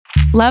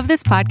Love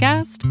this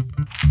podcast?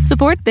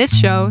 Support this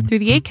show through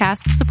the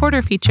Acast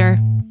supporter feature.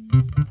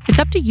 It's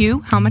up to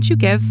you how much you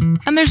give,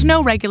 and there's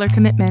no regular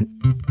commitment.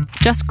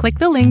 Just click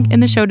the link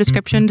in the show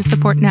description to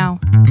support now.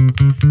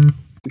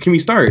 Can we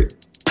start?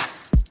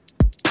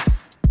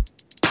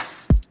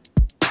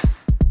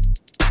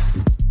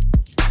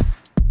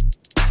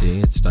 See,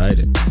 it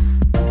started.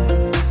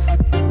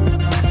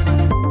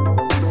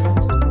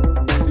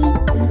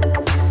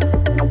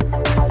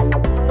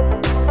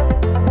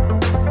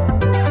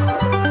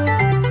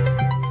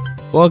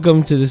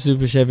 Welcome to the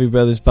Super Chevy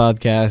Brothers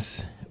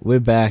podcast. We're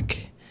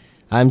back.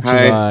 I'm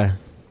Chavar.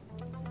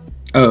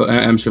 Oh,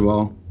 I'm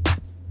Cheval.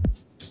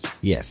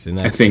 Yes, and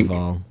that's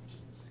Cheval.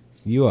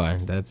 You are.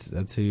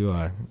 That's who you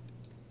are.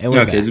 And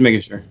we're okay, just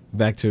making sure.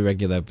 Back to a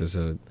regular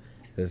episode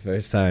for the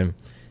first time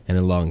in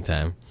a long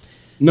time.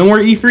 No more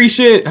E3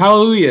 shit.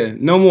 Hallelujah.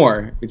 No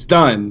more. It's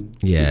done.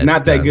 Yeah, it's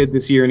not that good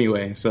this year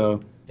anyway,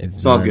 so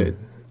it's all good.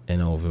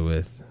 And over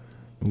with.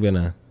 I'm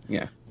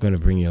gonna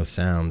bring your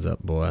sounds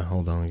up, boy.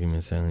 Hold on, give me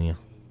a second. Yeah.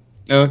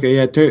 Okay,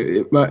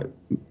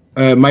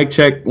 yeah. Mic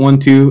check 1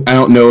 2. I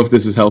don't know if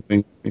this is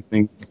helping.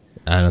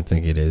 I don't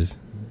think it is.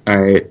 All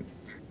right.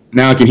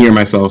 Now I can hear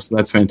myself, so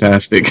that's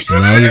fantastic.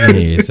 Now you can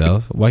hear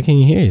yourself. Why can't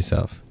you hear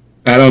yourself?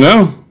 I don't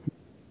know.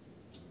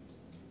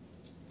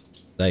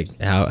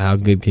 Like, how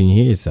good can you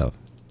hear yourself?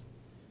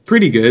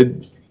 Pretty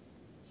good.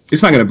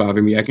 It's not gonna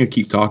bother me. I can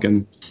keep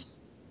talking.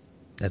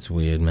 That's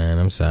weird, man.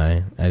 I'm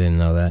sorry. I didn't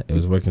know that. It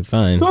was working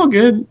fine. It's all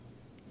good.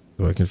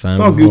 Working fine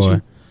it's all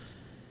before.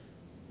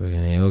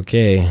 Gucci.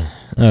 Okay.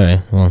 All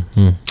right. Well,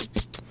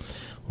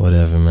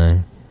 whatever,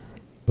 man.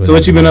 Whatever, so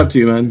what you been up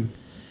to, man?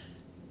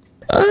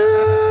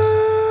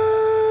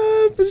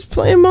 Just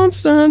playing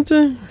Monster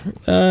Hunter.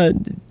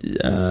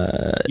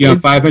 You on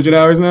 500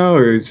 hours now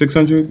or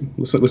 600?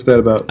 What's that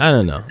about? I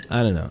don't know.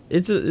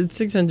 It's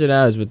 600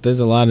 hours, but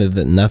there's a lot of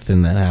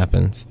nothing that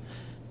happens.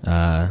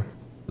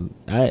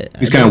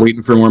 He's kind of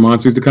waiting for more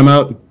monsters to come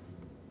out.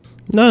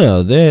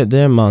 No,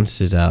 there are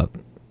monsters out.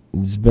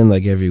 It's been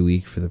like every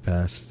week for the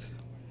past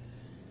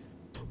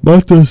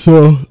month or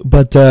so.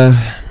 But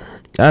I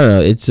don't know.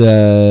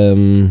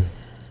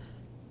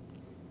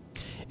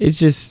 It's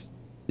just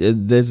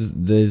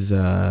there's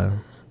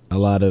a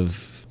lot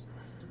of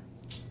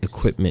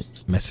equipment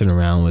messing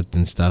around with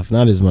and stuff.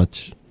 Not as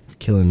much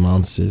killing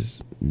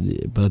monsters,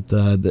 but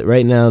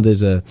right now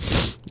there's a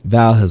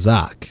Val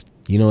Hazak.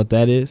 You know what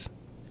that is?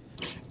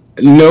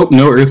 Nope,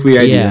 no earthly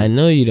idea. Yeah, I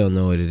know you don't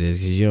know what it is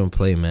because you don't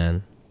play,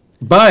 man.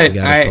 But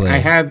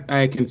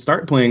I can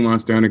start playing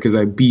Monster Hunter because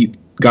I beat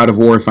God of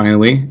War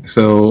finally.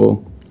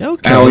 So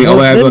okay, all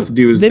I have left to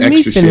do is let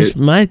extra me finish shit.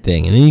 My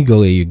thing, and then you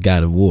go get your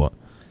God of War.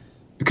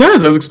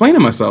 Because I was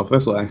explaining myself.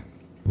 That's why.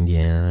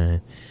 Yeah.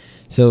 Right.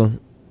 So,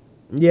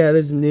 yeah,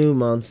 there's a new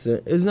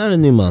monster. It's not a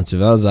new monster.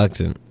 Val Hazak's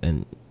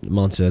and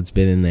monster that's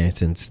been in there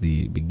since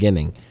the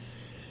beginning.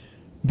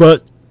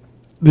 But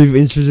they've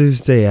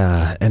introduced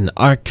an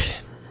arc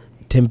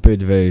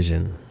tempered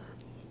version.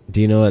 Do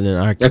you know what an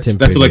arc tempered is?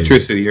 That's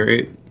electricity,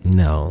 right?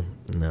 No.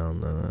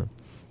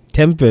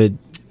 Tempered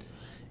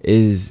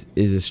is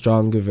a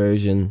stronger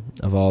version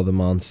of all the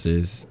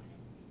monsters.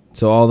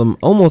 So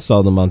almost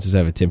all the monsters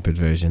have a tempered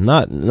version.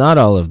 Not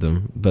all of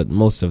them, but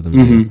most of them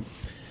do.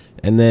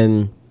 And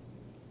then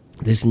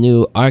this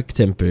new arc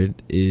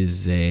tempered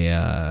is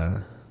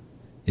a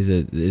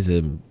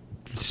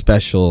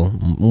special,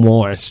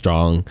 more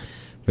strong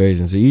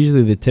version. So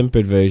usually the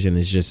tempered version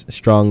is just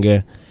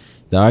stronger.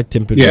 The arc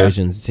tempered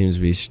version seems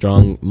to be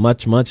strong,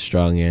 much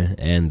stronger,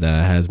 and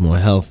has more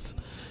health.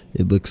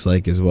 It looks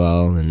like as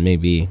well, and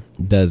maybe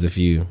does a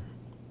few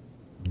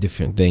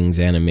different things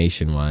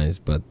animation wise,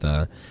 but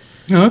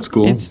that's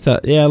cool. It's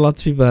yeah,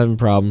 lots of people having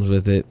problems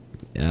with it,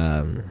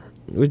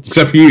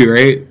 except for you,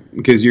 right?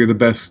 Because you're the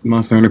best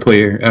Monster Hunter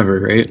player ever,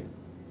 right?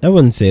 I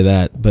wouldn't say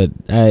that, but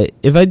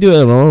if I do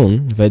it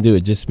alone, if I do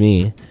it just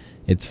me,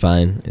 it's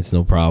fine. It's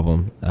no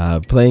problem.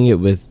 Playing it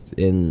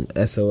in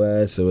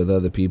SOS or with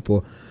other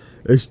people,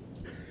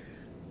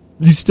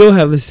 you still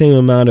have the same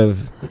amount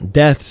of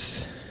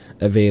deaths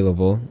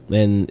available,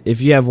 and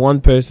if you have one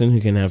person who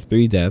can have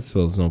 3 deaths,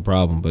 well, it's no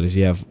problem. But if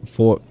you have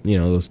 4,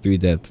 those 3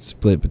 deaths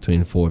split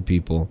between 4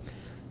 people,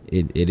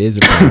 it is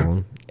a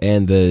problem.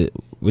 And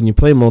when you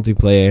play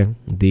multiplayer,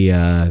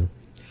 the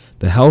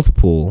health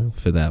pool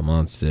for that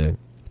monster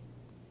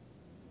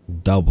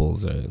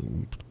doubles or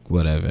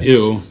whatever.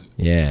 Ew.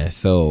 Yeah,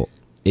 so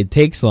it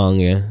takes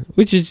longer,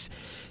 which is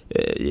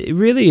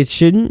really it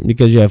shouldn't,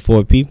 because you have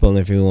 4 people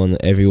and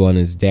everyone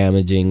is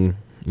damaging,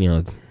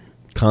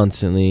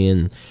 constantly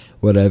and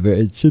whatever.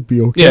 It should be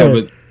okay. Yeah,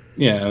 but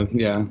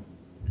yeah.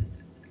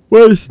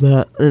 Well, it's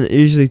not, and it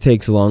usually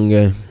takes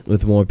longer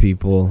with more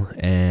people.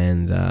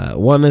 And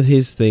one of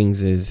his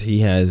things is he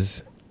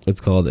has what's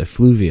called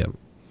effluvium.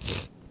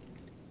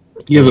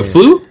 He has a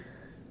flu?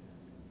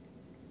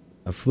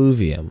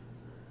 Effluvium.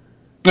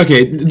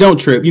 Okay, don't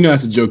trip.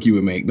 That's a joke you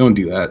would make. Don't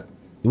do that.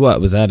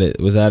 What was that?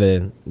 Was that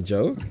a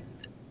joke?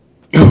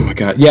 Oh my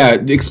god! Yeah,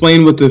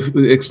 explain what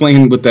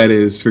that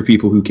is for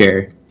people who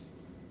care.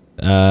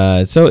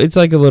 So it's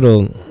like a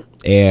little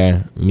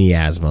air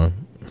miasma.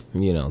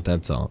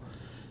 That's all.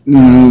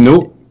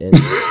 Nope.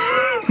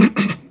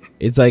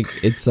 It's like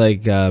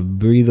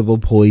breathable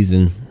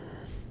poison.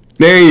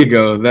 There you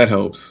go. That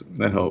helps.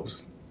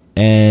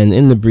 And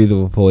in the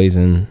breathable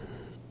poison,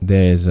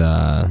 there's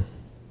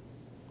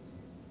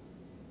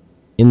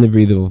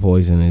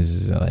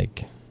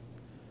like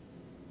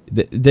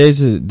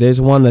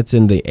there's one that's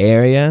in the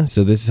area,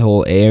 so this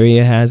whole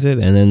area has it,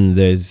 and then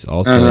there's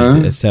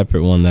also a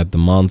separate one that the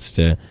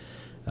monster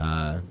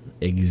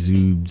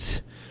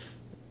exudes,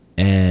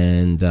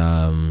 and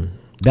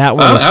that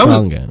one is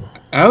stronger.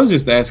 I was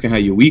just asking how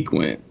your week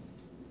went.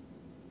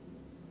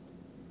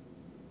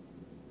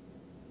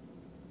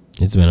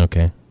 It's been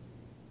okay.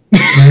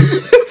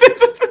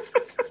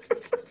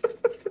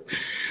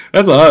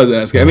 That's all I was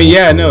asking. I mean,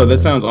 yeah, no, that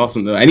sounds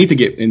awesome though. I need to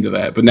get into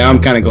that, but now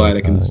I'm kind of glad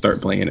I can start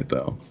playing it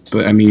though.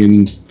 But I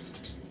mean,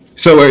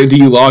 so do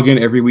you log in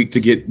every week to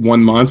get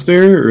one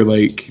monster, or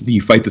like do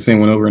you fight the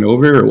same one over and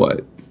over, or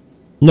what?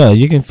 No,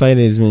 you can fight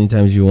it as many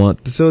times as you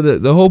want. So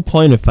the whole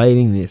point of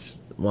fighting this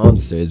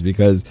monster is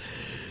because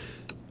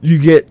you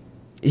get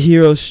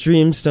hero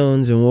stream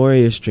stones and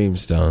warrior stream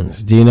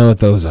stones. Do you know what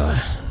those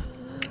are?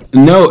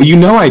 No,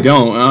 I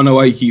don't. I don't know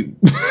why you keep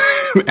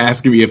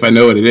asking me if I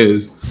know what it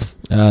is.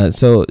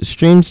 So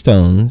stream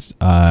stones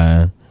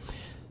are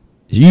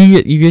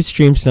you get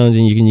stream stones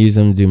and you can use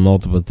them to do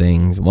multiple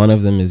things. One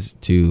of them is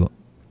to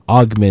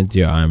augment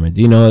your armor.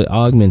 Do you know what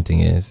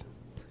augmenting is?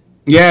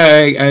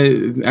 Yeah,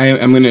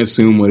 I'm going to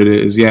assume what it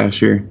is. Yeah,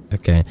 sure.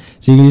 Okay.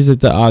 So you can use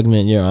it to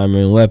augment your armor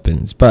and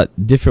weapons. But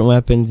different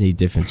weapons need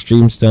different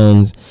stream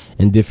stones,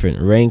 and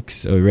different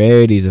ranks or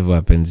rarities of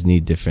weapons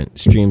need different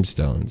stream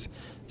stones.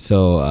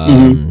 So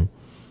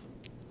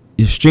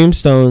your stream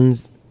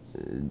stones,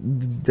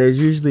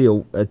 there's usually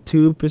a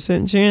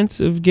 2% chance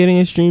of getting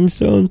a stream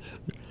stone.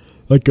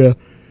 Like a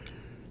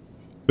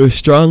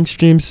strong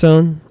stream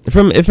stone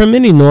from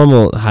any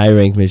normal high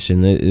rank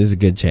mission, there's a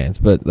good chance.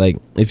 But like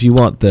if you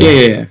want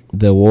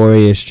the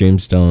warrior stream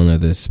stone or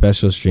the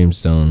special stream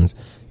stones,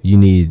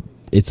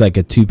 it's like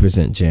a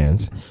 2%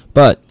 chance.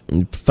 But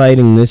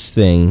fighting this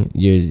thing,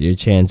 your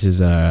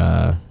chances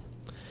are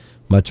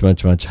much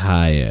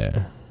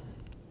higher.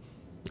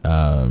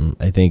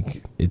 I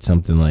think it's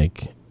something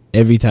like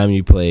every time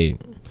you play,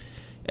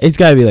 it's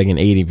got to be like an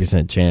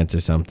 80% chance or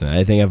something.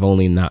 I think I've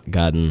only not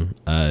gotten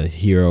a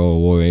hero or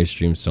warrior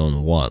stream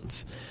stone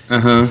once.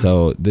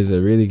 So there's a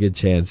really good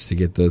chance to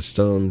get those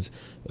stones.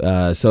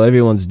 So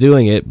everyone's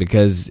doing it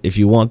because if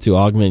you want to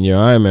augment your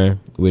armor,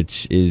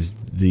 which is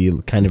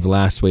the kind of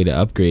last way to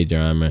upgrade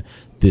your armor,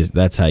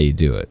 that's how you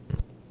do it.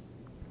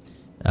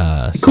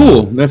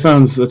 Cool. That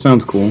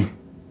sounds cool.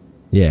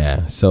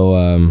 Yeah. So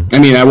I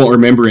mean, I won't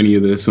remember any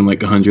of this in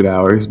like 100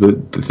 hours,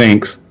 but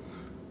thanks.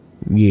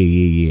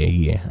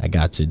 Yeah. I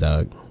got you,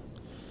 dog.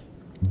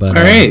 But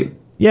all right.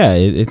 Yeah,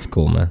 it's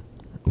cool, man.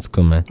 It's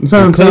cool, man. It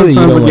sounds like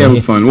you're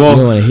having fun. Well, you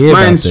don't want to hear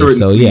mine's about this,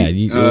 short and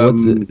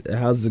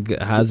so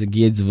sweet. how's the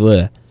kids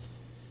for?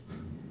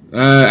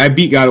 I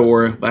beat God of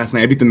War last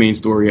night. I beat the main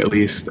story at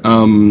least.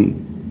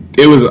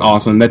 It was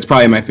awesome. That's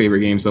probably my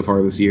favorite game so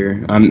far this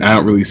year. I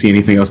don't really see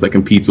anything else that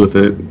competes with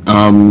it.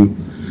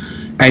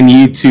 I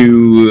need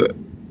to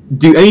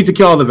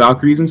kill all the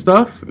Valkyries and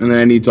stuff, and then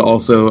I need to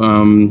also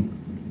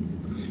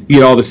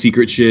get all the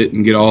secret shit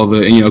and get all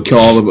the kill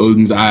all of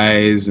Odin's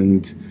eyes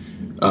and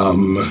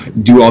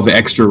do all the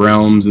extra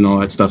realms and all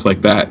that stuff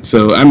like that.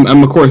 So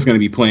I'm of course going to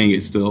be playing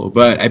it still,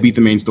 but I beat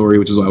the main story,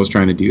 which is what I was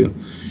trying to do,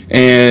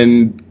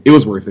 and it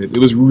was worth it. It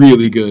was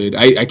really good.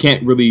 I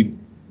can't really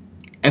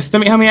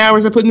estimate how many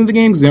hours I put into the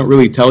game because they don't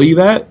really tell you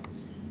that.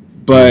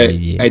 But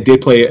I did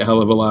play it a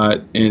hell of a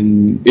lot,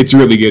 and it's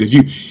really good.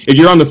 If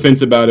you're on the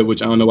fence about it,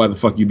 which I don't know why the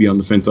fuck you'd be on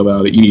the fence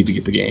about it, you need to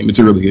get the game. It's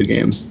a really good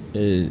game.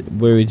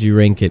 Where would you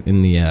rank it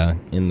in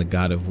the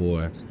God of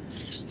War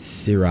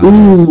series?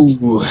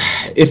 Ooh,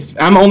 if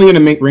I'm only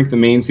going to rank the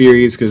main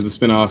series because the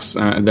spinoffs,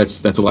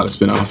 that's a lot of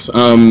spinoffs.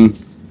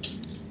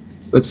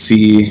 Let's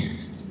see.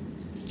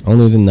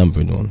 Only the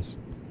numbered ones.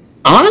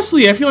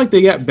 Honestly, I feel like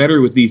they got better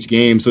with each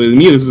game, so to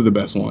me, this is the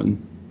best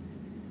one.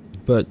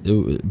 But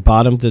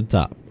bottom to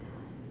top.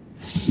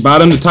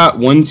 Bottom to top,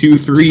 1, 2,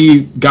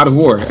 3, God of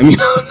War. I mean,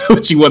 I don't know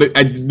what you want.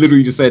 I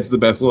literally just said it's the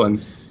best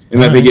one,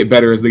 and that they get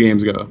better as the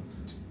games go.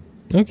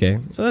 Okay,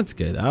 well, that's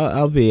good.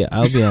 I'll be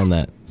on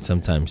that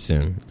sometime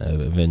soon.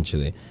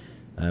 Eventually,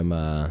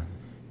 I'm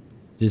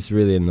just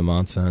really in the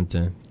Monster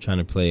Hunter, trying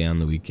to play on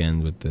the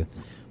weekend with the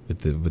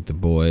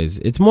boys.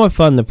 It's more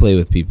fun to play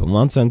with people.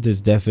 Monster Hunter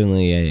is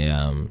definitely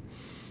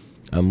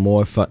a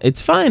more fun.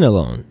 It's fine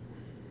alone.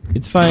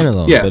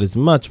 Yeah. But it's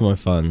much more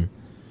fun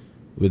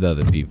with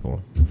other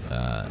people.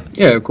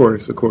 Yeah, of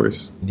course.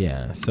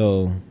 Yeah,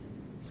 so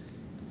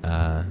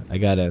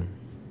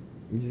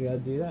you just gotta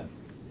do that.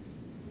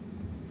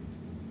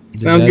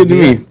 Sounds good to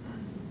me.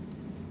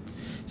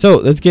 So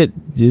let's get.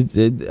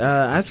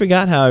 I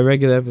forgot how our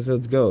regular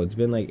episodes go. It's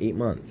been like 8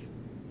 months.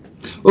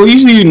 Well,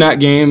 usually you not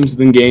games,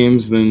 then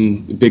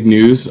big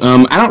news.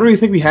 I don't really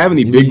think we have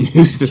any big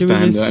news this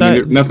time. Though.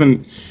 I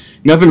mean,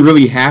 nothing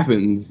really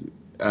happened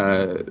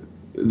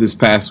this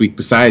past week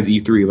besides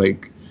E3.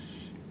 Like,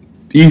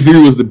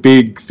 E3 was the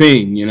big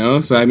thing, you know.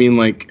 So I mean,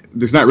 like,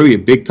 there's not really a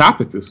big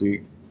topic this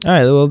week. All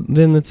right, well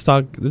then let's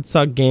talk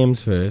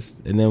games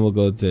first, and then we'll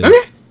go to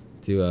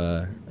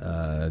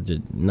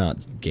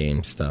not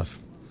game stuff.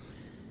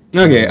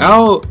 Okay,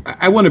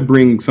 I want to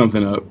bring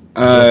something up.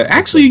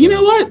 Actually, you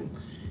know what?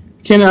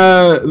 Can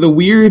the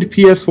weird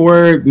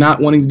PS4 not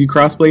wanting to do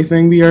crossplay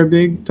thing be our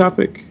big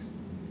topic?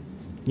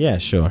 Yeah,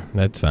 sure,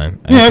 that's fine.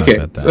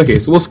 Okay,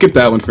 so we'll skip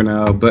that one for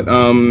now. But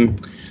I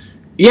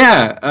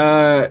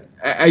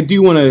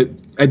do want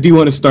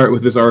to start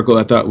with this article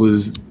I thought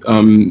was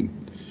fucking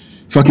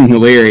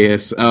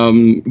hilarious.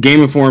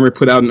 Game Informer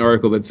put out an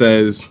article that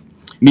says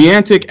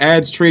Niantic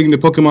adds trading to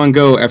Pokemon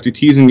Go after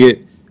teasing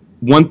it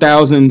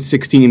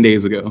 1,016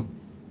 days ago.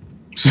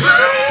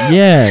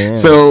 Yeah.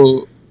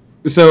 So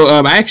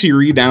I actually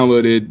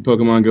re-downloaded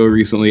Pokemon Go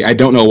recently. I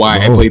don't know why.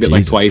 I played it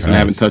like twice and I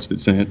haven't touched it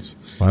since.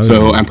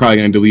 So I'm probably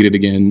going to delete it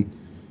again.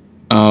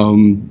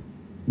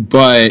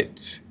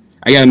 But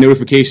I got a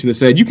notification that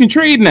said you can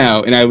trade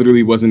now, and I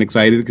literally wasn't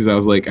excited because I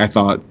was like, I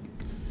thought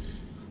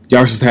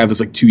y'all were supposed to have this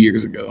like 2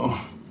 years ago.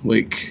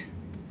 Like,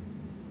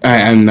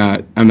 I'm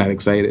not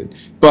excited.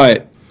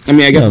 But I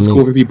mean, I guess it's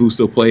cool for people who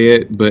still play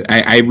it. But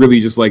I really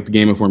just like the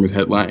Game Informer's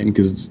headline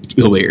because it's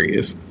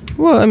hilarious.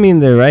 Well, I mean,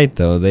 they're right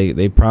though.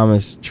 They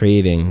promised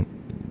trading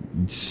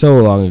so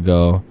long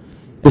ago,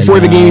 before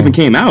the game even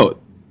came out.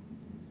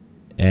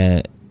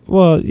 And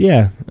well,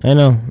 yeah, I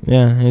know.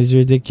 Yeah, it's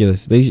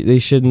ridiculous. They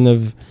shouldn't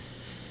have.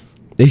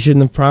 They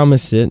shouldn't have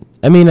promised it.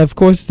 I mean, of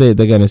course they're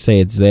gonna say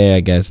it's there,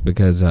 I guess,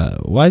 because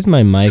why is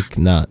my mic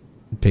not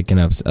picking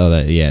up?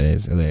 It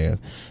is. There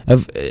it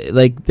is.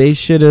 Like they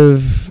should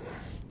have.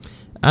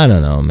 I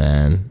don't know,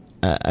 man.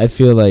 I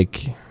feel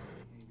like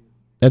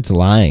that's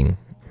lying.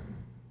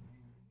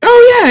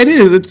 Oh yeah, it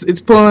is.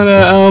 It's pulling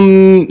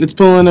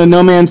a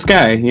No Man's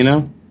Sky, you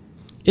know.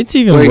 It's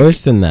even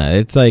worse than that.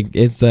 It's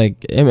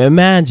like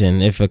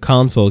imagine if a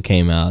console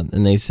came out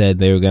and they said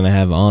they were going to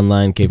have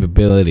online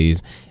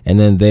capabilities, and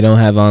then they don't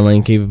have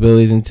online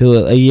capabilities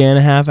until a year and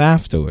a half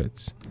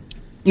afterwards.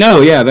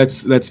 No, yeah,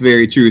 that's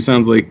very true. It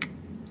sounds like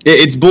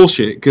it's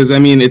bullshit because I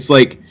mean it's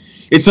like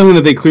it's something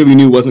that they clearly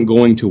knew wasn't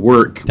going to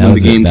work when the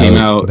game came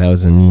out. That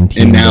was a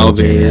Nintendo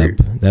jab.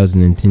 That was a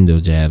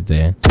Nintendo jab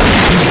there.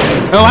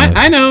 Oh,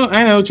 I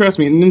know. Trust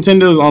me,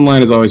 Nintendo's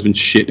online has always been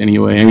shit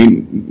anyway. I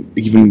mean,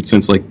 even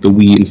since like the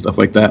Wii and stuff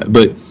like that.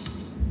 But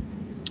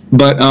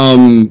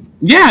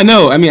yeah,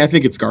 no. I mean, I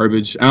think it's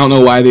garbage. I don't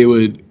know why they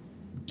would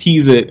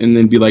tease it and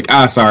then be like,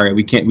 sorry,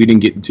 we didn't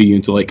get it to you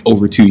until like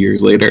over 2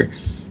 years later.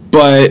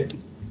 But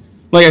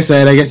like I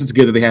said, I guess it's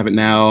good that they have it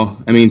now.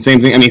 I mean,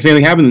 same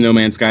thing happened to No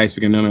Man's Sky.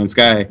 Speaking of No Man's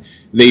Sky,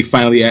 they're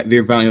finally like,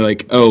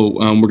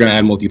 we're gonna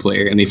add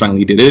multiplayer, and they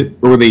finally did it,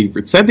 or they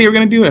said they were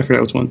gonna do it. I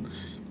forgot which one.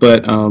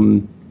 But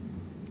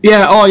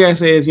yeah, all I gotta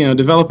say is,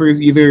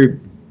 developers either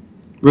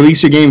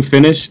release your game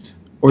finished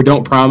or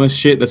don't promise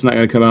shit that's not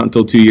gonna come out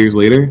until 2 years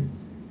later,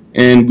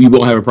 and we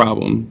won't have a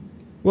problem.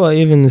 Well,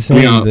 even the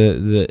same.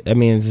 I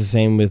mean, it's the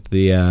same with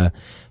the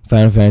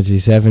Final Fantasy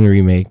VII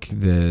remake.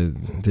 The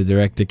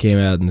director came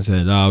out and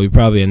said, "Oh, we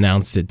probably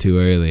announced it too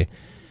early."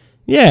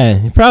 Yeah,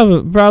 he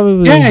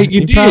probably. Yeah,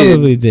 you did.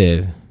 Probably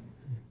did.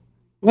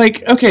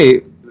 Like,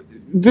 okay.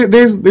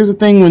 There's a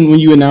thing when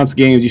you announce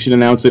games, you should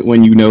announce it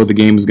when you know the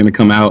game is going to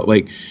come out,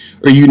 like,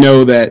 or you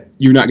know that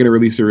you're not going to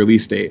release a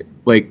release date.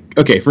 Like,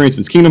 okay, for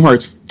instance, Kingdom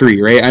Hearts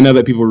 3, right? I know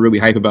that people were really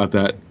hype about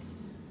that.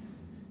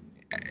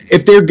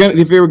 If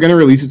they were gonna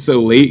release it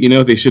so late,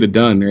 what they should have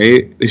done,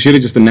 right? They should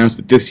have just announced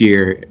it this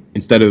year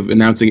instead of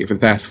announcing it for the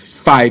past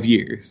 5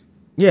 years.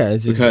 Yeah,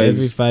 it's just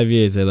every 5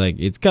 years they're like,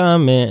 it's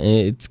coming.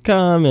 We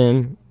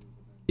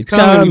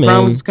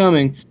promise it's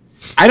coming.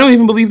 I don't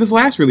even believe this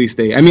last release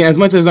date. I mean, as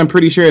much as I'm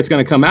pretty sure it's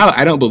going to come out,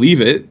 I don't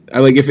believe it.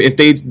 If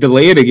they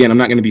delay it again, I'm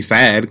not going to be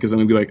sad because I'm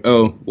going to be like,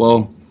 oh,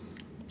 well,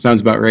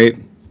 sounds about right.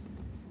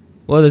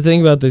 Well, the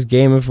thing about this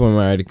Game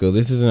Informer article,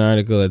 this is an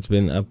article that's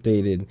been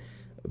updated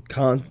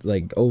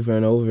over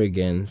and over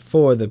again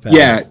for the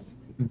past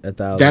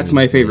 1,000 that's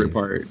my days. Favorite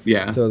part.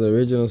 Yeah. So the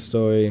original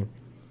story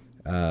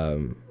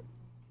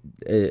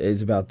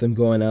is about them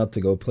going out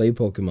to go play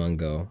Pokemon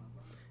Go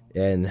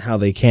and how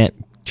they can't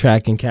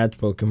track and catch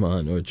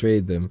Pokemon or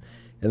trade them.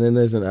 And then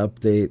there's an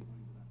update.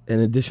 An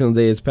additional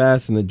day has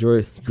passed in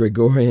the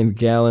Gregorian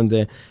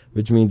calendar,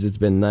 which means it's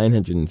been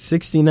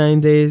 969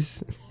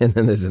 days. And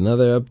then there's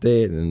another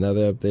update and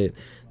another update.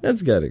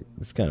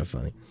 It's kind of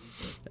funny.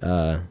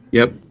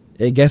 Yep.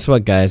 Hey, guess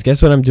what, guys?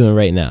 Guess what I'm doing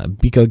right now?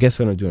 Biko, guess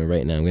what I'm doing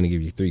right now? I'm going to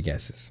give you 3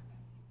 guesses.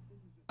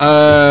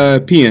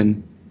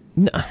 Peeing.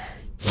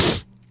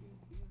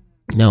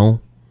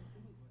 No.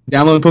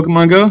 Downloading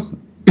Pokemon Go?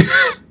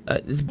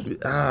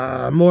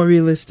 More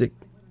realistic.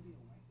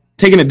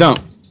 Taking a dump.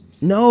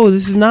 No,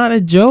 this is not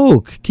a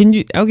joke.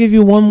 I'll give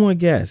you one more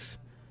guess.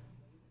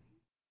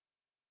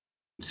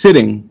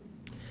 Sitting.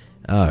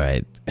 All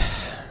right.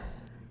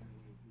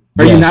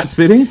 Are you not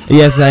sitting?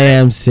 Yes, I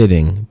am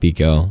sitting,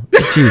 Biko.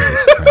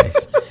 Jesus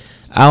Christ.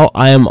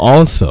 I am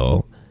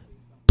also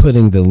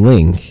putting the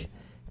link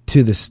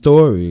to the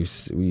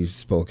stories we've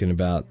spoken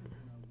about.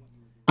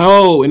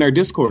 Oh, in our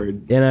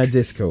Discord.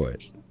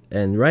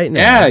 And right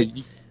now, Yeah.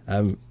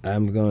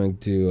 I'm going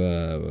to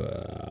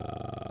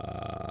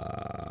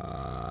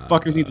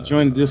Fuckers need to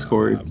join the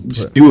Discord.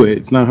 Just do it.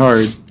 It's not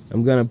hard.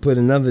 I'm gonna put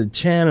another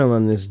channel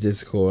on this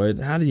Discord.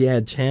 How do you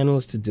add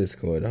channels to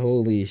Discord?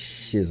 Holy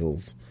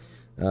shizzles!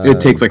 It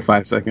takes like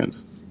 5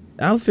 seconds.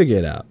 I'll figure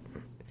it out.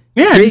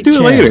 Yeah, just do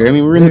it later. I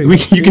mean,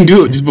 you can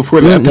do it just before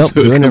the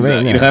episode comes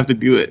out. You don't have to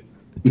do it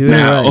Doing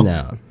it right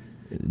now.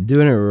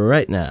 Doing it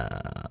right now.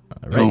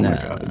 Right Oh my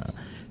now. God.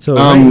 So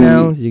right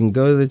now, you can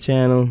go to the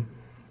channel,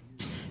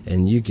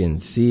 and you can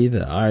see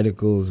the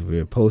articles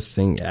we're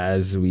posting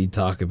as we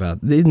talk about.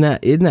 Isn't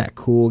that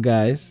cool,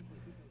 guys?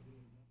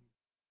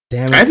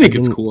 Damn it! I think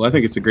it's cool. I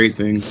think it's a great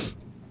thing.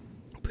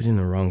 Put in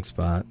the wrong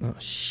spot. Oh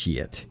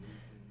shit,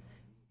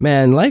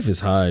 man! Life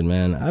is hard,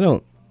 man.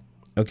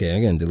 Okay,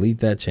 I'm gonna delete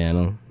that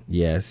channel.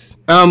 Yes.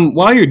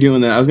 While you're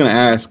doing that, I was gonna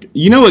ask.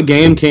 You know what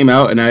game came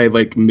out and I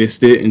like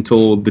missed it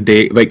until the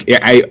day. Like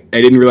I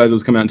didn't realize it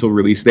was coming out until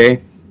release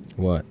day.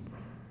 What?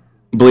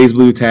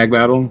 BlazBlue Tag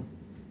Battle.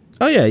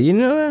 Oh yeah, you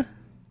know that?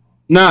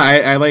 No,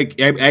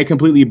 I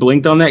completely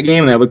blinked on that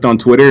game and I looked on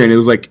Twitter and it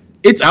was like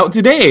it's out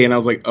today and I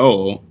was like,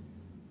 oh,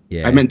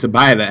 Yeah. I meant to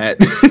buy that.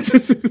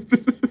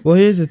 Well,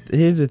 here's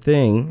the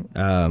thing.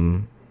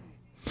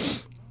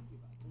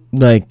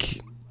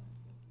 Like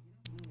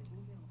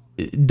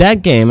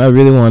that game, I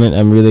really want it.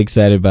 I'm really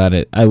excited about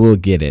it. I will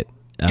get it.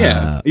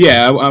 I'm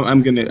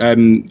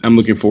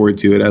looking forward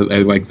to it. I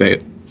like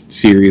that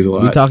series a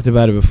lot. We talked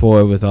about it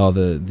before with all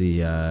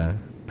the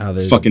how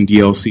there's fucking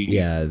DLC.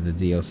 Yeah, the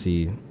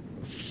DLC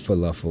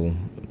falafel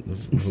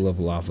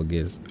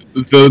giz.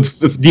 The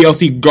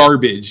DLC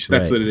garbage.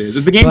 That's Right. what it is.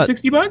 Is the game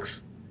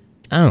 $60?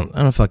 I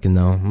don't fucking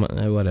know.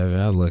 Whatever.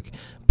 I'll look.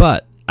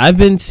 But I've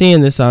been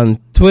seeing this on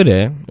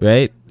Twitter,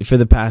 right, for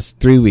the past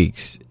 3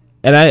 weeks,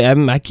 and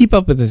I keep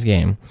up with this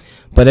game,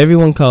 but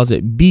everyone calls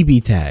it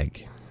BB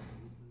Tag.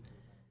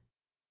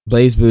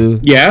 BlazBlue.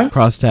 Yeah.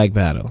 Cross Tag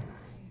Battle.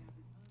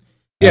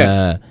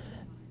 Yeah.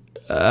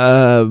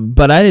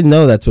 But I didn't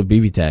know that's what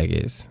BB Tag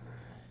is.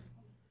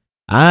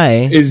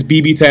 Is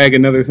BB Tag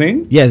another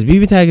thing? Yes,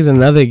 BB Tag is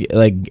another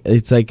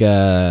it's like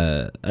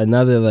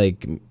another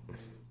like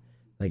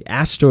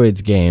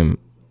asteroids game,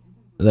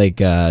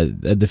 like a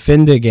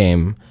Defender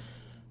game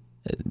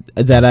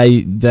that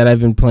I've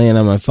been playing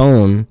on my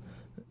phone,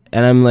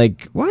 and I'm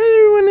like, why is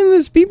everyone in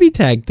this BB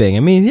Tag thing?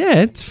 I mean, yeah,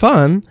 it's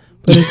fun,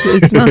 but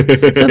it's not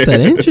that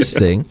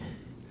interesting.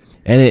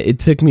 And it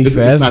took me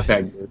forever. It's not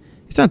that good.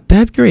 It's not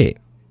that great.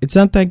 It's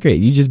not that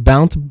great. You just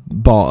bounce a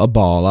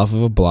ball off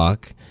of a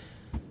block,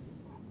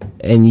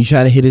 and you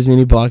try to hit as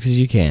many blocks as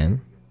you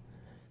can,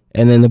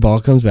 and then the ball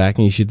comes back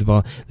and you shoot the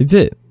ball. That's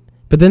it.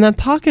 But they're not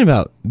talking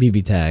about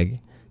BB Tag.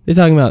 They're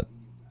talking about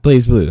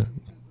BlazBlue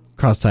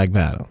Cross Tag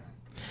Battle.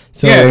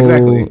 So yeah,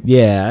 exactly.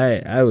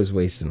 Yeah, I was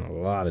wasting a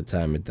lot of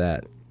time with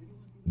that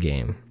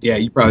game. Yeah,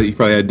 you probably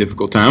had a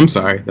difficult time. I'm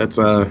sorry. That's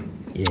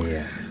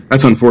yeah.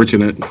 That's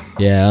unfortunate.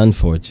 Yeah,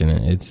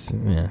 unfortunate.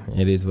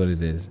 It is what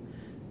it is.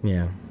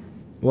 Yeah.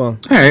 Well.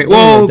 All right.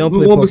 Well,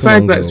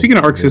 besides that, speaking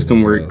of Arc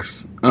System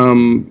Works,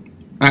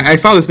 I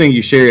saw this thing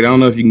you shared. I don't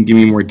know if you can give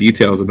me more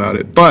details about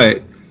it,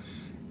 but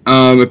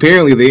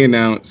apparently they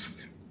announced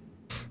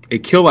a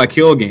Kill la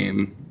Kill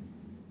game,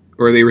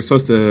 or they were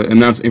supposed to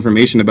announce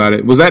information about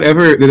it. Did that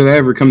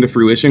ever come to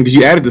fruition? Because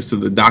you added this to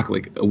the doc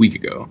like a week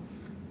ago.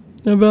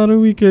 About a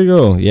week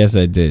ago. Yes,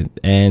 I did.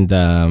 And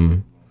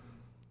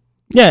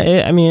yeah,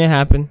 it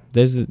happened.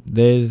 There's if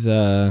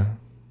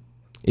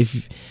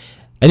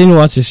I didn't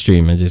watch the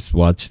stream, I just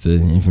watched the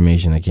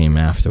information that came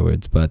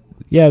afterwards. But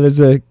yeah, there's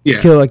a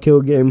Kill la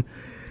Kill game.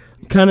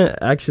 Kind of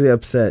actually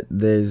upset.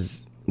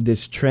 There's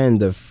this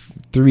trend of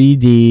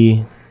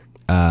 3D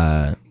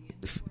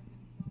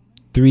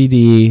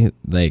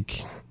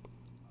like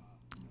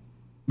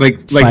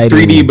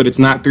 3D, but it's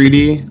not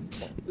 3D.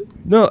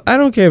 No, I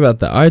don't care about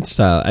the art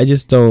style.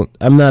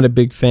 I'm not a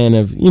big fan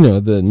of, the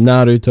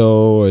Naruto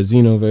or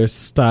Xenoverse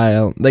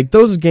style. Like,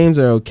 those games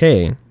are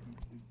okay,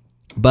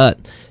 but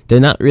they're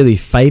not really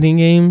fighting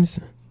games.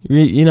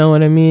 You know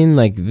what I mean?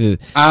 Like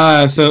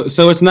so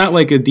it's not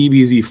like a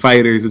DBZ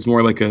Fighters. It's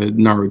more like a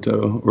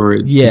Naruto or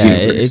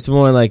Xenoverse. It's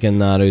more like a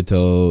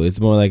Naruto.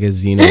 It's more like a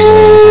Xenoverse.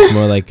 It's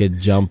more like a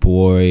Jump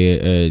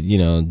Warrior,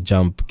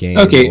 Jump game.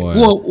 Okay,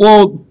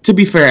 well, to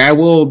be fair, I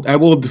will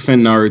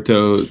defend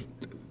Naruto.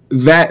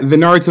 That the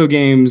Naruto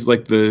games,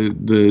 like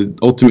the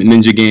Ultimate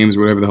Ninja games, or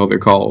whatever the hell they're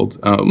called,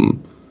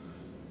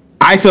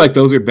 I feel like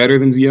those are better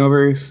than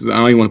Xenoverse. I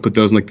don't even want to put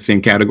those in like the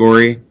same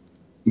category,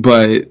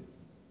 but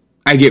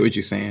I get what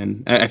you're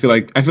saying. I feel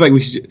like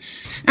we should.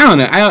 I don't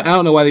know. I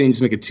don't know why they didn't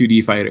just make a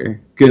 2D fighter,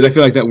 because I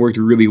feel like that worked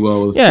really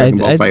well with Dragon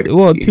Ball Fighter.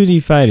 Well,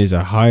 2D fighters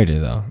are harder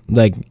though,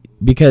 like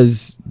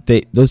because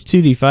those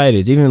 2D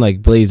fighters, even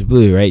like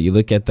BlazBlue, right? You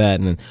look at that,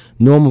 and a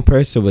normal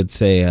person would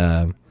say,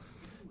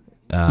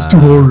 "It's too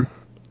hard."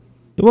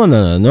 Well,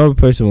 no. A normal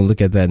person will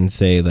look at that and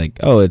say, like,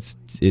 "Oh, it's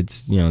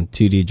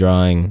 2D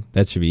drawing.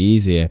 That should be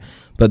easier."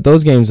 But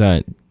those games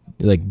aren't,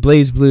 like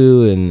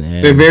BlazBlue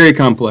and they're very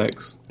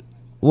complex.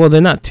 Well,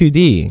 they're not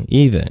 2D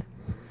either.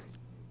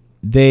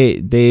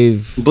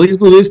 they've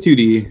BlazBlue is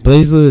 2D.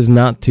 BlazBlue is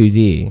not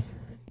 2D.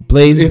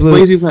 If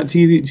BlazBlue's not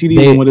 2D,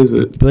 then what is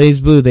it?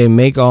 BlazBlue, they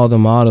make all the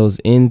models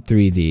in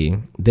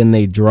 3D, then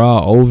they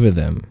draw over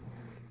them.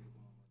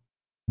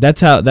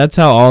 That's how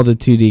all the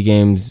 2D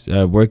games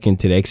are working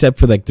today, except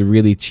for like the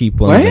really cheap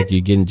ones, like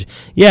you get.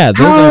 Yeah,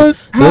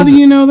 how do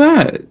you know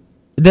that?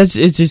 It's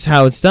just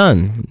how it's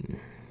done.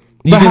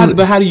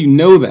 But how do you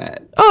know that?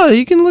 Oh,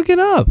 you can look it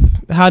up.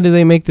 How do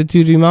they make the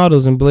 2D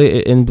models in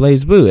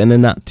BlazBlue and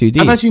then not 2D?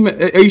 I thought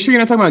are you sure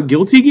you're not talking about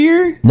Guilty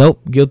Gear? Nope,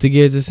 Guilty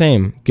Gear is the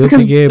same.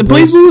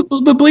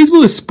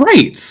 BlazBlue is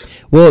sprites.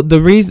 Well,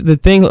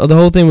 the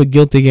whole thing with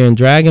Guilty Gear and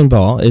Dragon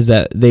Ball is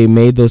that they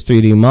made those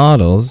 3D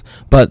models,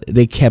 but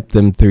they kept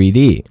them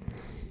 3D.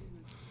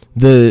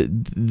 The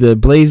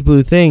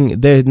BlazBlue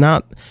thing,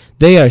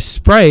 they are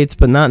sprites,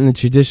 but not in the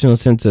traditional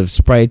sense of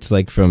sprites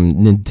like from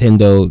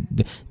Nintendo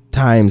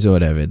times or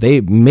whatever.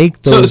 They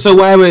make those. So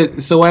why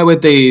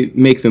would they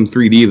make them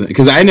 3D then?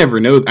 Because I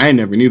never knew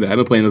that. I've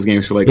been playing those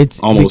games for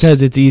almost.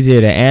 Because it's easier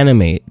to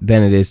animate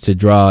than it is to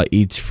draw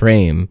each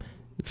frame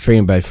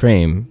by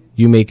frame.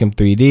 You make them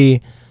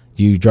 3D,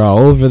 you draw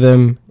over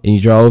them, and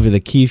you draw over the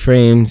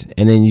keyframes,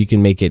 and then you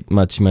can make it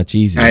much, much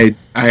easier.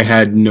 I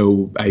had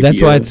no idea.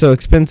 That's why it's so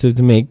expensive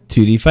to make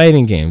 2D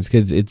fighting games,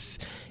 because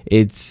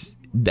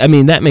I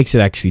mean, that makes it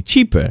actually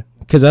cheaper.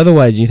 Because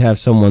otherwise you'd have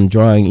someone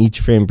drawing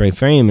each frame by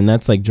frame, and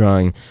that's like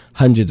drawing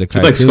hundreds of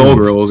cartoons. It's like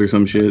Skullgirls or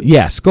some shit.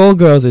 Yeah,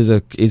 Skullgirls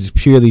is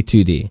purely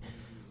 2D.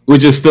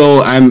 Which is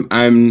still,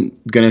 I'm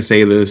gonna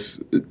say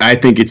this. I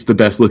think it's the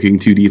best looking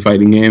 2D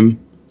fighting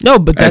game. No,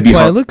 but that's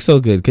why it looks so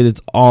good, because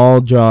it's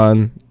all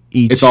drawn.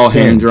 It's all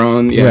hand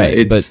drawn. Yeah,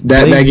 right,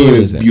 that game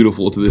is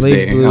beautiful to this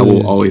day. I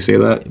will always say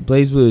that.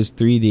 BlazBlue is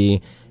 3D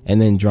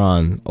and then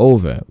drawn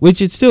over,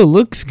 which it still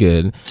looks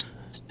good.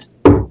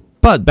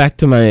 But back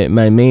to my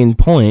main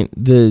point,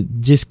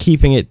 just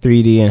keeping it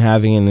 3D and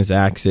having it in this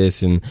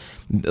axis, and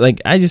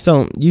like I just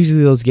don't.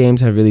 Usually those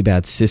games have really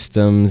bad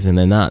systems and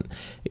they're not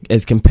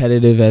as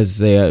competitive as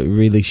they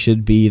really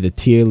should be. The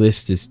tier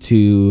list is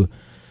too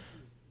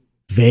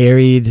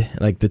varied.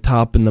 Like the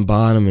top and the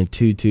bottom are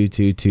too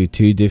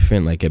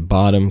different. Like a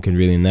bottom could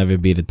really never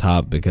be the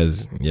top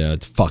because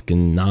it's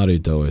fucking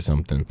Naruto or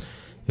something.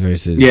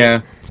 Versus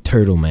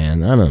Turtle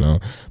Man. I don't know.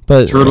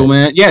 But Turtle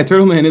Man? Yeah,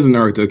 Turtle Man is a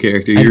Naruto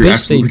character. You're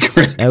absolutely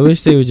correct. I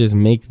wish they would just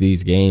make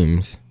these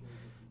games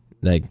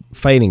like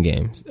fighting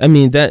games. I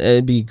mean,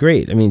 it'd be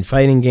great. I mean,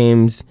 fighting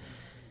games,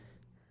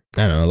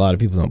 I don't know, a lot of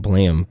people don't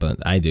play them, but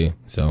I do.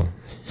 So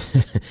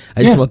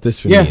I just want this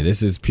for me.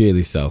 This is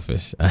purely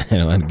selfish. I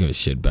don't give a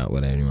shit about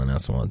what anyone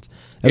else wants.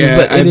 But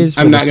it is.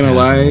 I'm not gonna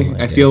lie.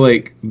 I feel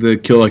like the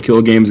Kill la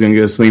Kill game is gonna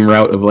go the same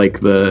route of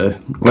like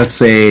let's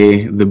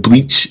say the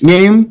Bleach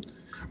game,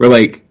 where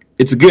like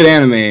it's a good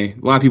anime, a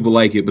lot of people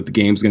like it, but the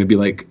game's gonna be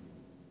like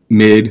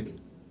mid.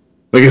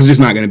 Like it's just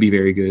not gonna be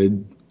very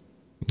good.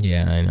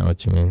 Yeah, I know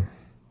what you mean.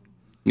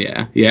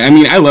 Yeah. I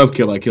mean, I love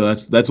Kill la Kill.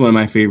 That's one of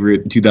my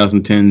favorite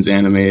 2010s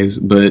animes,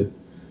 but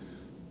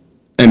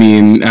I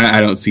mean,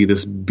 I don't see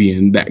this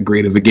being that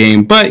great of a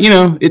game. But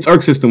it's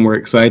Arc System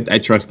work, so I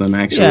trust them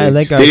actually. Yeah, I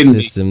like Arc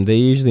System. They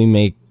usually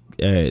make.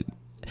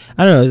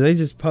 I don't know. Are they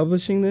just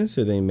publishing this,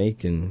 or are they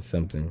making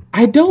something?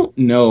 I don't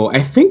know. I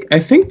think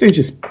they're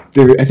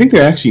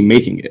actually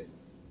making it.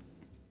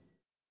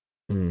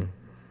 And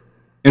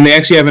they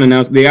actually haven't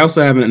announced. They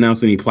also haven't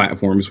announced any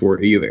platforms for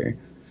it either.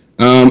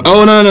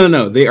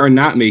 No. They are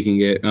not making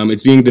it.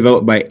 It's being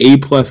developed by A+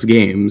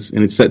 Games,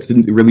 and it's set to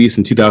release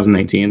in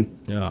 2019.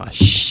 Oh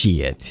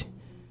shit.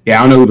 Yeah,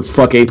 I don't know who the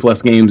fuck A+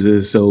 Games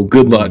is. So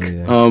good luck.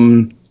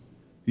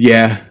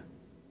 Yeah.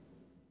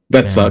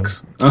 That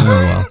sucks.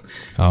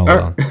 Oh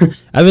well.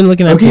 I've been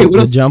looking at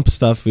the jump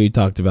stuff we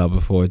talked about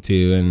before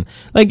too, and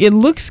like it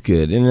looks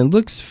good and it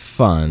looks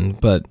fun,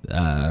 but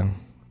I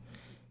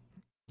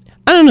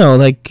don't know.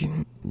 Like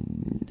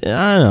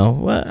I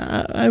don't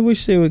know. I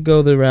wish they would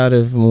go the route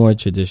of more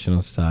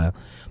traditional style.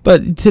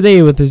 But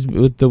today,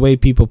 with the way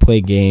people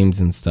play games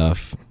and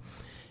stuff,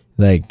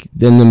 like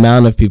then the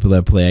amount of people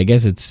that play, I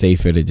guess it's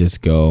safer to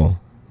just go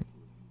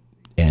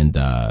and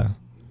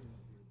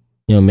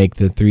make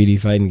the 3D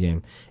fighting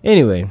game.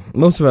 Anyway,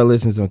 most of our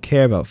listeners don't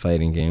care about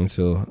fighting games,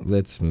 so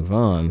let's move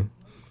on.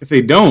 If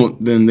they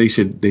don't, then they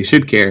should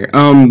care.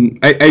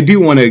 I do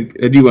want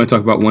to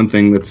talk about one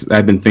thing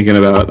I've been thinking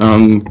about.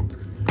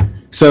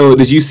 So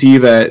did you see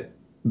that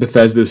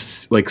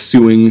Bethesda's like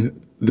suing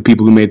the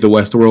people who made the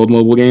Westworld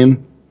mobile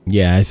game?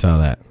 Yeah, I saw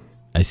that.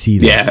 I see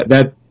that.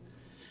 Yeah,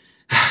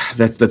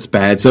 that's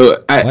bad.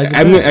 So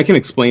I can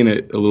explain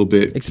it a little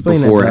bit.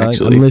 Explain before, it.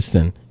 Actually, I'm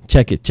listening.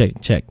 Check it.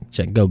 Check.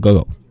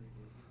 Go.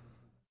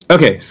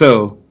 Okay,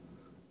 so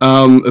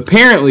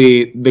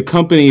apparently the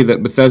company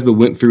that Bethesda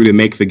went through to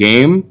make the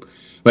game,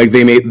 like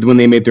when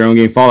they made their own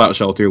game, Fallout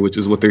Shelter, which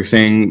is what they're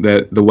saying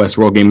that the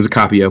Westworld game is a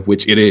copy of,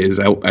 which it is.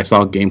 I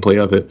saw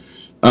gameplay of it.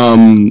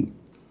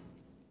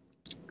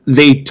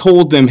 They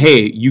told them,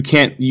 hey, you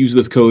can't use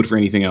this code for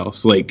anything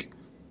else. Like,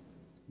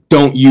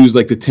 don't use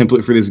like the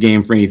template for this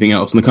game for anything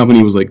else. And the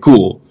company was like,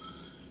 cool.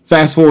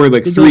 Fast forward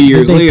like Did 3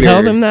 years did they later.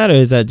 tell them that, or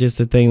is that just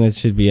a thing that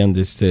should be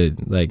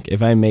understood? Like,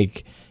 if I'm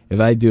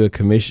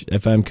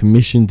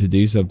commissioned to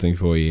do something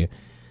for you,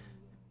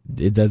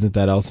 doesn't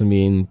that also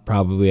mean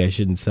probably I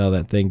shouldn't sell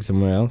that thing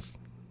somewhere else?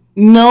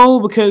 No,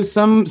 because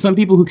some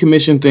people who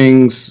commission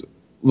things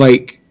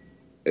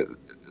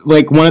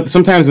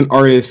sometimes an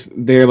artist,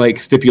 their like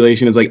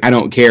stipulation is like, I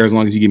don't care as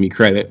long as you give me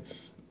credit.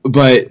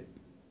 But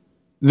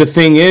the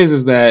thing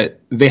is that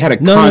they had a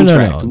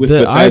contract with the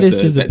Bethesda.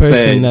 Artist is the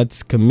person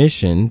that's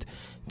commissioned.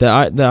 The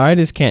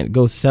artist can't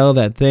go sell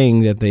that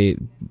thing that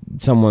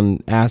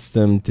someone asked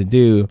them to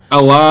do.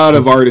 A lot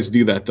of artists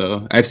do that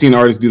though. I've seen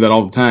artists do that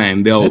all the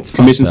time. They'll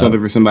commission something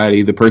for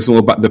somebody. The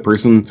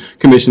person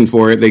commissioned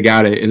for it, they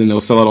got it, and then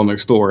they'll sell it on their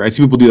store. I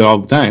see people do that all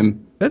the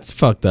time. That's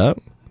fucked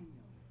up.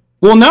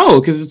 Well, no,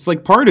 because it's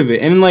like part of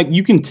it, and like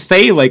you can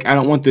say like, I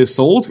don't want this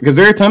sold, because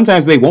there are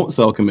sometimes they won't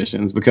sell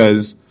commissions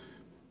because,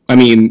 I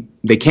mean,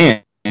 they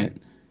can't,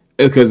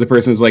 because the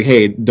person's like,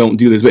 hey, don't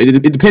do this. But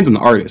it depends on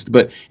the artist.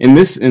 But in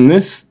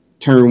this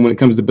term, when it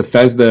comes to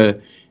Bethesda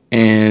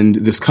and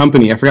this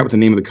company, I forgot what the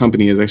name of the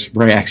company is. I should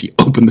probably actually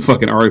open the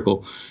fucking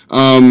article.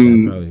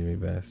 Probably be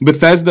best.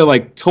 Bethesda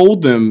like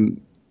told them,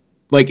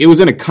 like it was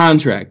in a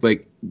contract,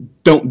 like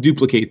don't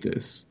duplicate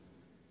this,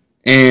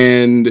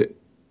 and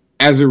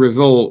as a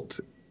result,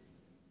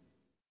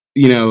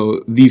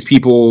 these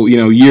people,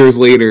 years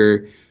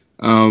later,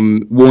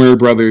 Warner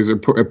Brothers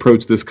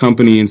approached this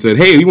company and said,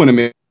 hey, we want to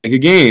make a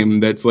game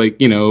that's like,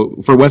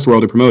 for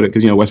Westworld to promote it.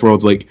 Because,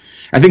 Westworld's like,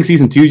 I think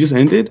season 2 just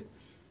ended.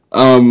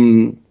 I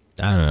don't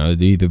know.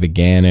 It either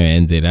began or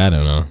ended. I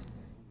don't know.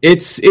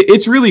 It's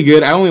really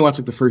good. I only watched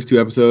like the first 2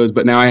 episodes,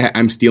 but now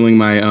I'm stealing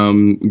my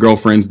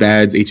girlfriend's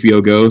dad's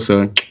HBO Go.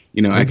 So,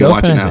 I can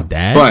watch it now. A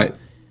dad? But,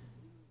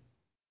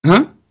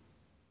 huh?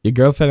 Your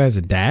girlfriend has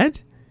a dad?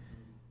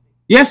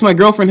 Yes, my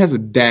girlfriend has a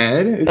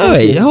dad. Oh,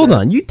 wait, hold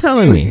on. You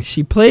telling me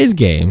she plays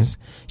games,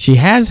 she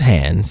has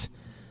hands.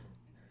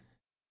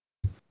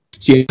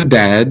 She has a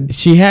dad.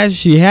 She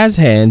has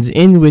hands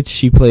in which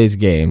she plays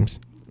games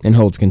and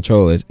holds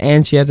controllers,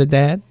 and she has a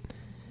dad?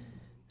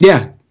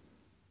 Yeah.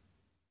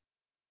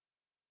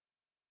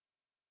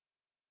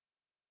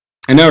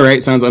 I know,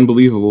 right? Sounds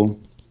unbelievable.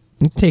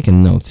 I'm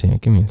taking notes here.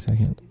 Give me a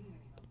second.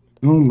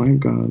 Oh my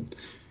god.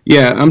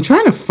 Yeah, I'm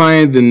trying to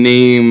find the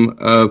name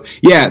of...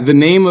 Yeah, the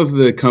name of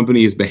the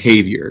company is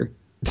Behavior.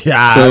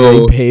 Yeah,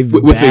 so, they behave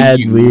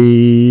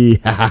badly.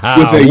 With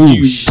a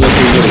U.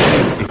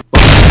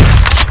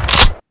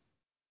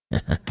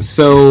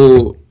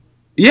 So,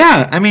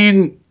 yeah, I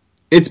mean,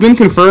 it's been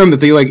confirmed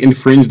that they, like,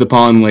 infringed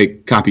upon,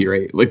 like,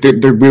 copyright. Like, they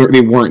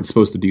weren't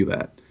supposed to do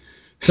that.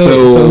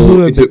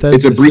 So it's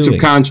a breach of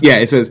contract. Yeah,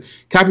 it says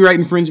copyright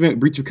infringement,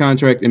 breach of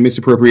contract, and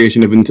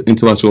misappropriation of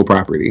intellectual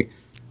property.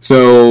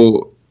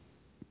 So...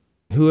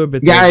 Who are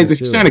Bethesda guys, if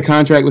you suing? sign a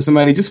contract with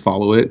somebody, just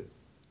follow it.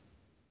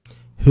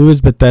 Who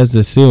is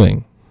Bethesda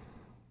suing?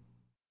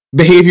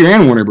 Behavior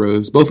and Warner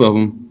Bros. Both of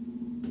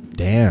them.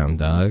 Damn,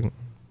 dog.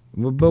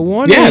 But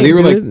Warner... Yeah, they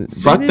were like,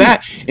 fuck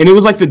that. And it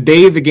was like the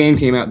day the game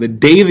came out. The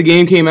day the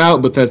game came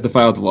out, Bethesda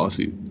filed the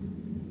lawsuit.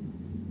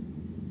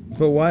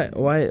 But why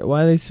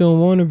are they suing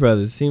Warner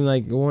Brothers? It seems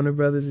like Warner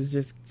Brothers is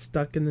just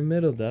stuck in the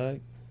middle,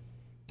 dog.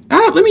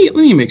 Let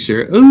me make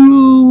sure.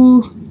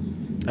 Ooh...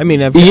 I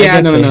mean, no.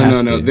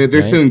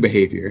 They're suing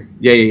Behavior.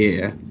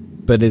 Yeah.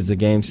 But is the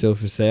game still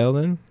for sale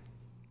then?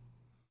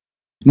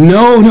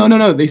 No.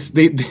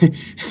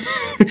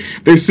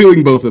 They're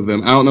suing both of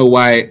them. I don't know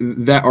why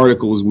that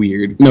article was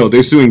weird. No,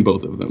 they're suing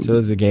both of them. So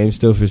is the game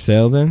still for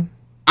sale then?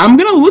 I'm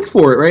gonna look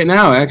for it right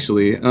now.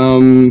 Actually,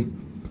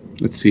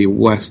 let's see,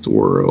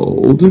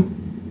 Westworld.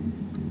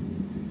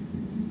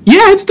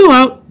 Yeah, it's still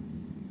out.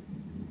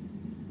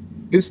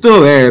 It's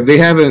still there. They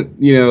haven't,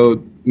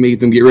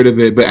 made them get rid of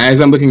it, but as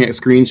I'm looking at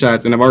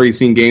screenshots and I've already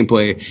seen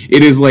gameplay,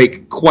 it is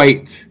like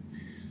quite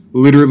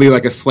literally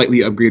like a slightly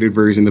upgraded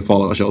version of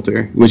Fallout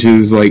Shelter, which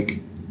is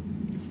like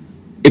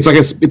it's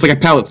like a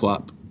palette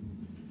swap.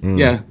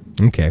 Yeah.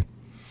 Okay.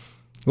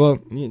 Well,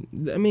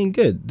 I mean,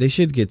 good. They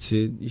should get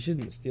sued. You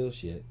shouldn't steal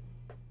shit.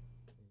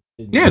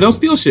 Yeah, don't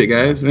steal shit,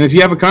 guys. And if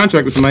you have a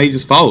contract with somebody,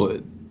 just follow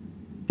it.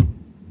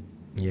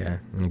 Yeah,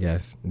 I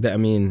guess. I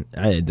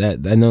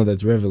know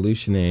that's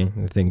revolutionary,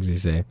 the things you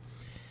say.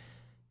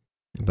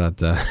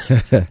 But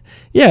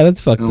yeah,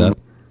 that's fucked up.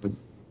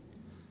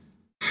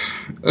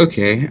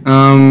 Okay. You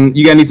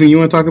got anything you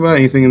want to talk about?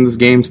 Anything in this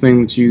games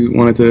thing that you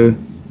wanted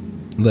to?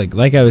 Look,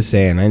 like I was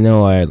saying, I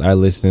know our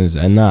listeners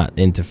are not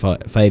into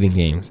fighting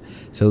games,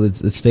 so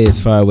let's stay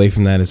as far away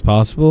from that as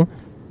possible.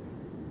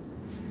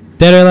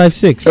 Dead or Alive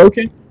 6.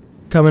 Okay.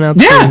 Coming out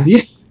soon.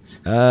 Yeah.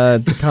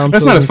 The console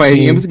That's not a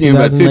fighting game. It's a game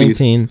about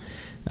titties.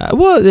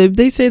 Well,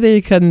 they say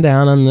they're cutting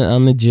down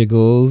on the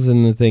jiggles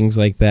and the things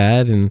like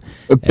that, and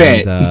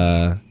bet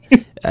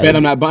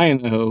I'm not buying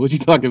the hoe. What you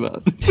talking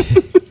about?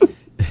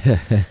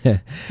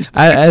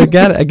 I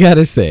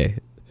gotta say,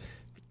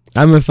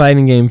 I'm a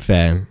fighting game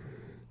fan.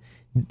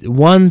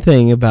 One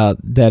thing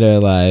about Dead or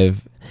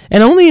Alive,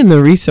 and only in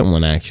the recent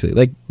one actually,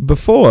 like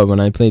before when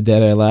I played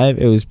Dead or Alive,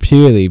 it was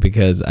purely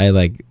because I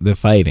like the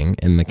fighting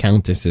and the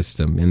counter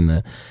system and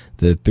the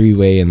the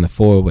 3-way and the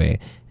 4-way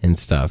and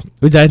stuff,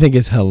 which I think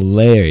is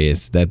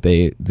hilarious that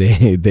they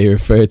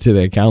refer to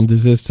their counter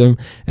system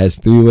as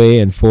 3-way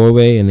and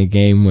 4-way in a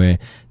game where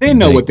they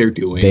know what they're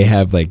doing. They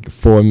have like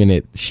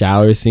 4-minute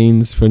shower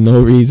scenes for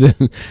no reason.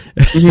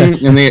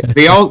 Mm-hmm. And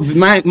they all,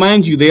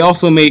 mind you, they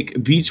also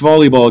make beach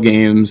volleyball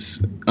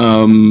games,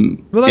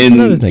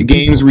 and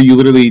games where you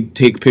literally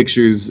take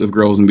pictures of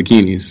girls in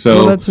bikinis.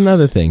 So that's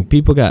another thing.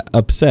 People got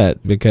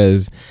upset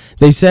because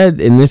they said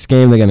in this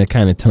game they're going to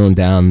kind of tone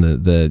down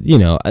the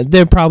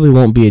there probably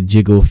won't be a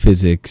jiggle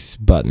physics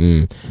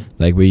button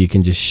like where you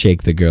can just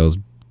shake the girl's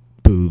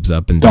boobs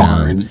up and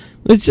down.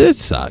 Which it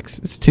sucks.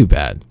 It's too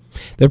bad.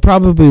 There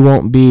probably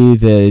won't be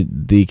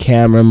the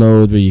camera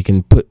mode where you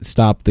can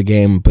stop the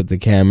game and put the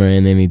camera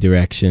in any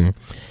direction.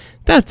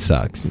 That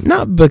sucks.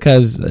 Not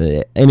because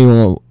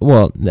anyone,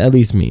 well, at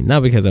least me,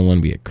 not because I want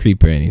to be a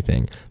creep or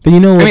anything. But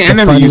you know what? I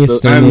never use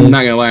those. I'm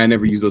not gonna lie, I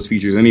never use those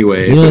features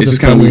anyway. You know, it's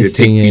just kind of weird to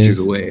take features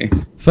away.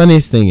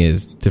 Funniest thing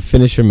is to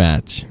finish your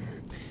match,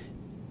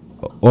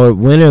 or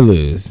win or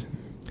lose,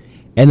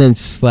 and then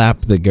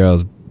slap the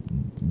girl's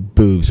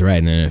boobs right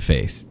in her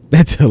face.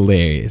 That's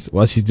hilarious.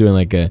 While she's doing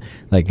like a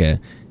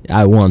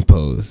I won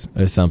pose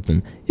or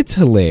something. It's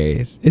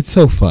hilarious. It's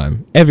so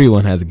fun.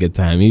 Everyone has a good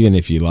time, even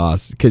if you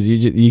lost, because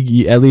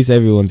you at least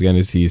everyone's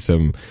gonna see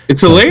some.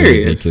 It's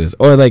hilarious. Ridiculous.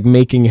 Or like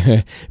making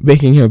her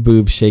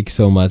boobs shake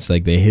so much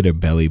like they hit her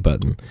belly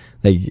button.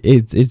 Like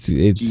it's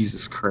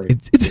Jesus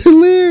Christ. It's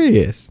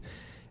hilarious.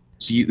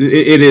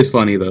 It is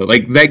funny though.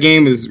 Like that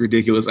game is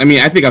ridiculous. I mean,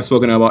 I think I've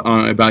spoken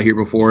about here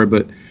before,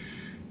 but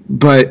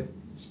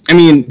I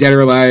mean, Dead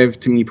or Alive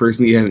to me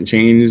personally hasn't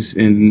changed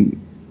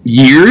in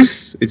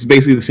years. It's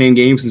basically the same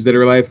game since Dead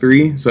or Alive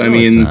 3. So, I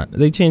mean, it's not.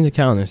 They changed the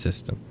counter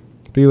system.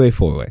 3-way,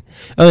 4-way.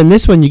 Oh, and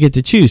this one you get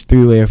to choose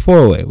 3-way or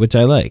 4-way, which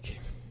I like.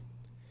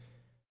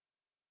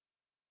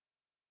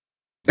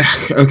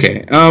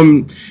 Okay.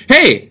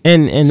 Hey.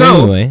 And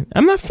so, anyway,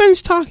 I'm not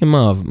finished talking,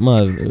 Mom.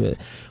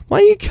 Why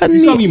are you cutting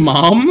me? You call me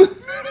Mom?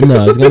 No,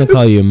 I was gonna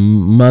call you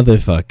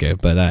motherfucker,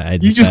 but I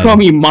you just call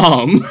me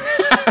Mom.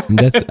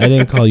 I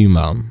didn't call you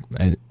Mom.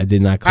 I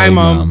did not call you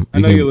Mom. I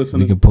know you're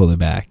listening. We can pull it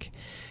back.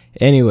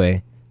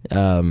 Anyway,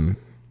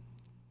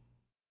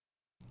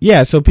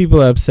 yeah. So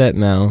people are upset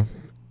now.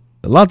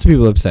 Lots of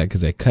people are upset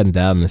because they're cutting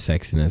down the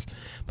sexiness,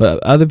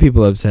 but other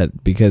people are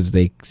upset because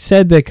they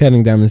said they're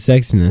cutting down the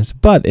sexiness.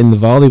 But in the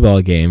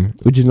volleyball game,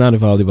 which is not a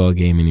volleyball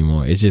game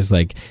anymore, it's just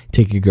like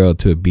take a girl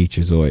to a beach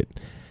resort.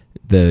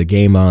 The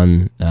game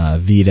on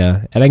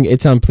Vita, and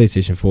it's on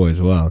PlayStation 4 as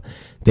well.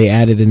 They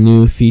added a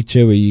new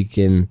feature where you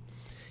can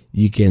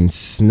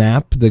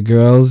snap the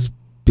girl's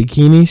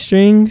bikini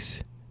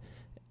strings,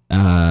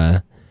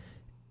 and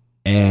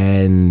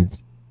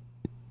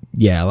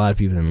yeah, a lot of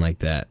people didn't like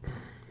that.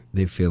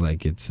 They feel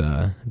like it's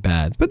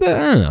bad, but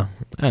I don't know.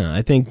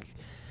 I think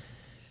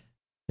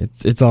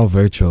it's all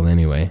virtual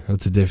anyway.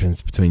 What's the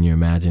difference between your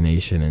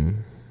imagination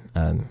and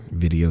a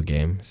video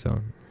game?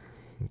 So.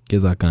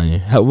 Good luck on you.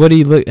 What do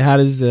you look? How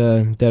does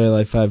Dead or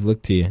Alive 5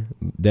 look to you?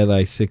 Dead or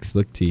Alive 6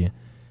 look to you?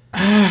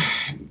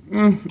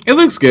 It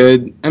looks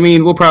good. I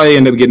mean, we'll probably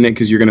end up getting it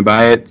because you're gonna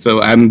buy it.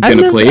 So I'm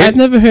gonna play it. I've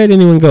never heard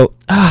anyone go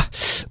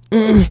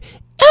it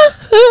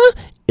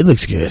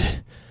looks good.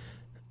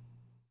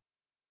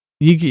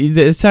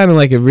 It sounded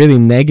like a really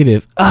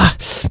negative. I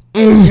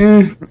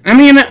mean,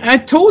 I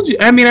told you.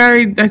 I mean,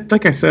 I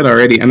like I said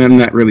already. I mean, I'm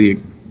not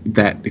really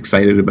that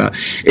excited about.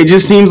 It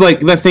just seems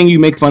like that thing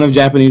you make fun of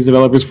Japanese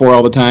developers for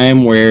all the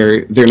time,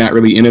 where they're not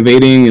really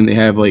innovating and they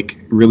have like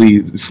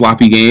really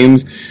sloppy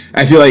games.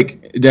 I feel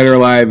like Dead or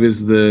Alive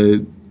is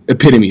the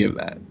epitome of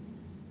that.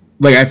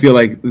 Like, I feel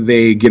like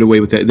they get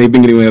away with that. They've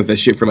been getting away with that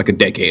shit for like a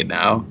decade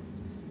now.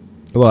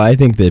 Well, I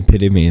think the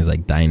epitome is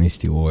like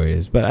Dynasty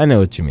Warriors, but I know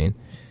what you mean.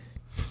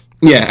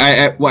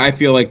 Yeah, I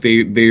feel like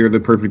they are the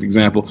perfect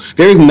example.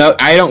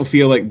 I don't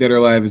feel like Dead or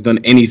Alive has done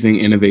anything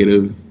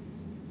innovative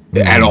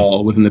at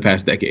all within the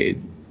past decade.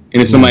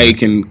 And if somebody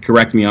can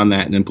correct me on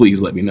that, then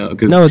please let me know.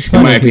 Because it's funny,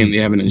 in my opinion, they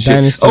haven't done shit.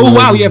 Dynasty Oh,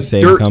 wow, Wars you is have the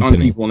same dirt company.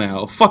 on people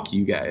now. Fuck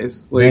you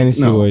guys. Like,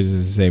 Dynasty no. Wars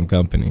is the same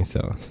company,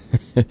 so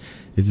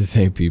it's the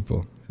same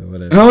people. So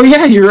whatever. Oh,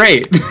 yeah, you're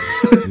right.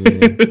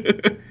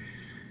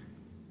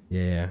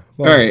 Yeah.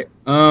 Well, all right.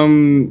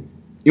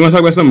 You want to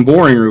talk about something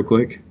boring real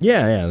quick?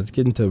 Yeah. Let's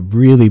get into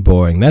really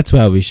boring. That's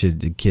why we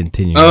should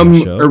continue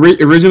the show.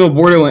 Original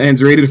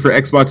Borderlands rated for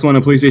Xbox One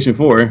and PlayStation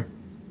 4.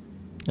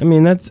 I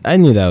mean, I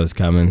knew that was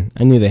coming.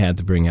 I knew they had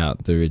to bring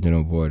out the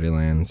original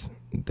Borderlands.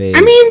 But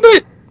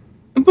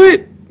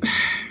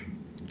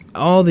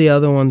all the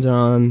other ones are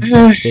on.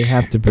 They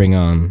have to bring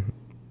on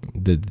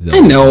the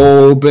I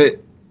know, but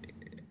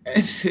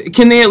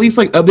can they at least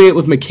like update it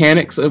with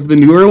mechanics of the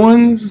newer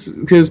ones?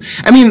 Because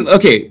I mean,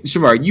 okay,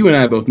 Shavar, you and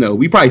I both know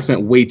we probably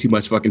spent way too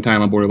much fucking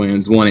time on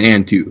Borderlands 1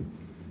 and 2.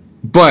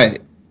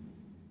 But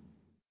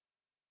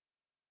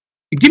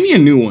give me a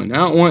new one. I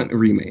don't want a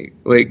remake.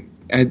 Like,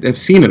 I've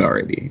seen it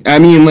already. I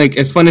mean, like,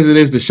 as fun as it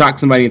is to shock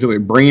somebody until their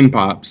brain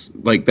pops,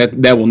 like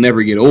that will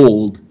never get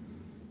old.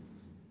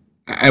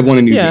 I want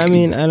a new game. I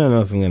mean, I don't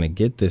know if I'm going to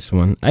get this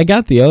one. I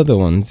got the other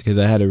ones because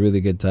I had a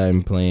really good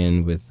time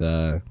playing with...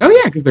 oh,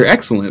 yeah, because they're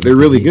excellent. They're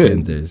really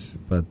good.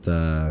 But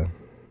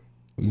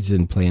we just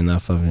didn't play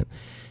enough of it.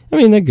 I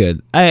mean, they're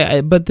good.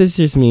 But this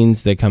just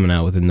means they're coming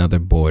out with another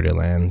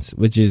Borderlands,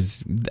 which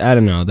is, I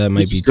don't know, that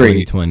might be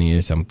 2020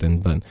 or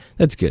something, but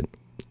that's good.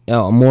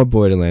 More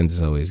Borderlands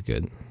is always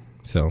good.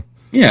 So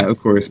yeah, of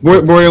course.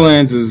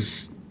 Borderlands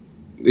is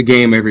a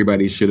game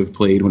everybody should have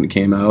played when it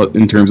came out.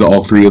 In terms of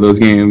all three of those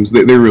games,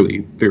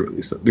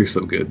 they're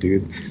so good,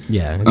 dude.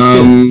 Yeah,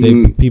 it's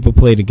good. People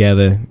play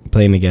together.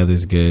 Playing together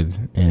is good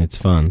and it's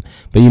fun.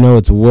 But you know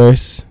what's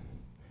worse?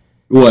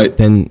 What?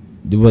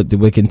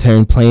 What can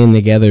turn playing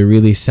together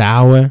really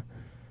sour?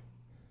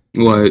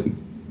 What?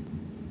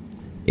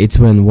 It's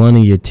when one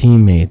of your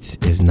teammates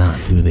is not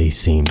who they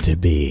seem to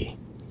be.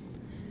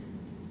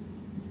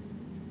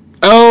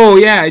 Oh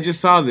yeah, I just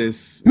saw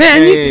this.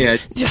 Man,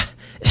 yeah.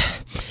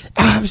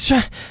 I was trying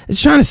to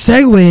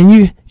segue, and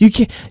you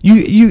can't.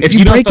 You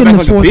breaking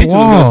the fourth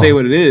wall. Gonna say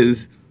what it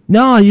is.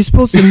 No, you're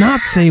supposed to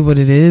not say what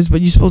it is,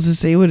 but you're supposed to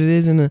say what it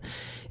is in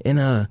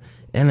a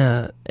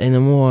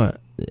more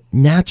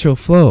natural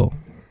flow.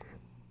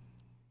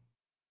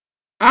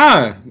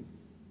 Ah,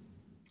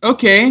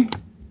 okay.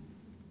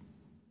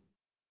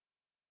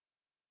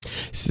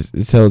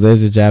 So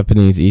there's a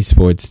Japanese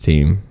esports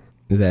team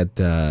that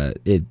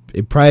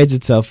it prides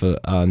itself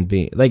on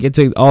being like it's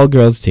an all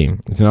girls team.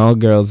 It's an all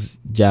girls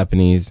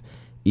Japanese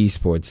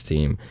esports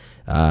team,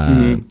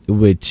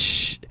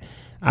 which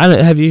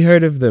have you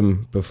heard of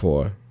them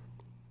before?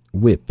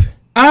 Whip.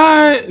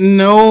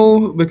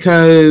 No,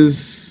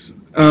 because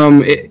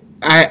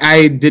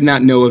I did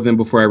not know of them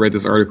before I read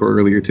this article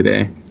earlier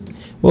today.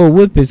 Well,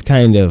 Whip is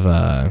kind of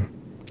I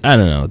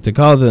don't know to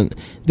call them.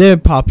 They're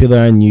popular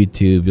on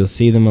YouTube. You'll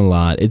see them a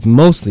lot. It's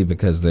mostly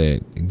because they're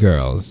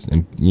girls,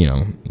 and you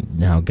know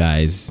how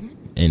guys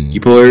and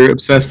people are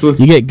obsessed with.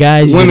 You get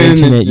guys, women, you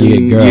get internet, you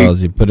get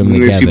girls. You put them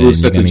together. People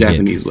and you're gonna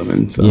Japanese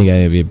women. So. You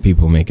gotta get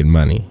people making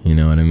money. You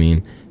know what I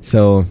mean?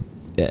 So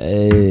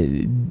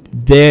they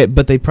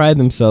pride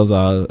themselves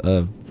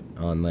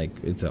on like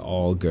it's an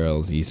all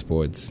girls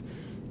esports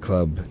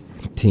club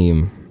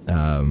team.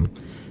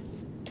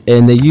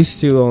 And they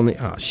used to only...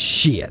 Oh,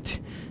 shit.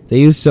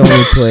 They used to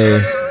only play...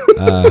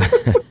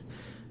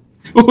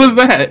 what was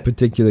that?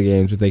 Particular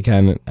games, but they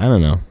kind of... I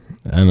don't know.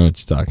 I don't know what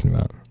you're talking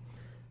about.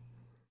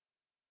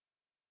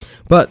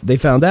 But they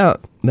found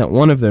out that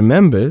one of their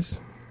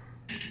members...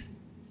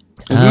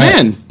 is a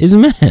man. Is a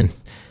man.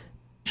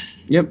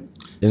 Yep.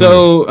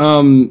 So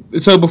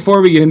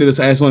before we get into this,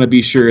 I just want to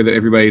be sure that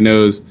everybody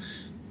knows...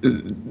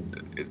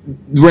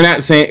 We're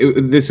not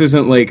saying... This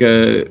isn't like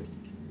a...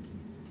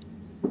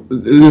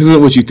 This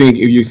isn't what you think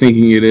you're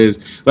thinking it is.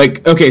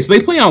 Like, okay, so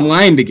they play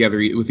online together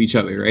with each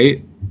other,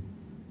 right?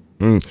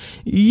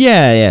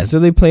 Yeah. So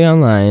they play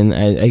online.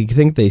 I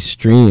think they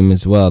stream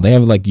as well. They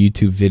have like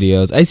YouTube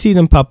videos. I see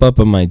them pop up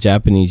on my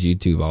Japanese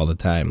YouTube all the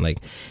time. Like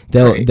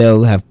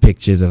they'll have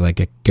pictures of like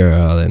a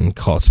girl in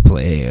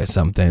cosplay or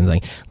something.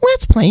 Like,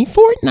 let's play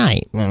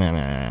Fortnite.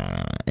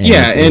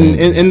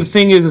 And the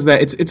thing is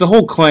that it's a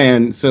whole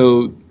clan.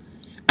 So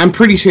I'm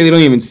pretty sure they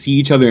don't even see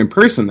each other in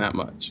person that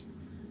much.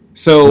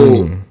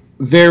 So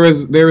there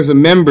was a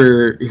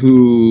member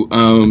who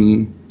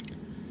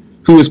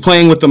was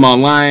playing with them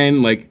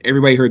online. Like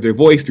everybody heard their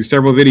voice through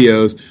several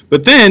videos.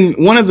 But then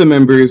one of the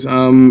members,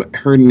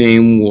 her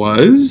name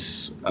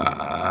was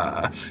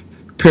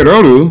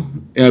Peroru,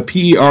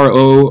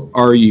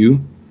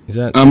 Peroru. Is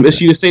that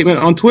issued a statement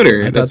on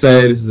Twitter that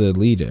said, was the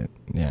leader.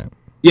 Yeah.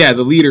 Yeah,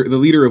 the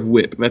leader of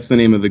Whip. That's the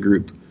name of the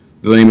group,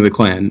 the name of the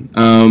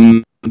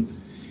clan.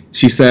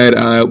 She said,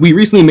 we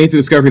recently made the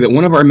discovery that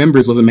one of our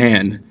members was a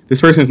man.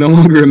 This person is no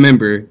longer a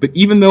member, but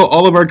even though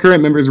all of our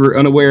current members were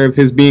unaware of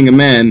his being a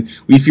man,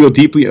 we feel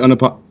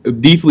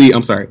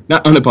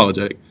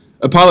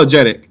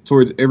apologetic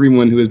towards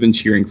everyone who has been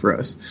cheering for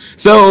us.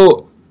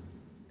 So,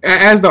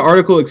 as the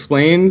article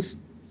explains,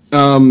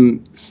 so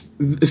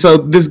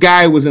this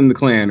guy was in the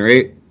clan,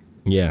 right?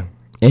 Yeah.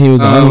 And he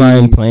was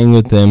online playing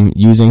with them,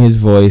 using his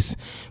voice,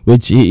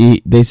 which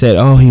they said,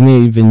 he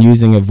may have been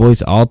using a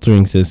voice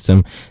altering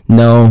system.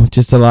 No,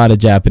 just a lot of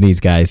Japanese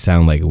guys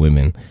sound like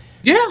women.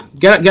 Yeah,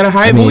 got a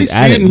high voice.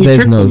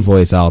 There's no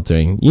voice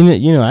altering.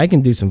 You know, I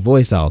can do some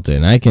voice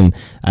altering. I can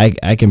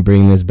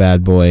bring this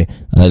bad boy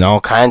in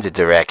all kinds of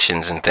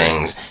directions and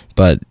things.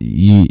 But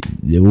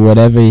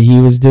whatever he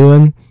was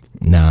doing,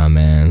 nah,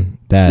 man.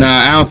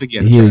 I don't think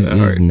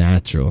he's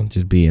natural,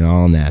 just being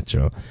all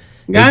natural.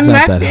 It's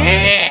not that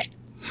hard.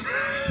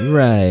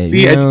 Right.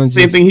 See,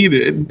 same thing he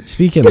did.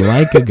 Speaking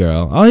like a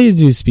girl. All you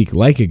do is speak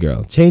like a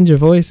girl. Change your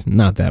voice?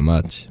 Not that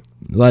much.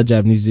 A lot of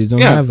Japanese dudes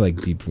don't have like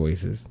deep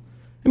voices.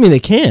 I mean, they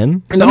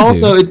can. And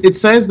also, it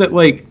says that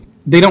like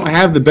they don't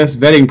have the best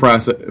vetting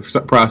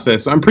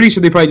process. So I'm pretty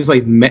sure they probably just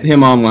like met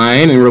him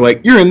online and were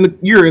like, "You're in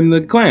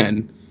the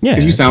clan. Yeah,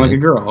 because you sound like a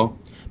girl."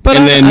 But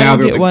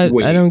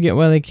I don't get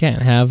why they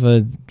can't have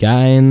a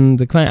guy in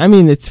the clan. I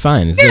mean, it's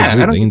fine. It's I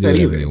don't they can do that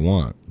whatever either. they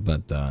want.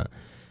 But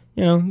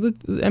You know,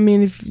 I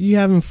mean, if you're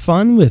having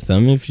fun with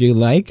them, if you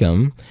like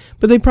them,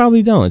 but they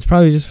probably don't. It's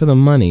probably just for the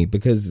money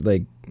because,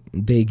 like,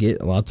 they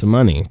get lots of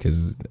money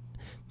because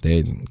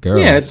they're girls.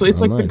 Yeah, it's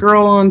like the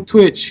girl on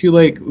Twitch who,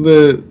 like,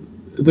 the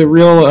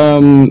real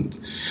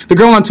the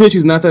girl on Twitch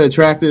who's not that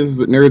attractive,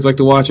 but nerds like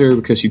to watch her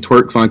because she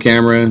twerks on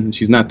camera and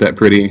she's not that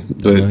pretty.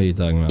 But I know who you're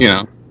talking about. You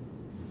know,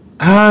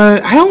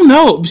 I don't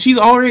know. She's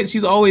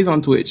always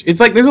on Twitch.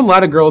 It's like there's a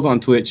lot of girls on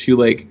Twitch who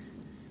like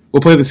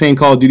will play the same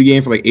Call of Duty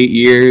game for like 8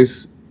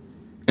 years.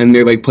 And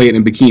they're like play it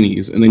in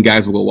bikinis, and then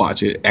guys will go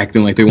watch it,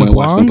 acting like they want to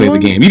watch them play the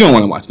game. You don't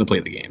want to watch them play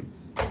the game.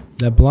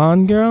 That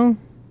blonde girl?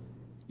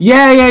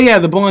 Yeah,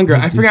 the blonde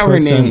girl. I forgot what her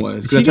name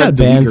was. She got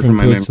banned from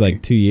Twitch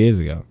like 2 years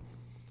ago.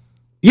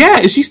 Yeah,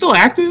 is she still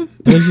active?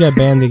 I think she got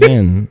banned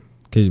again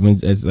because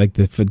it's like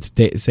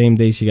the same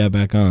day she got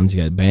back on, she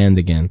got banned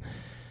again.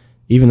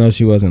 Even though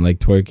she wasn't like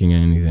twerking or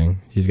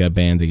anything, she's got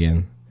banned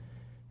again.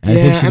 And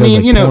yeah, I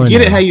mean, you know,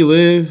 get it how you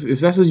live. If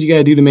that's what you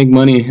gotta do to make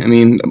money, I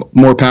mean,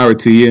 more power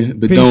to you.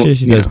 But pretty sure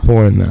she does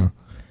porn now.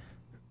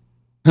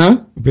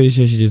 Huh? I'm pretty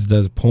sure she just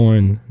does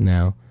porn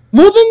now.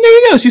 Well, then there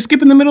you go. She's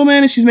skipping the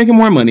middleman and she's making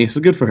more money.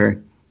 So good for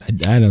her.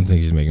 I don't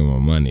think she's making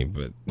more money,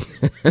 but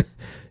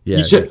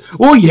yeah.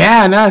 Well,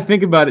 yeah. Now I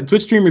think about it,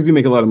 Twitch streamers do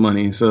make a lot of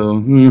money. So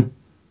and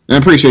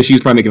I'm pretty sure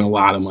she's probably making a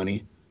lot of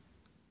money.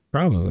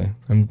 Probably.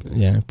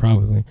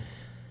 Probably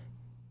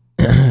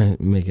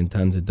making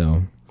tons of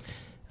dough.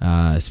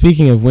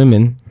 Speaking of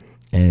women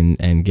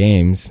and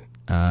games,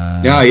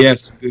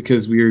 yes,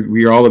 because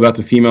we're all about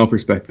the female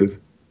perspective.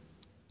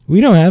 We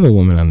don't have a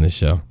woman on this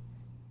show.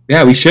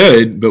 Yeah, we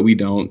should, but we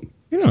don't.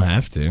 We don't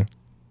have to.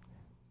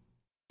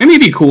 I mean,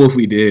 it'd be cool if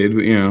we did,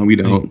 but we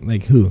don't.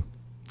 Like who?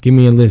 Give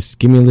me a list.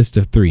 Give me a list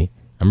of 3.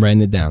 I'm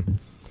writing it down.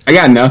 I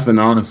got nothing,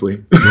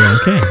 honestly. Yeah,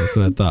 okay, that's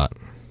what I thought.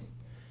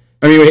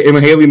 I mean,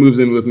 when Haley moves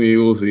in with me,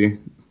 we'll see.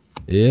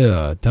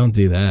 Yeah, don't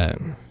do that.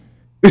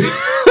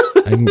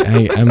 I'm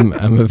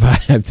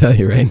telling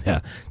you right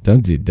now.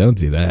 Don't do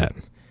that.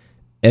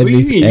 What do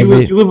you mean?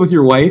 You live with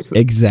your wife?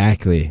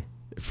 Exactly.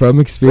 From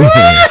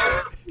experience.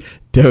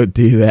 Don't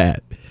do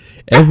that.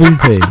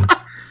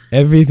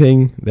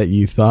 Everything that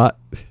you thought,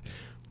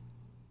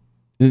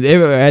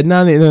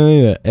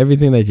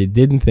 everything that you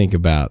didn't think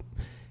about,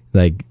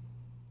 like,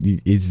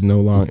 it's no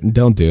longer.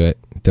 Don't do it.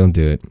 Don't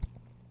do it.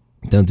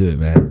 Don't do it,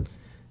 man.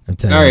 I'm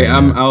telling you.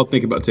 All right, I'll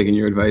think about taking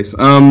your advice.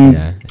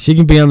 Yeah, she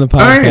can be on the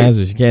podcast,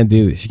 but she can't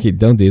do it.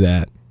 Don't do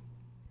that.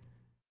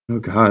 Oh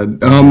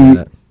God.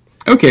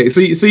 Okay, so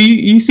you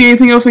see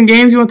anything else in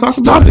games you want to talk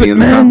about? Stop it,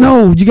 man!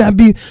 No, you gotta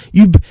be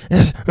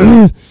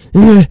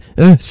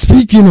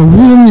speaking of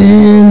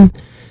women,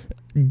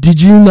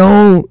 did you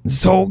know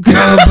Soul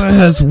Calibur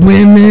has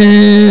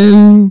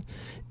women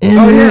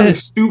in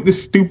it? The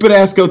stupid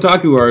ass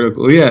Kotaku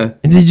article. Yeah.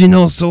 Did you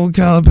know Soul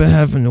Calibur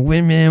having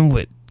women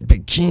with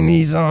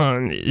bikinis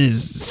on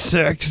is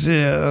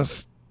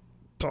sexist?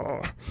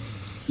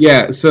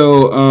 Yeah.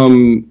 So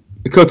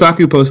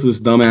Kotaku posted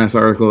this dumbass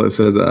article that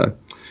says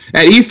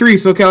at E3,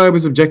 Soul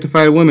Calibur's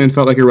objectified women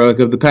felt like a relic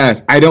of the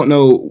past. I don't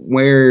know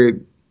where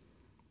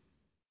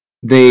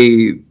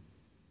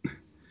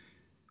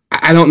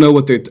I don't know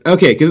what they're...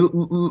 Okay, because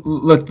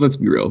let's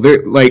be real.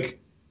 They're like...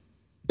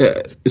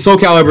 Soul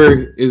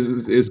Calibur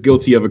is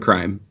guilty of a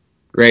crime,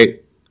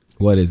 right?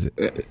 What is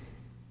it?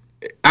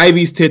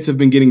 Ivy's tits have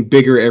been getting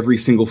bigger every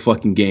single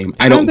fucking game.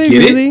 I don't get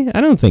it.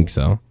 I don't think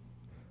so.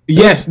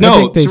 Yes,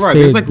 no, Sherrod,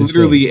 there's like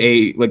literally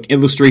a like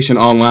illustration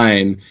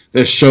online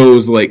that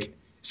shows like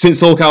since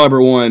Soul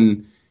Calibur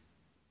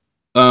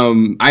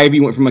 1, Ivy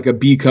went from like a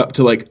B cup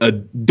to like a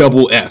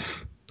double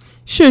F.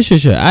 Sure.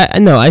 I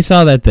know. I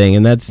saw that thing,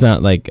 and that's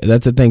not like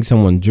that's a thing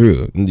someone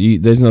drew.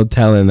 There's no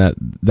telling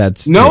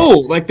that's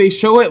like they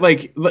show it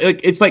like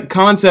it's like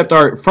concept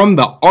art from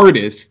the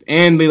artist,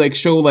 and they like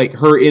show like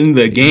her in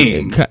the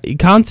game.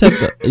 Concept,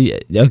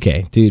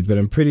 okay, dude. But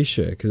I'm pretty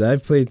sure because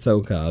I've played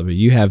Soul Calibur.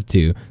 You have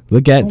too.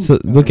 Look at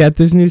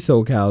this new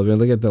Soul Calibur.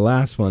 Look at the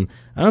last one.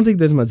 I don't think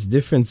there's much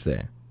difference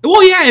there.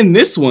 Well, yeah, in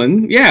this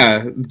one,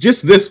 yeah,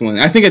 just this one.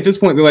 I think at this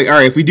point they're like, all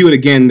right, if we do it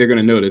again, they're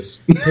gonna notice.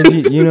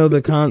 Because you know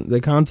the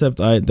concept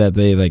art that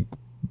they like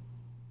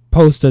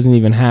post doesn't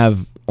even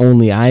have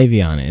only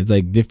Ivy on it. It's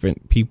like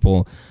different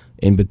people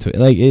in between.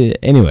 Like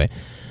anyway,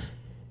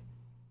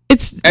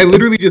 I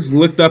literally just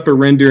looked up a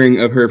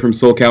rendering of her from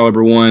Soul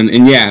Calibur 1,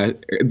 and yeah,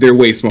 they're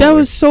way smaller. That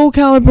was Soul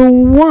Calibur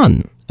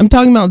 1. I'm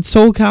talking about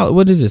Soul Calibur.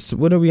 What is this?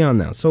 What are we on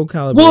now? Soul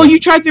Calibur. Well, you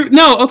tried to...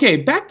 No, okay,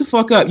 back the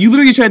fuck up. You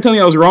literally tried to tell me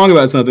I was wrong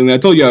about something, and I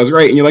told you I was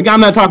right, and you're like, I'm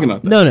not talking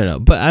about that. No.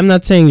 But I'm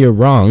not saying you're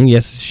wrong.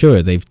 Yes,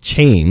 sure, they've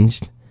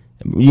changed.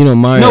 You know,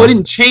 Mario... No, it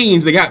didn't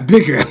change. They got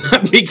bigger. I'm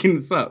not making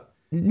this up.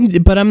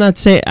 But I'm not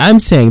saying... I'm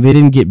saying they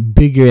didn't get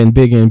bigger and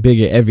bigger and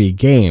bigger every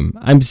game.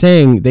 I'm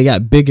saying they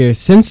got bigger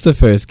since the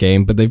first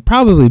game, but they've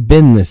probably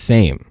been the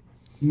same.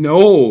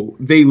 No,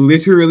 they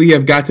literally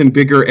have gotten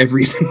bigger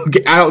every single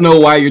game. I don't know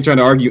why you're trying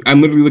to argue.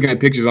 I'm literally looking at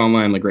pictures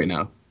online like right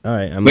now. All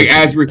right.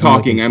 As we're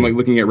talking, I'm like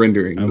looking at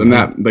renderings. I'm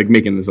not like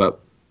making this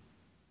up.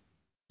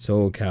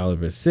 Soul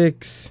Calibur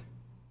 6.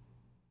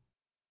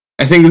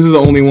 I think this is the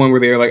only one where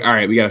they're like, all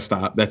right, we got to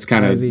stop. That's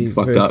kind Ivy of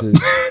fucked up.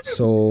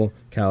 Soul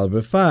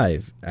Calibur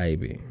 5,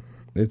 Ivy.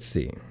 Let's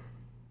see.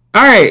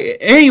 All right.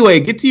 Anyway,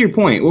 get to your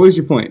point. What was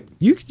your point?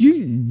 You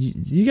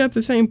got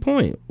the same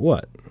point.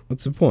 What?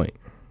 What's the point?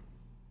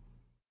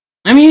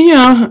 I mean, you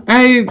know,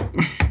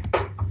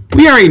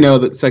 we already know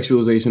that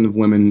sexualization of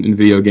women in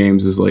video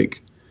games is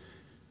like,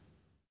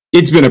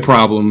 it's been a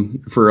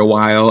problem for a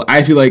while.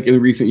 I feel like in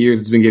recent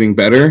years it's been getting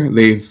better.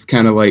 They've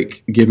kind of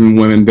like given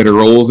women better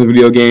roles in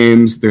video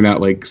games. They're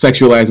not like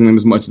sexualizing them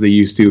as much as they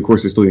used to. Of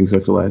course, they're still getting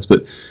sexualized,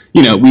 but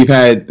you know, we've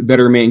had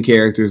better main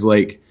characters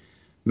like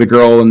the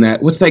girl in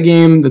that. What's that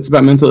game that's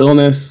about mental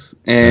illness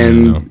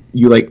and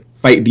you like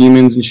fight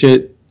demons and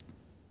shit?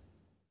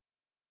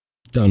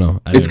 Don't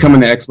know. It's coming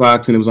to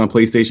Xbox and it was on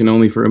PlayStation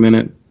only for a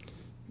minute.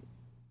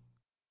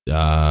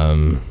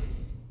 Hellblade,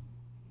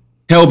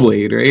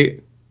 right?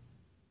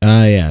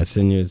 Yeah,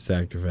 Senua's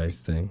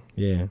Sacrifice thing.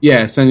 Yeah.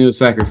 Yeah, Senua's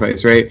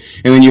Sacrifice, right?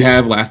 And then you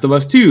have Last of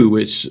Us 2,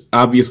 which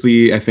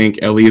obviously I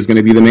think Ellie is going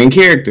to be the main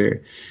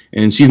character.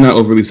 And she's not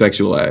overly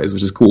sexualized,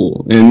 which is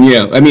cool. And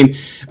yeah, I mean,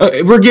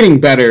 we're getting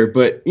better,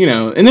 but, you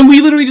know, and then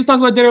we literally just talked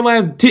about Dead or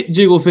Alive tit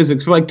jiggle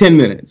physics for like 10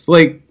 minutes.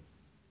 Like,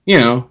 you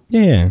know.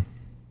 Yeah.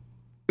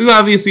 There's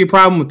obviously a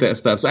problem with that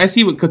stuff. So I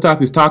see what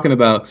Kotaku's talking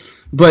about.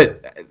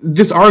 But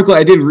this article,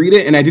 I did read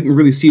it, and I didn't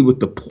really see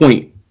what the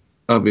point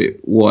of it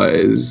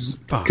was,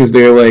 because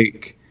they're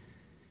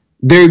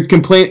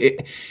complaining.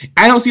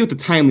 I don't see what the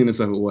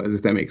timeliness of it was,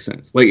 if that makes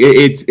sense. Like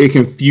it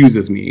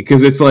confuses me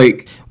because it's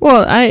like,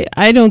 well,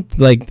 I don't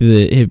like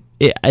I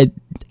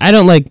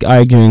don't like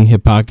arguing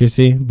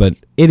hypocrisy, but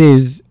it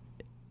is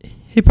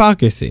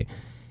hypocrisy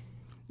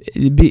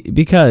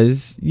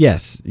because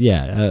yes,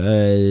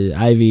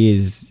 Ivy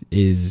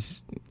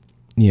is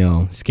you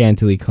know,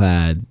 scantily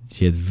clad.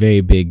 She has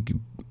very big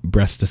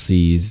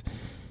breastises.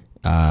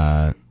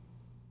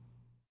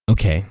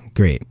 Okay,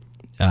 great.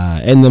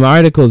 And the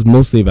article is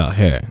mostly about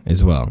her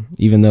as well,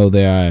 even though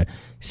there are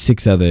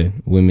 6 other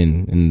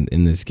women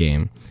in this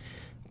game.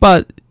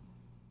 But,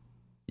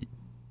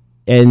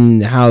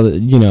 and how,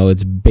 you know,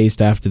 it's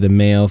based after the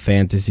male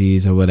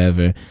fantasies or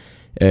whatever.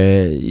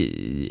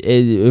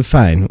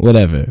 Fine,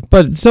 whatever.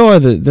 But so are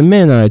the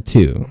men are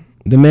too.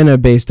 The men are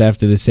based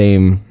after the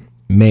same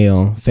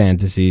male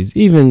fantasies.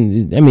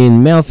 Even, I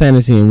mean, male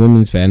fantasy and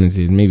women's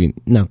fantasies maybe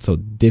not so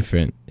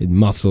different.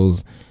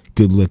 Muscles,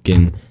 good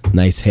looking,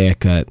 nice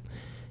haircut.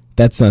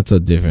 That's not so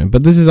different.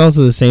 But this is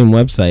also the same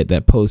website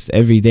that posts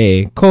every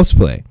day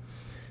cosplay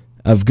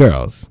of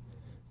girls.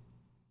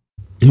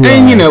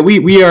 And you know,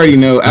 we already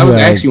know. I was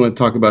actually want to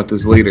talk about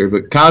this later,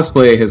 but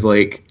cosplay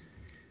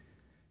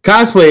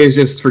is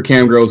just for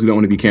cam girls who don't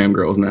want to be cam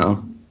girls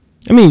now.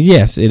 I mean,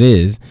 yes, it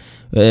is.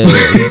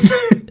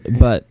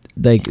 But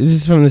like, this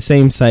is from the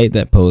same site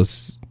that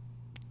posts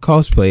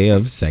cosplay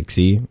of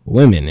sexy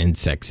women and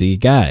sexy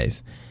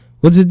guys.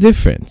 What's the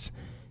difference?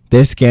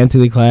 They're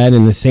scantily clad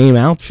in the same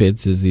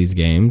outfits as these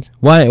games.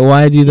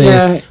 Why do they?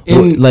 Yeah,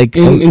 and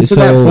to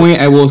that point,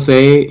 I will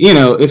say, you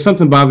know, if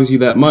something bothers you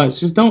that much,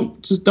 just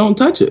don't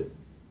touch it.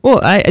 Well,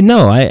 I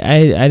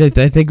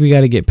think we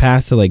got to get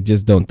past the like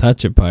just don't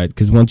touch it part,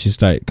 because once you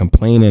start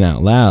complaining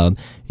out loud,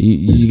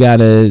 you got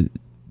to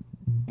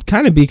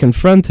kind of be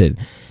confronted.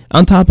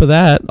 On top of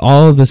that,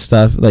 all of the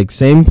stuff, like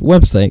same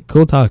website,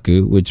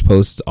 Kotaku, which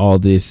posts all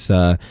this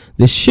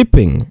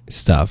shipping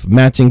stuff,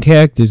 matching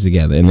characters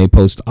together, and they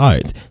post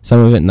art. Some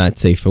of it not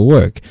safe for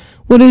work.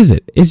 What is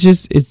it? It's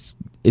just it's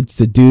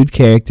the dude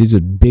characters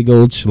with big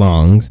old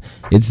schlongs.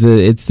 It's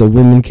the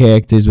women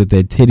characters with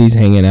their titties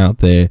hanging out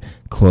their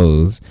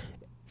clothes,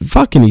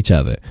 fucking each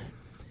other.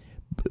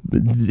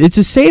 It's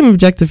the same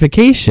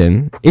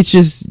objectification. It's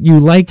just you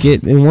like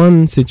it in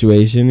one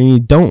situation and you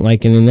don't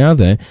like it in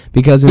another,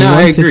 because in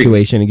one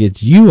situation it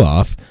gets you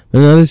off, but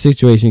in another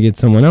situation it gets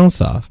someone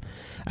else off.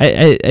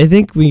 I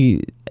think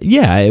we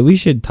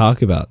should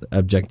talk about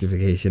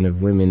objectification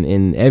of women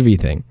in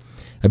everything.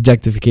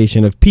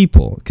 Objectification of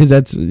people, because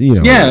that's, you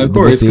know, yeah, of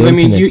course, because I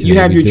mean you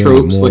have your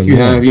tropes, like you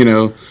have, you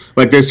know,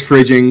 like there's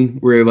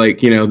fridging where,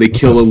 like, you know, they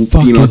kill a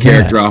female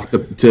character off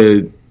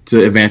to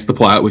advance the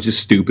plot, which is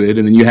stupid.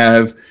 And then you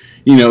have,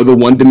 you know, the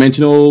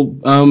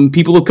one-dimensional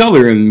people of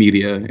color in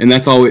media, and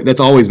that's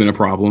always been a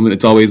problem, and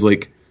it's always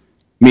like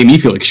made me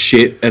feel like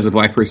shit as a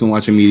black person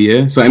watching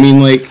media. So I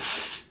mean, like,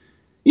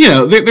 you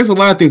know, there's a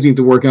lot of things we need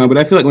to work on, but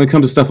I feel like when it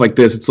comes to stuff like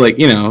this, it's like,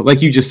 you know,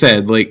 like you just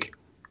said, like,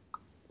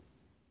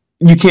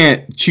 you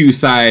can't choose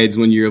sides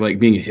when you're like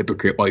being a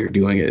hypocrite while you're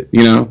doing it,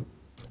 you know?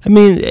 I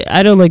mean,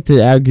 I don't like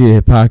to argue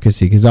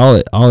hypocrisy, because all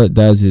it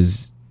does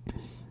is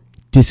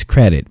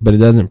discredit, but it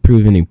doesn't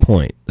prove any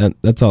point.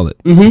 That's all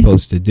it's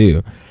supposed to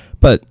do.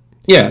 But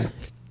yeah,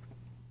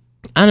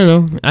 I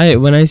don't know.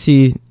 When I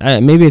see,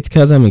 maybe it's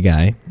because I'm a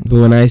guy,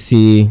 but when I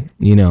see,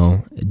 you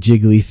know,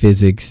 jiggly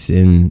physics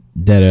in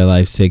Dead or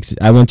Alive 6,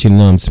 I want you to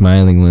know I'm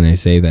smiling when I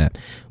say that.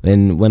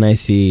 And when I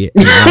see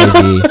an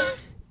Ivy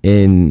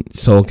in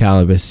Soul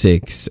Calibur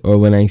 6, or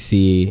when I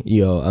see,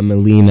 you know, a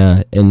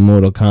Melina in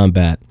Mortal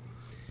Kombat,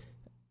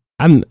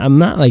 I'm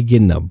not like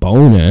getting a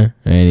boner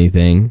or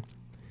anything.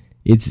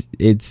 It's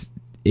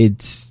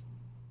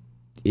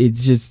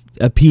it's just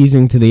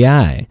appeasing to the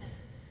eye,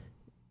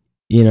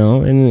 you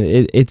know,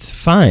 and it's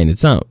fine.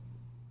 It's not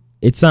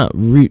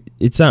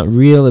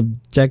real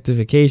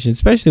objectification,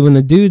 especially when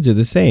the dudes are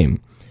the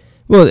same.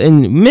 Well,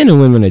 and men and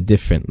women are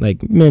different.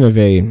 Like, men are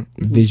very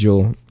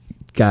visual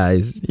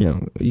guys. You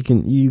know,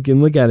 you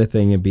can look at a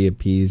thing and be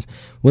appeased.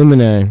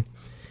 Women are,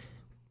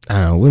 I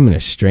don't know, women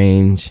are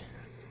strange.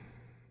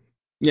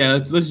 Yeah,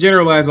 let's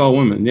generalize all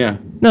women. Yeah.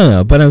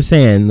 No, but I'm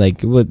saying,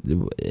 like, what?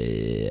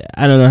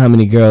 I don't know how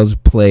many girls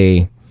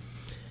play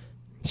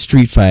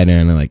Street Fighter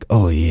and are like,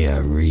 oh yeah,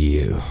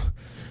 Ryu.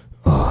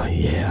 Oh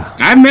yeah.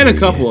 I've met a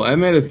couple. I've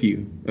met a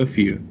few.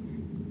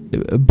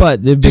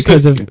 But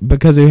because of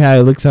how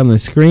he looks on the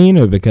screen,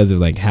 or because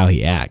of like how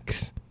he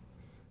acts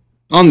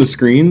on the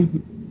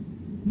screen.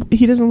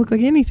 He doesn't look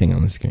like anything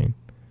on the screen.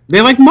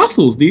 They like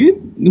muscles,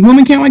 dude.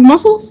 Women can't like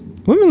muscles.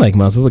 Women like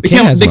muscles, but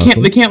Ken has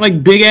muscles. They can't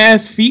like big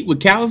ass feet with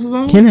calluses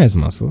on. Ken has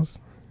muscles.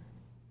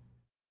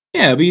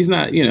 Yeah, but he's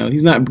not. You know,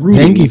 he's not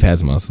brooding. Zangief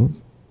has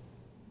muscles.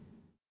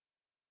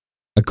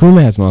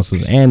 Akuma has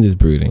muscles and is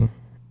brooding.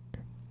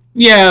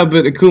 Yeah,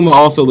 but Akuma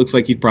also looks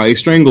like he'd probably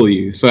strangle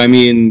you. So I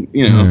mean,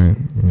 you know.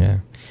 Yeah,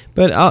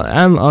 but all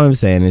I'm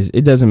saying is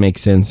it doesn't make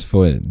sense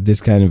for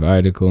this kind of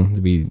article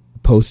to be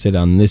posted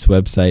on this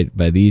website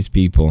by these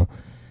people.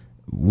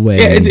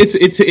 Yeah,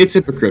 it's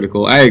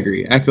hypocritical. I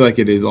agree. I feel like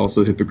it is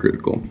also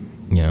hypocritical.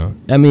 You know,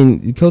 I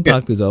mean,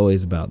 Kotaku is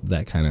always about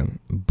that kind of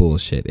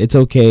bullshit. It's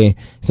okay.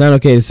 It's not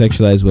okay to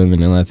sexualize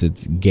women unless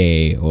it's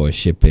gay or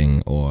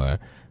shipping or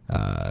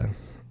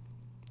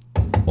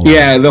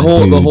yeah, the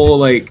whole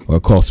like, or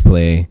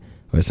cosplay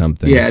or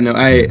something. Yeah, no,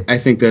 I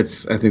think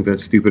that's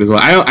stupid as well.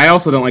 I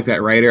also don't like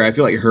that writer. I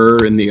feel like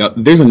her and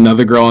there's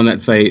another girl on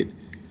that site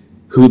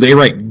who they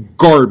write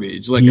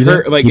garbage. Like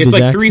her, like it's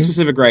like Jackson? 3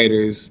 specific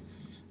writers.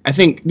 I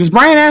think, does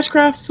Brian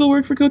Ashcraft still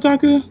work for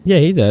Kotaku? Yeah,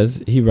 he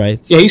does. He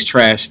writes. Yeah, he's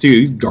trash too.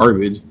 He's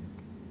garbage.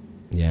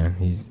 Yeah,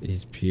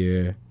 he's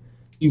pure.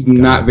 He's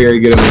garbage. Not very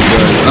good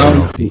at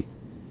what he does.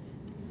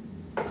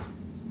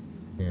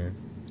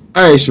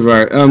 All right,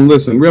 Shavar.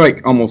 Listen, we're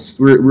like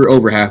we're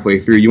over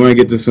halfway through. You want to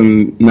get to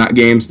some not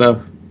game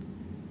stuff?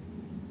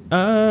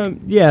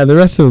 Yeah. The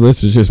rest of the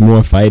list was just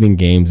more fighting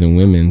games and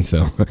women,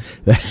 so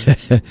that's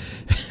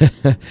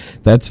fine.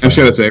 I'm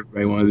sure that's what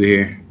everybody wanted to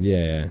hear.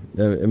 Yeah.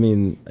 I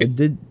mean, I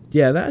did.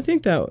 Yeah, I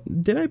think that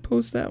did. I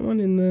post that one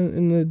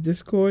in the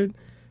Discord.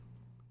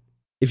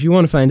 If you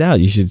want to find out,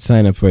 you should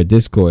sign up for a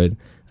Discord.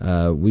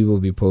 We will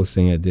be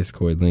posting a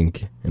Discord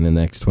link in the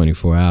next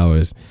 24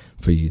 hours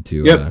for you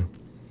to. Yep.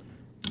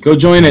 Go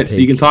join it so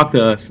you can talk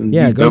to us. And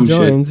go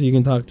join so you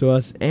can talk to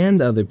us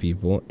and other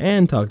people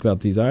and talk about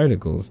these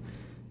articles.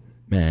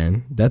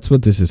 Man, that's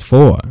what this is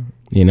for,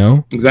 you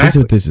know? Exactly. That's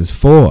what this is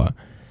for.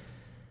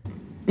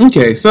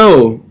 Okay,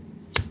 so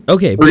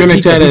we're gonna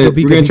try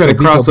to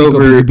cross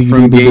over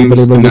from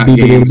games to not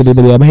games.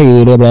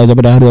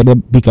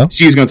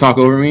 She's gonna talk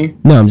over me?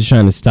 No, I'm just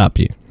trying to stop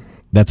you.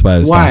 That's why I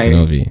was talking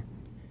over you.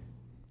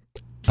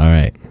 All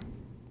right.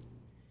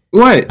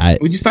 What?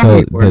 Would you stop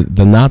me for?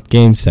 The not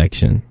game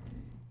section.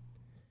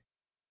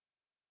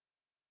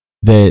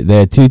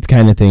 There are 2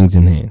 kind of things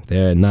in here.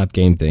 There are not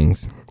game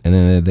things, and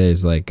then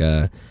there's like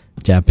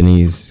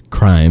Japanese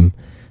crime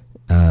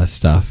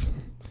stuff.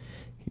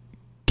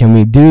 Can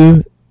we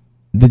do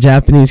the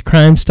Japanese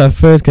crime stuff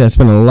first? Because I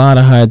spent a lot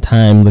of hard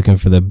time looking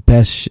for the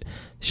best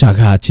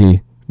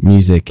shakuhachi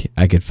music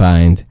I could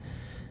find,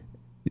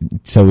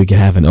 so we could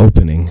have an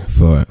opening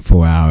for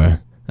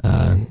our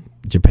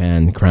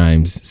Japan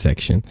crimes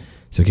section.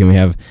 So can we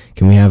have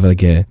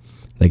like a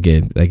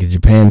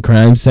Japan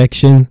crime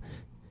section?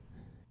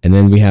 And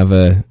then we have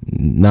a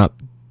not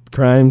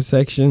crime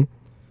section.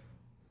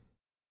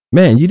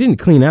 Man, you didn't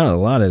clean out a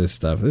lot of this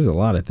stuff. There's a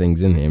lot of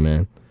things in here,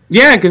 man.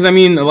 Yeah, because I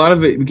mean, a lot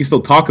of it we can still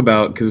talk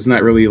about because it's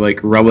not really like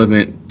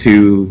relevant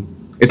to.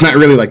 It's not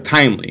really like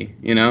timely,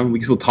 you know. We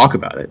can still talk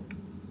about it.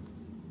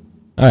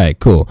 All right,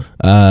 cool.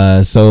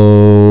 So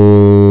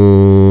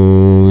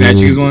can I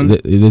choose one?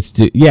 Let's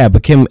do. Yeah,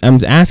 but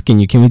I'm asking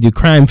you, can we do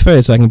crime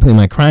first so I can play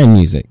my crime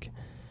music?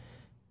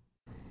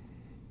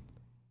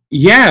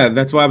 Yeah,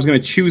 that's why I was going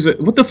to choose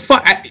it. What the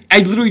fuck?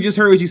 I literally just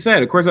heard what you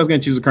said. Of course I was going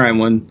to choose a crime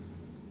one.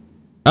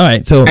 All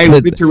right, so I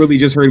literally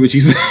just heard what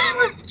you said.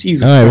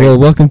 Jesus All right, Christ.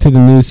 Well, welcome to the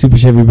new Super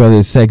Chevy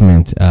Brothers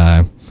segment.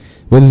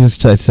 What is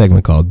this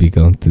segment called,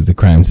 Biko? The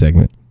crime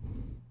segment.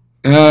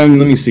 Let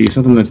me see.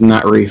 Something that's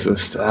not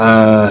racist.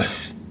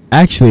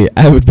 Actually,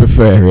 I would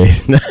prefer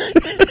racist.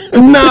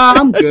 Nah,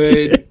 I'm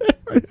good.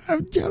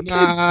 I'm joking.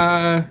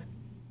 Nah.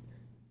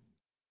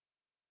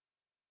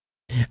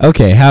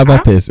 Okay, how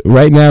about this?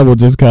 Right now, we'll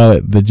just call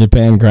it the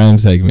Japan crime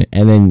segment,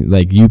 and then,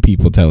 like, you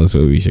people tell us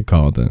what we should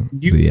call them.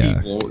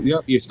 People.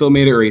 Yep, you still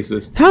made it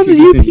racist. How's it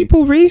you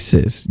people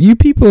racist? You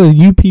people are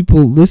you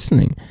people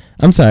listening.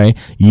 I'm sorry,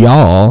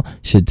 y'all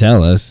should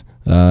tell us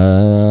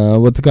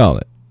what to call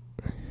it.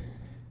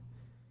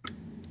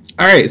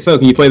 All right, so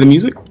can you play the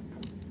music?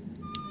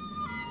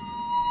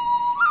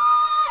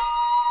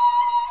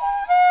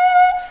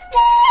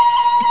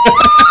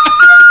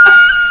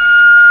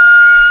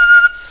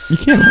 You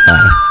can't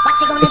lie.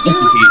 What you gonna do?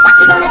 What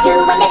you gonna do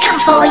when they come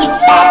for you?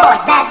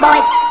 Bad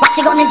boys, what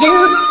you gonna do?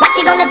 What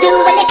you gonna do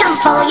when they come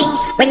for you?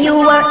 When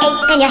you were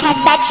 8 and you had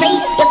bad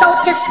traits, you go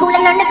to school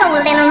and learn the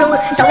golden rule.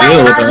 So why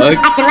are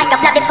you acting like a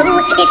bloody fool?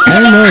 I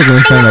don't know, it's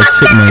gonna sound like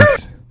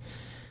chipmunks.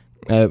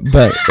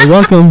 But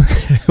welcome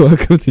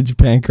to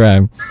Japan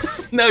Crime.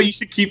 No, you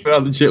should keep it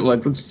on the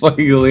chipmunks. It's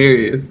fucking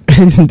hilarious.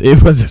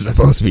 It wasn't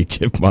supposed to be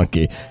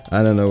chipmunky.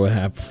 I don't know what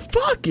happened.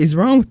 Fuck is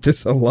wrong with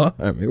this alarm?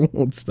 It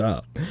won't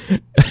stop.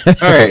 All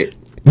right.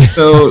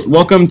 So,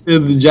 welcome to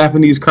the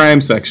Japanese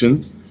crime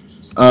section.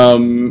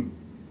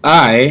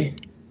 I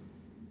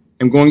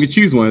am going to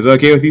choose one. Is that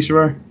okay with you,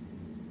 Shavar?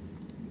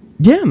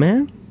 Yeah,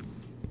 man.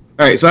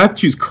 All right. So I have to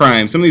choose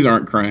crime. Some of these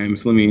aren't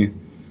crimes. Let me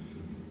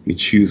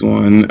choose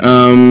one.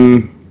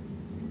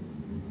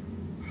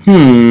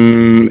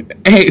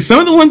 Hey, some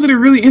of the ones that are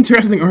really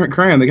interesting aren't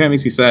crime. That kind of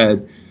makes me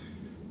sad.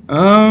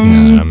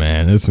 Nah,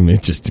 man, there's some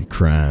interesting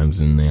crimes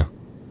in there.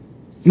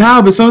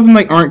 Nah, but some of them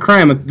like aren't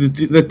crime.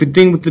 Like the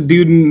thing with the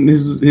dude and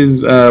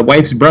his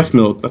wife's breast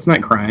milk. That's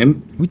not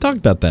crime. We talked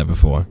about that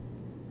before.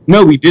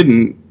 No, we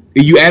didn't.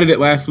 You added it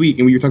last week,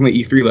 and we were talking about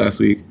E3 last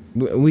week.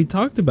 We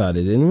talked about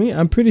it, didn't we?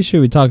 I'm pretty sure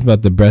we talked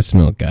about the breast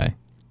milk guy.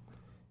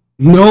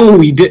 No,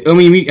 we did. I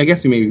mean, I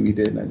guess maybe we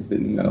did. I just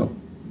didn't know.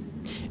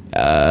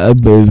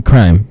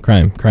 Crime.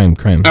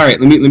 All right,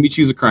 let me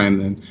choose a crime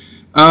then.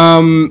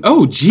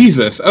 Oh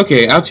Jesus.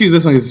 Okay, I'll choose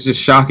this one because it's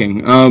just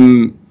shocking.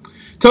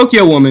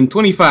 Tokyo woman,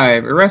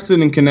 25, arrested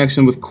in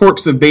connection with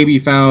corpse of baby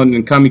found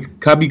in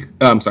Kabukicho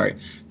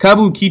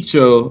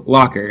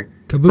locker.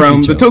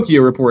 From the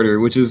Tokyo Reporter,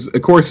 which is,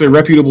 of course, a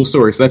reputable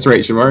source. That's right,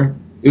 Shavar,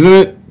 isn't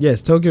it?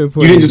 Yes, Tokyo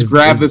Reporter. You didn't just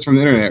grab this from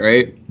the internet,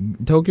 right?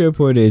 Tokyo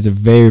Reporter is a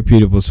very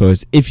reputable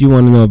source. If you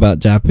want to know about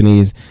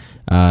Japanese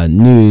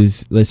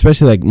news,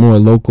 especially like more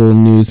local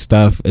news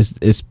stuff,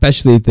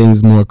 especially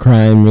things more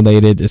crime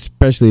related,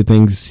 especially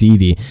things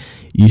seedy,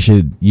 you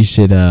should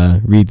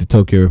read the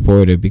Tokyo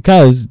Reporter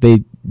because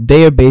they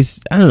are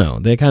based. I don't know.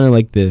 They're kind of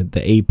like the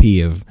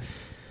AP of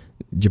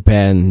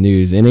Japan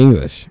news in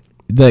English.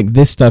 Like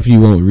this stuff you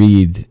won't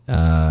read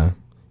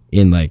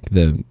in like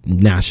the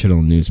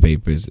national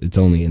newspapers. It's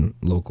only in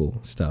local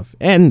stuff,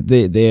 and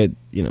they're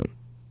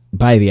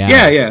by the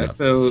hour. Yeah.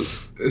 So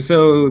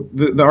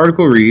the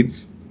article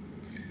reads: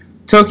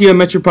 Tokyo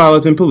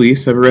Metropolitan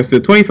Police have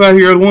arrested a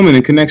 25-year-old woman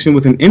in connection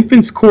with an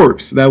infant's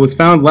corpse that was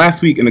found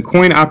last week in a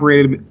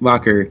coin-operated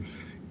locker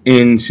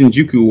in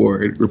Shinjuku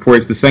Ward.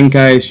 Reports the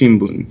Senkai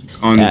Shimbun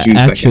on June 2nd.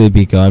 Actually,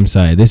 Biko, I'm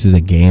sorry. This is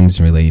a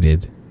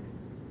games-related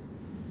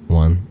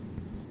one.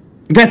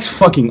 That's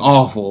fucking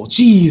awful.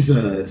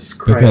 Jesus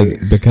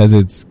Christ. Because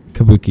it's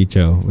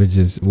Kabukicho, which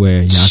is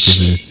where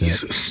Yakuza is set.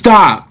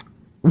 Stop.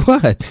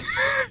 What?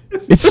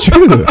 It's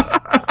true.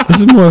 This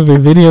is more of a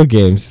video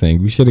games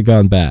thing. We should have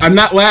gone back. I'm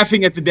not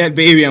laughing at the dead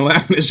baby. I'm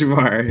laughing at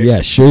Shavar.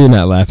 Yeah, sure you're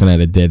not laughing at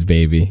a dead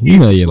baby. You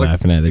know you're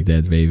laughing at a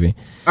dead baby.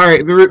 All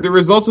right, the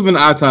results of an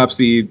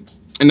autopsy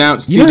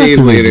announced 2 days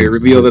later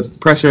revealed that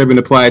pressure had been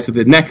applied to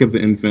the neck of the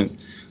infant,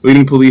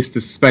 leading police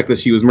to suspect that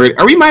she was murdered.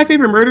 Are we My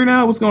Favorite Murder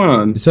now? What's going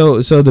on?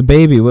 So the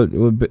baby, what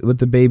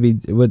the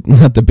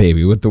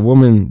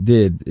woman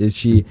did is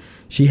she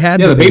had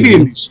the baby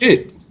didn't do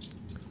shit.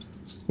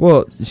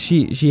 Well,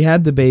 she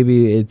had the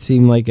baby, it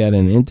seemed like at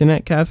an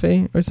internet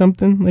cafe or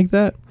something like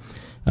that,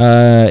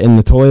 in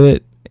the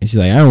toilet. And she's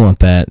like, I don't want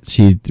that.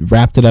 She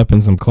wrapped it up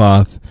in some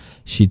cloth.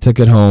 She took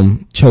it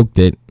home, choked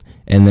it,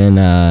 and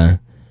then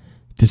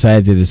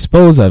decided to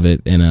dispose of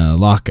it in a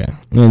locker.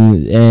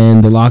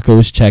 And the locker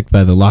was checked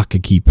by the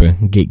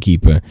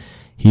gatekeeper.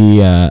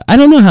 He, I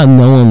don't know how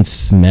no one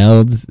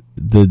smelled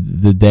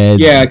the dead.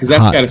 Yeah, because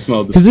that's got to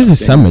smell disgusting. Because this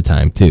is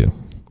summertime, too.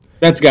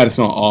 That's got to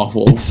smell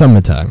awful. It's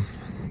summertime.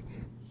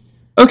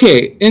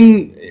 Okay,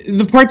 and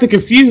the part that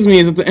confuses me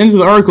is at the end of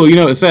the article, you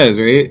know what it says,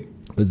 right?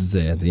 What does it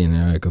say at the end of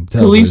the article?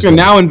 Police are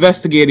now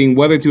investigating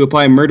whether to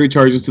apply murder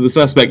charges to the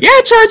suspect. Yeah,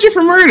 charge it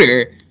for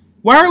murder.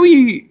 Why are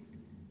we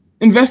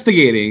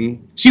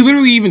investigating? She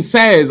literally even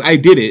says, I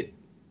did it.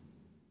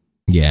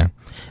 Yeah.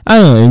 I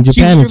don't know. In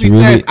Japan, she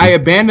literally says, I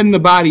abandoned the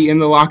body in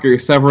the locker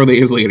several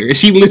days later.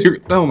 She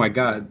literally, oh my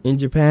God. In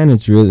Japan,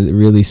 it's really,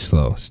 really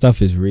slow.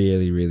 Stuff is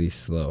really, really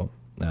slow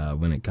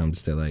when it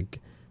comes to like,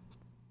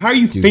 how are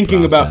you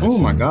thinking about, oh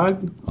my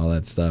God, all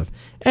that stuff.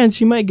 And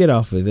she might get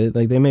off with it.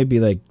 Like they may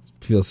be like,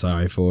 feel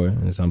sorry for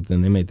her or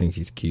something. They may think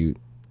she's cute.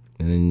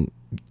 And then,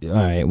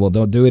 all right, well,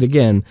 don't do it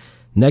again.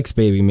 Next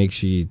baby, make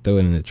sure you throw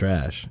it in the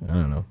trash. I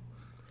don't know.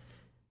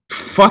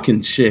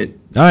 Fucking shit.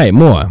 All right,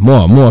 more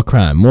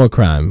crime. We're going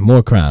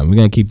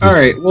to keep this. All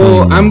right,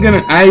 well,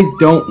 I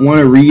don't want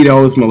to read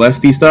all this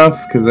molesty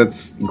stuff because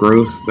that's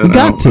gross. We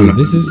got to.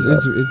 This is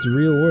it's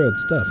real world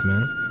stuff,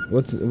 man.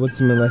 What's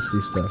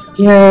molesty stuff?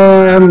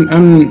 Yeah,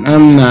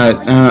 I'm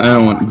not. I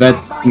don't want. That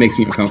makes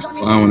me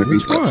uncomfortable. I don't want to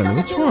read that.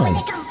 Which one?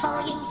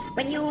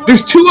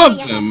 There's two of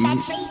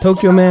them.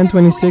 Tokyo Man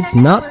 26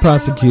 not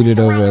prosecuted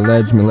over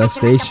alleged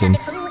molestation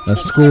of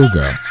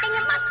schoolgirl.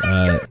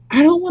 I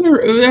don't want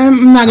to.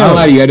 I'm not gonna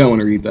lie to you. I don't want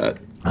to read that.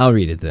 I'll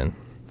read it then.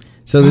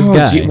 So this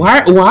guy.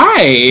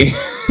 Why?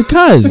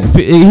 Because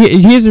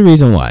here's the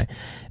reason why.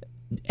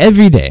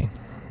 Every day,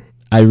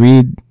 I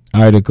read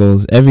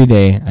articles every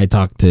day. I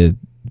talk to,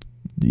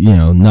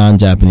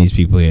 non-Japanese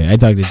people here. I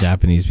talk to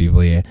Japanese people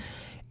here.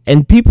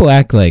 And people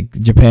act like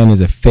Japan is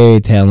a fairy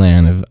tale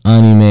land of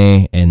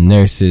anime and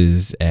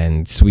nurses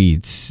and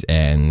sweets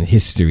and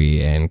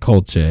history and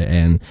culture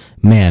and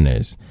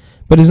manners.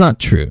 But it's not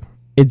true.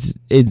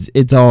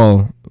 It's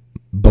all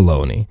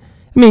baloney.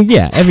 I mean,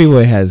 yeah,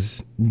 everywhere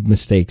has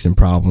mistakes and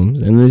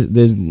problems, and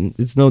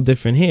it's no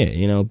different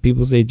here.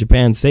 People say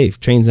Japan's safe,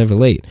 trains never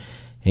late.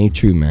 Ain't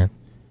true, man.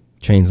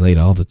 Trains late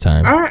all the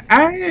time.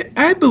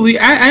 I believe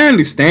I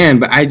understand,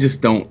 but I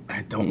just don't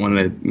want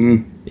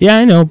to. Yeah,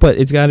 I know, but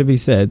it's got to be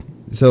said.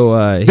 So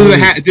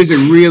does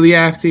it really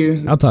have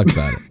to? I'll talk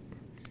about it.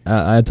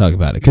 I'll talk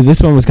about it because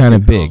this one was kind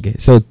of big.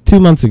 So 2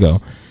 months ago,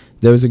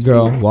 there was a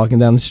girl walking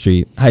down the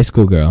street, high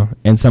school girl,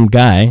 and some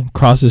guy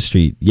crossed the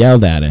street,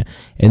 yelled at her,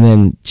 and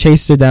then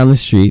chased her down the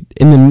street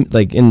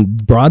in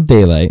broad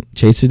daylight.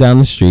 Chased her down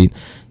the street,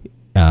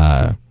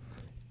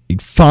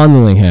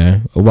 fondling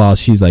her while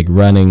she's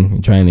running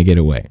and trying to get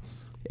away.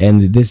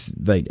 And this,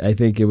 I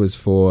think it was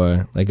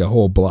for a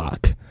whole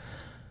block.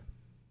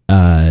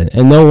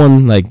 And no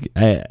one,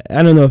 I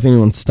don't know if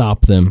anyone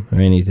stopped them or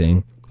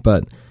anything,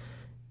 but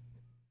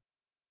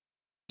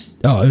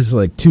it was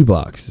 2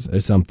 blocks or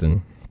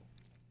something.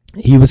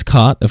 He was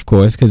caught, of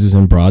course, because it was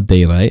in broad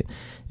daylight.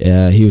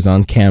 He was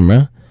on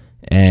camera,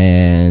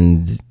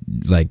 and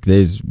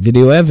there's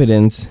video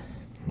evidence.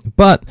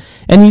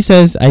 And he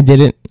says, I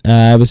didn't.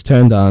 I was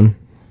turned on.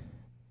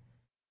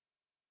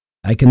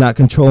 I cannot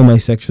control my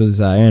sexual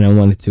desire, and I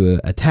wanted to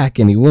attack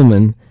any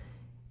woman.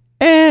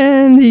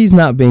 And he's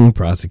not being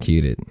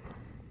prosecuted.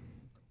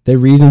 The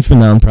reason for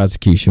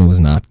non-prosecution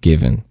was not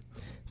given.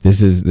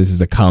 This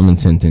is a common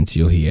sentence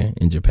you'll hear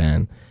in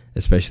Japan,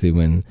 especially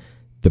when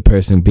the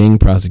person being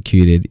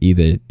prosecuted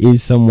either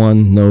is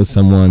someone, knows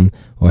someone,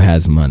 or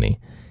has money.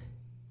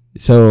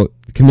 So,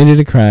 committed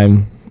a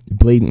crime,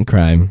 blatant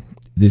crime.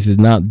 This is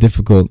not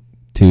difficult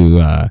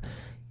to,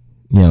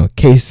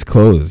 case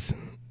closed.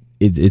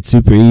 It's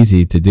super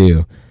easy to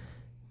do.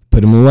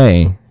 Put him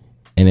away,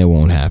 and it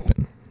won't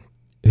happen.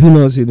 Who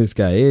knows who this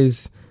guy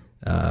is?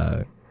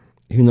 Who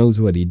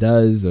knows what he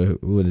does, or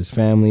what his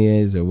family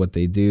is, or what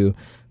they do?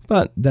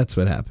 But that's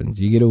what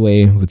happens. You get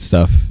away with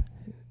stuff.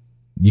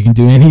 You can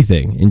do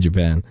anything in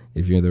Japan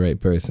if you're the right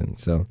person.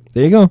 So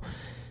there you go.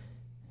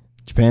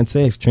 Japan's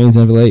safe. Trains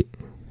never late.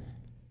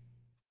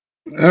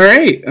 All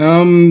right.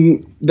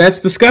 That's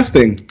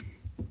disgusting.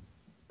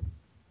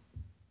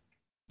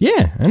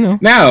 Yeah, I know.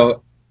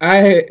 Now,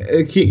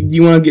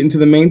 you want to get into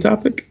the main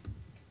topic?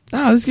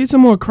 Let's get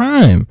some more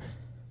crime.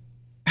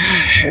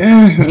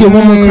 Let's get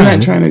one more crime. I'm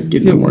not trying to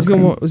get more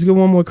crime. Let's get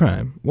one more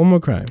crime. One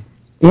more crime.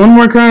 One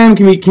more crime?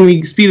 Can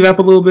we speed it up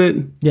a little bit?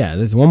 Yeah,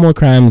 there's one more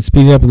crime. Let's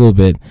speed it up a little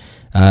bit.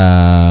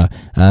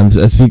 I'm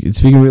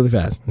speaking really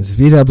fast. Let's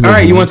speed it up a little bit. All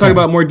right, you want to talk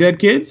about more dead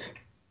kids?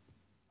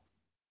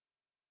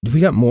 We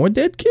got more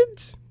dead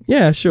kids?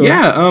 Yeah, sure.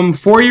 Yeah,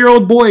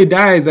 4-year-old boy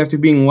dies after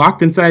being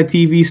locked inside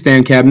TV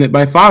stand cabinet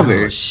by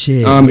father. Oh,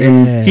 shit.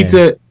 In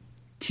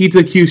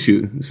Kita,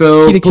 Kyushu.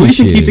 So, police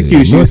in Kita,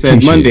 Kyushu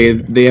said Monday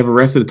they have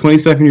arrested a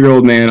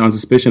 27-year-old man on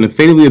suspicion of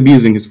fatally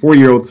abusing his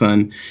 4-year-old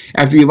son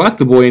after he locked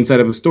the boy inside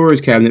of a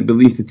storage cabinet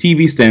beneath the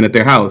TV stand at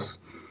their house.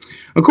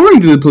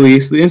 According to the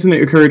police, the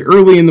incident occurred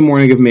early in the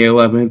morning of May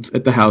 11th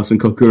at the house in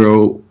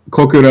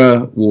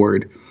Kokura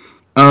Ward.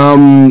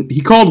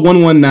 He called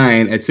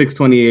 119 at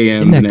 6:20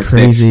 a.m. Isn't that the next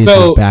crazy? day. It's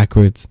just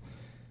backwards.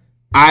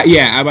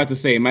 I'm about to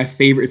say my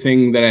favorite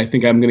thing that I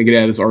think I'm going to get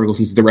out of this article,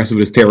 since the rest of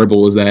it is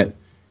terrible, is that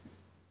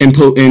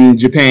in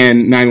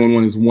Japan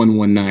 911 is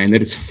 119.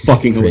 That is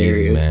fucking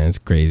crazy, hilarious, man. It's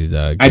crazy,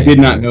 dog. I did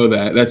not know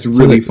that. That's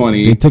really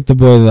funny. They took the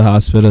boy to the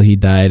hospital. He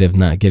died of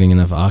not getting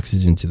enough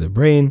oxygen to the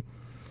brain.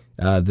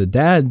 The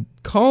dad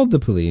called the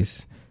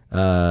police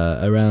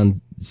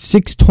around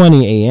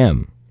 6:20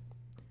 a.m.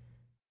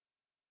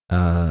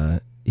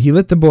 He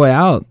let the boy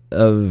out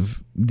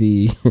of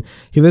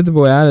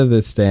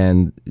the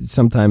stand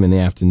sometime in the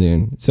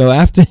afternoon. So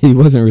after he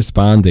wasn't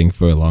responding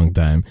for a long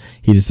time,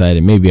 he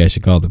decided maybe I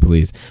should call the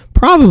police.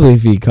 Probably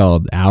if he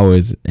called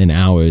hours and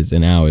hours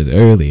and hours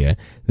earlier,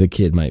 the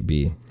kid might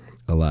be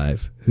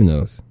alive. Who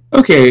knows?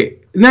 Okay,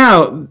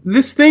 now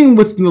this thing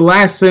with the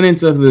last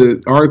sentence of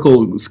the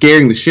article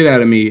scaring the shit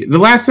out of me. The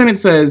last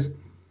sentence says,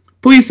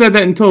 police said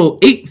that in total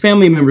 8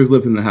 family members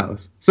lived in the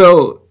house.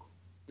 So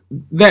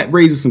that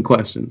raises some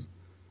questions.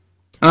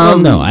 Well,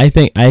 no, I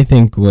think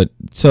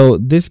so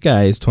this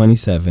guy is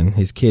 27,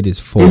 his kid is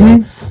 4.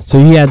 Mm-hmm. So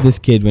he had this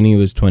kid when he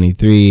was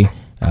 23,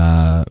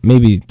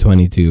 maybe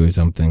 22 or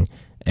something.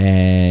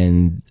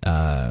 And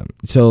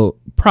so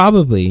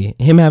probably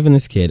him having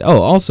this kid.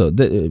 Oh, also,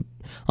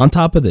 on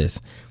top of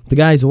this, the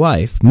guy's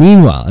wife,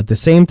 meanwhile, at the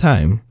same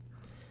time,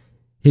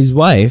 his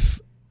wife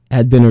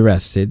had been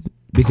arrested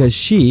because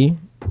she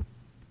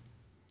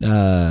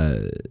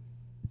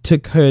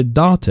took her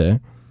daughter,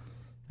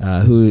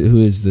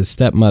 who is the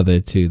stepmother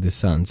to the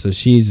son. So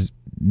she's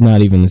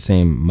not even the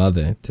same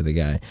mother to the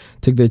guy.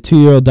 Took their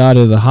 2-year-old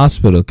daughter to the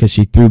hospital because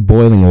she threw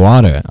boiling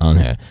water on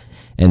her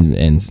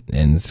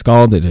and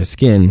scalded her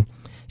skin.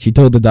 She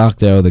told the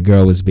doctor the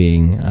girl was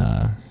being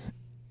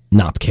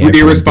not careful,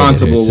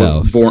 irresponsible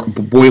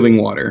with boiling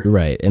water.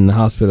 Right, and the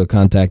hospital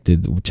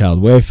contacted the Child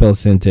Welfare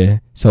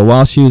Center. So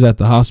while she was at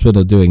the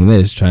hospital doing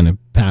this, trying to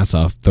pass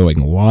off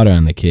throwing water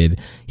on the kid,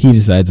 he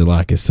decides to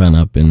lock his son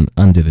up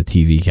under the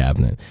TV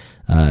cabinet.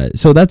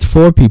 So that's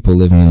 4 people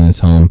living in this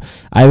home.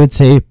 I would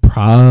say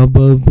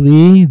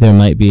probably there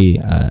might be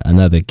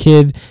another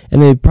kid,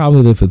 and they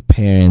probably live with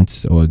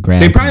parents or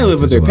grandparents. They probably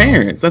live with their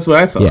parents. That's what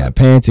I thought. Yeah,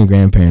 parents and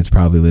grandparents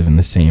probably live in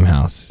the same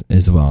house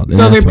as well.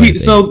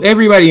 So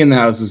everybody in the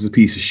house is a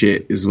piece of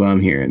shit, is what I'm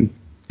hearing.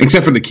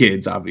 Except for the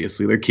kids,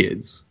 obviously. They're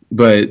kids.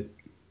 But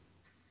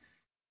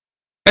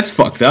that's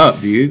fucked up,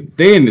 dude.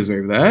 They didn't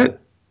deserve that.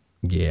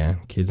 Yeah,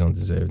 kids don't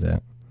deserve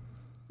that.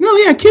 No,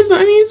 yeah, kids.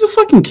 I mean, it's a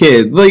fucking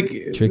kid. Like,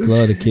 Trick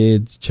loved the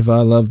kids.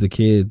 Chava loved the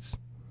kids.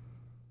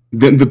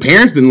 The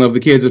parents didn't love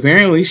the kids.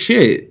 Apparently,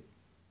 shit.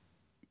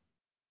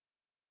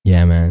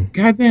 Yeah, man.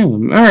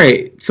 Goddamn. All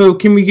right. So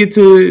can we get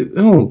to?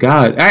 Oh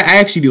God, I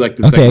actually do like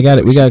this. Okay, I got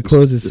it. We gotta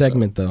close this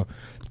segment though.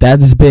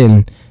 That has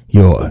been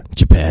your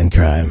Japan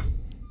Crime.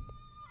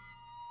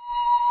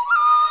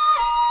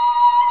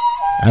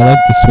 I like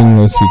the swing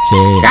those sweet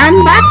cherry.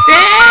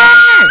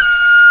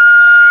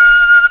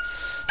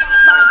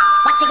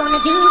 What you gonna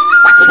do?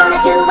 What you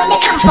gonna do when they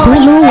come for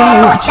you?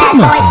 Bad boys,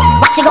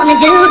 what you gonna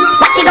do?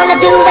 What you gonna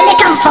do when they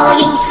come for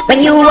you?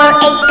 When you were 8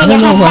 and you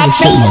had bad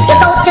traits, you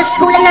go to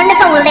school and learn the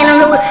golden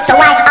rule. So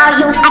why are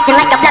you acting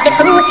like a bloody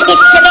fool? If you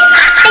get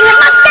hot, then you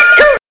must get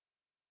cool.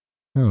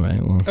 All right,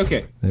 well,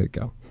 okay, there we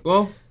go.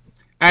 Well,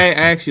 I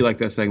actually like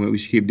that segment. We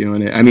should keep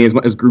doing it. I mean,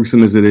 as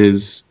gruesome as it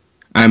is,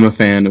 I'm a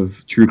fan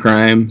of true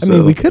crime. I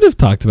mean, we could have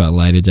talked about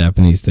lighter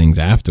Japanese things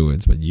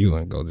afterwards, but you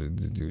want to go to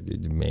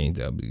the main.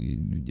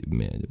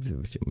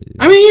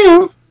 I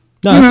mean,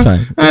 no, it's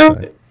fine.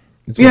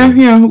 It's fine.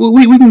 Yeah. Well,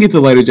 we can get to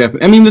lighter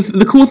Japanese. I mean,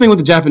 the cool thing with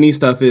the Japanese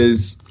stuff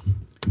is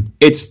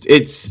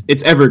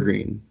it's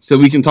evergreen, so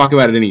we can talk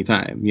about it any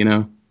time. You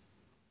know.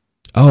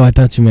 Oh, I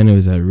thought you meant it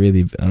was a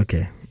really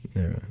okay.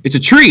 It's a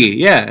tree,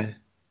 yeah.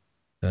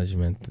 I thought you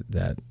meant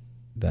that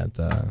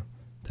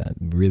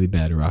really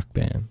bad rock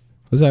band.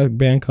 What's that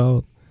band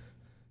called?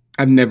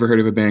 I've never heard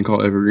of a band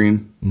called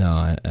Evergreen.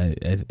 No,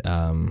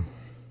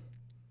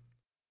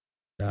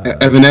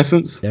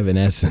 Evanescence?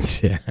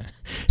 Evanescence, yeah.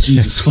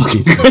 Jesus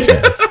fucking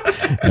Christ.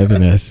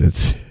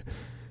 Evanescence.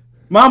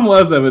 Mom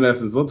loves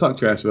Evanescence. Don't talk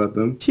trash about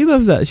them. She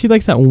loves that. She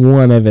likes that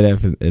one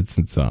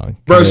Evanescence song.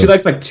 Bro, she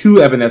likes like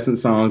 2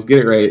 Evanescence songs. Get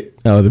it right.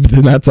 Oh,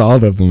 that's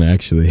all of them,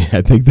 actually.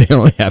 I think they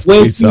only have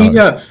 2 songs. Wake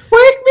me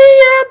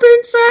up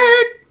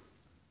inside.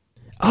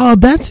 Oh,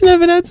 that's an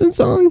Evanescence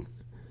song?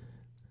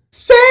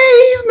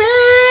 Save me.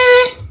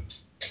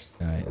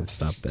 All right, let's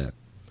stop that.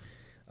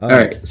 All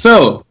right,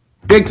 so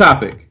big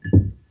topic.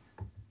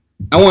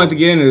 I wanted to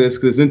get into this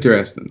because it's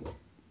interesting.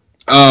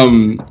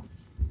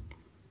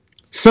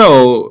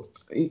 So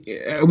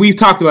we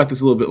talked about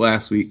this a little bit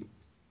last week.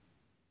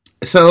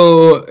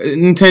 So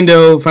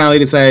Nintendo finally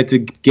decided to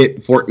get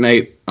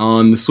Fortnite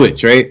on the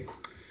Switch, right?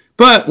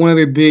 But one of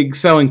their big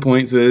selling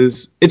points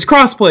is it's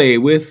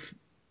crossplay with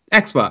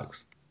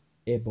Xbox.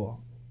 Airball.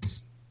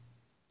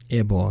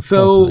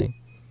 So,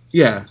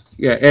 yeah,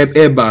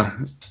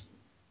 Eba.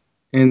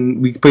 And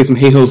we can play some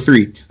Hey Ho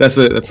 3. That's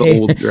an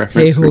old reference.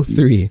 Hey Ho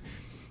 3.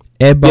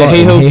 Eba yeah,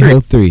 Hey Ho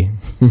 3.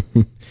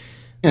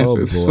 Yeah,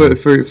 oh,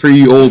 for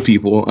you old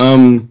people.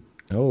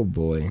 Oh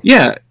boy.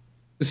 Yeah.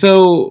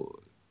 So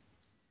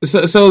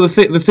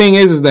the thing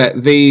is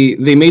that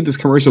they made this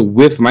commercial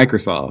with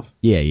Microsoft.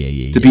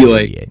 Yeah. To be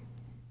like,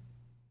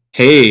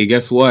 hey,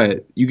 guess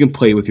what? You can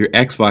play with your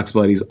Xbox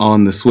buddies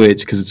on the Switch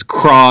because it's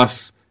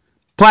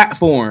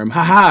cross-platform.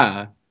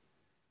 Haha.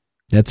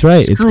 That's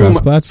right. It's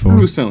cross-platform.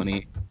 Screw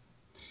Sony.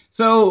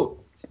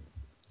 So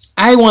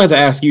I wanted to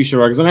ask you,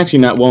 Sharad, because I'm actually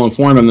not well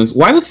informed on this.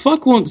 Why the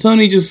fuck won't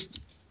Sony just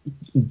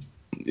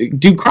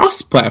do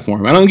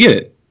cross-platform? I don't get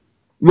it.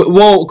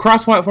 Well,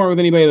 cross-platform with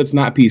anybody that's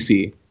not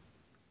PC.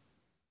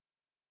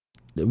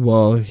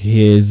 Well,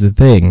 here's the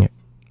thing.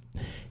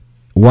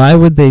 Why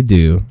would they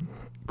do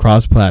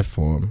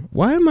cross-platform?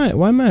 Why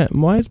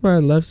is my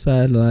left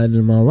side lighter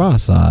than my right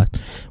side?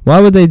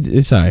 Why would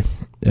they? Sorry,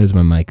 there's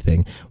my mic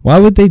thing. Why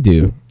would they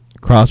do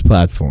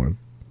cross-platform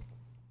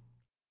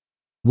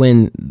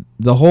when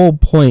the whole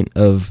point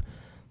of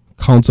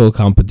console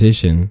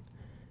competition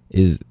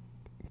is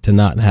to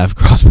not have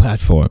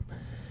cross-platform?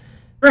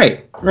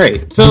 Right.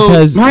 So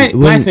because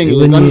my thing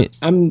is,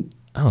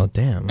 oh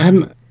damn.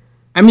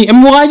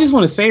 I just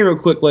want to say real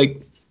quick,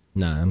 like,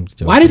 I'm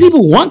joking. Why do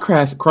people want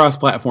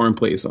cross-platform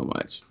play so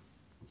much?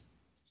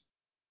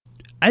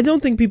 I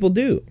don't think people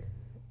do.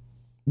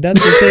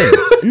 That's the thing.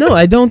 No,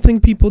 I don't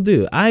think people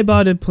do. I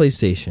bought a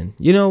PlayStation.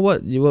 You know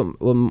what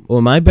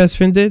my best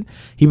friend did?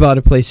 He bought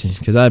a PlayStation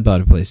because I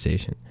bought a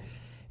PlayStation.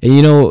 And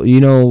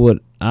you know what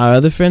our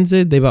other friends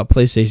did? They bought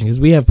PlayStation because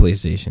we have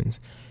PlayStations.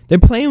 They're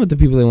playing with the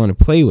people they want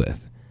to play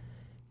with.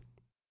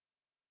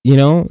 You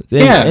know,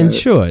 and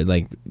sure,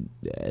 like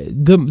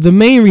the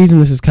main reason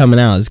this is coming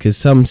out is because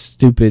some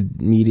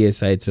stupid media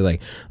sites are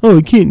like, "Oh,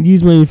 I can't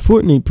use my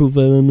Fortnite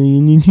profile on my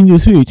Nintendo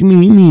Switch."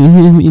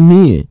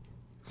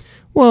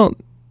 Well,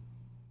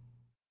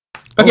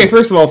 okay.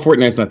 First of all,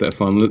 Fortnite's not that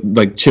fun.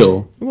 Like,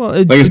 chill. Well,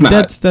 it's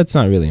not. That's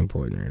not really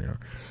important right now.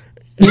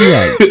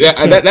 Yeah,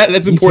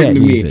 that's important to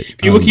me.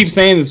 People keep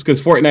saying this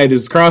because Fortnite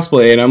is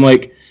crossplay, and I'm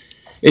like,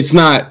 it's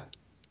not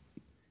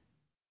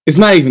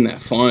even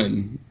that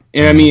fun.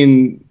 And I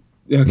mean,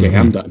 okay,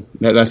 I'm done.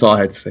 That's all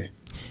I had to say.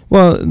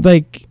 Well,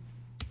 like,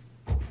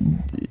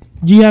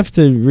 you have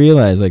to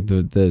realize, like,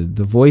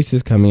 the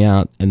voices coming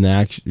out and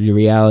the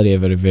reality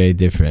of it are very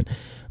different.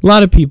 A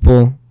lot of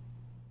people,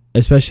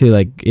 especially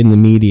like in the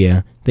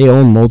media, they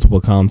own multiple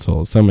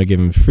consoles. Some are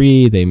given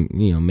free. They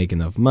make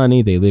enough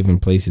money. They live in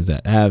places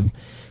that have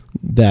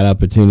that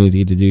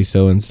opportunity to do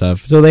so and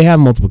stuff. So they have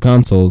multiple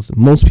consoles.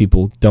 Most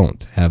people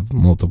don't have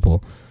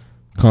multiple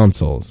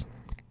consoles.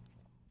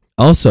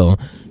 Also,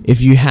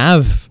 if you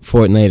have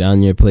Fortnite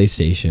on your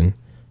PlayStation,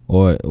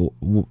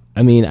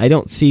 I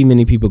don't see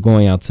many people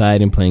going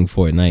outside and playing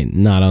Fortnite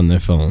not on their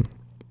phone.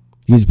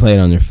 You just play it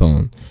on their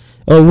phone.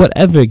 Or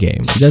whatever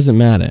game. It doesn't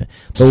matter.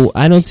 But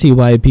I don't see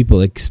why people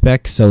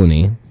expect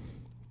Sony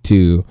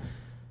to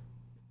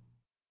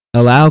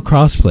allow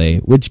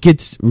crossplay, which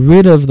gets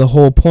rid of the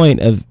whole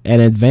point of an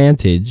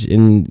advantage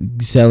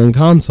in selling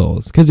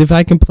consoles. Because if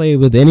I can play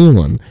with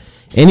anyone,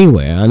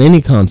 anywhere, on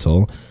any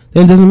console,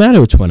 then it doesn't matter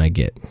which one I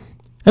get.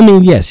 I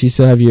mean, yes, you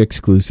still have your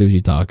exclusives you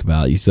talk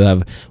about. You still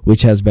have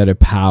which has better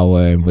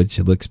power and which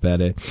looks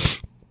better.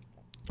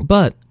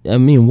 But, I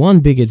mean,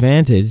 one big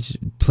advantage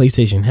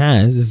PlayStation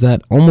has is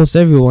that almost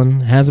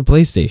everyone has a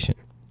PlayStation.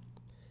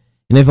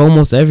 And if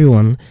almost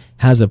everyone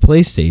has a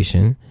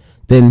PlayStation,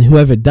 then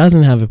whoever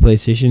doesn't have a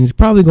PlayStation is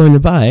probably going to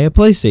buy a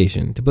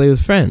PlayStation to play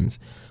with friends.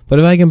 But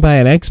if I can buy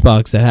an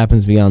Xbox that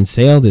happens to be on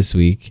sale this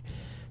week,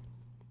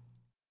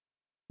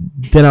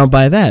 then I'll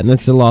buy that, and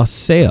that's a lost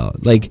sale.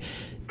 Like,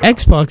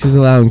 Xbox is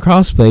allowing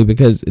crossplay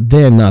because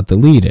they're not the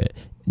leader.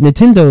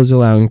 Nintendo is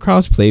allowing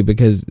crossplay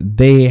because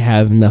they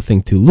have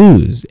nothing to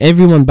lose.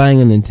 Everyone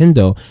buying a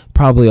Nintendo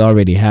probably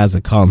already has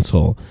a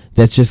console.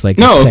 That's just like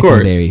a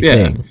secondary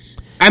thing.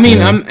 I mean,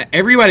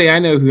 everybody I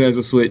know who has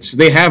a Switch,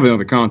 they have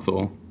another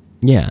console.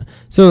 Yeah,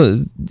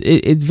 so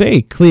it's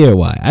very clear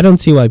why. I don't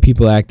see why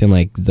people acting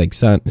like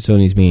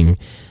Sony's being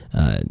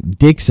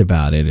dicks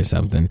about it or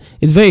something.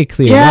 It's very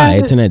clear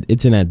why.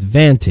 It's an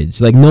advantage.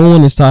 Like, no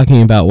one is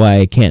talking about why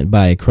I can't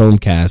buy a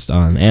Chromecast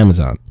on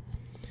Amazon.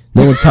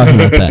 No one's talking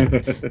about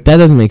that. That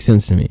doesn't make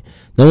sense to me.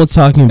 No one's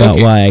talking about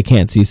why I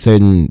can't see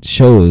certain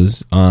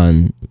shows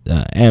on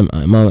my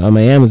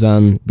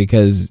Amazon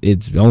because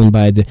it's owned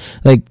by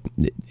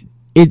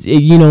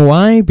you know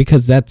why?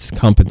 Because that's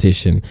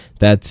competition.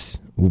 That's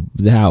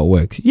how it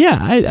works.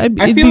 Yeah, it'd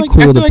be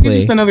cool to play. It's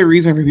just another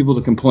reason for people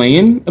to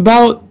complain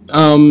about.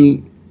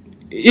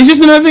 It's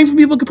just another thing for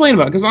people to complain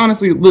about. Because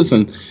honestly,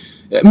 listen,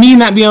 me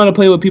not being able to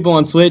play with people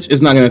on Switch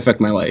is not going to affect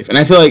my life. And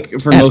I feel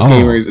like for most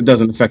gamers, it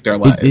doesn't affect our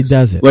lives. It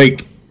doesn't.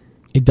 Like,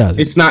 it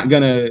doesn't. It's not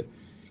going to...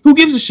 Who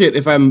gives a shit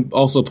if I'm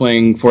also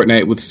playing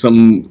Fortnite with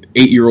some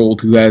 8-year-old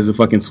who has a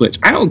fucking Switch?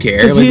 I don't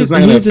care. Like, it's not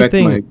going to affect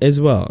my...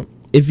 as well.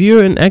 If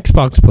you're an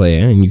Xbox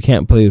player and you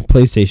can't play with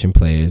PlayStation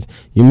players,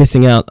 you're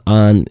missing out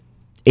on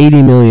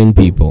 80 million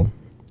people.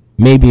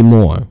 Maybe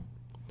more.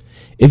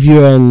 If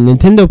you're a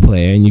Nintendo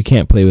player and you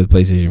can't play with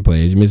PlayStation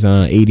players, you're missing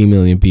out on 80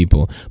 million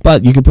people.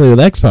 But you can play with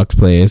Xbox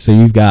players, so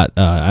you've got,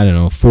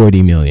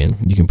 40 million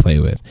you can play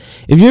with.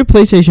 If you're a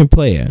PlayStation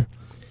player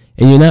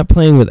and you're not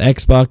playing with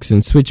Xbox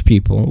and Switch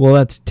people, well,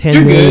 that's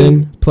 10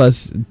 million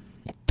plus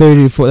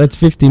 30 to 40, that's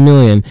 50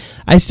 million.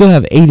 I still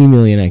have 80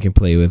 million I can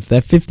play with.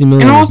 That 50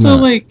 million and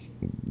also, is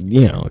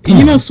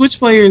not, Switch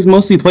players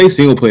mostly play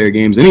single-player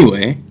games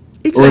anyway.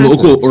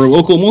 Exactly. Or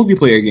local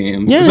multiplayer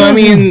games. Yeah, so, I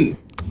mean...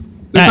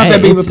 It's not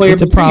that big of a player.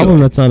 It's a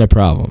problem that's not a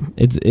problem.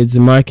 It's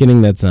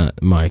marketing that's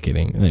not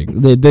marketing.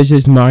 Like, there's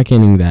just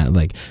marketing that,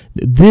 like,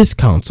 this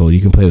console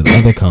you can play with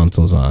other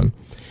consoles on.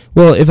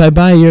 Well, if I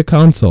buy your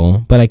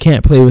console, but I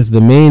can't play with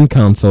the main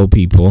console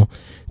people,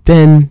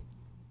 then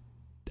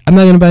I'm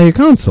not going to buy your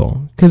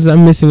console because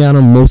I'm missing out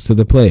on most of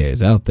the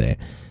players out there.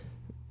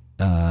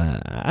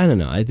 I don't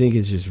know. I think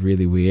it's just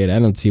really weird. I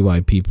don't see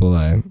why people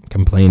are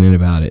complaining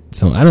about it.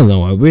 So I don't know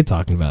why we're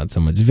talking about it so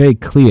much. It's very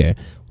clear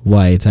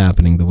why it's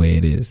happening the way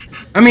it is.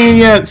 I mean,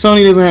 yeah,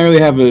 Sony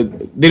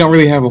they don't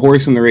really have a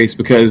horse in the race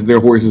because their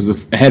horse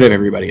is ahead of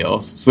everybody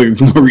else. So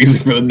there's no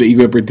reason for them to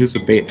even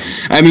participate.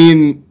 I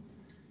mean,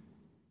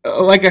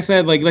 like I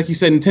said, like you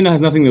said, Nintendo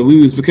has nothing to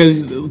lose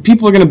because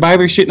people are going to buy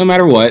their shit no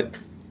matter what.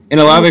 And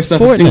a lot of their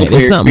stuff is single player.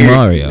 It's not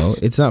Mario.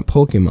 It's not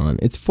Pokemon.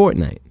 It's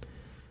Fortnite.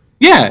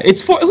 Yeah,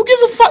 who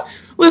gives a fuck?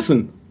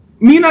 Listen,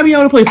 me not being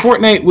able to play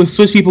Fortnite with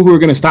Switch people who are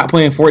going to stop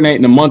playing Fortnite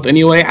in a month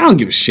anyway, I don't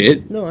give a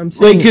shit. No, I'm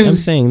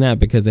saying that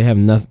because they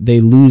have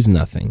they lose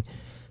nothing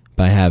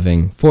by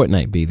having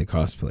Fortnite be the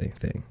crossplay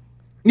thing.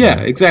 Yeah,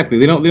 exactly.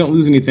 They don't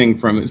lose anything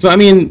from it. So I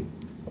mean,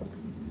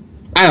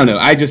 I don't know.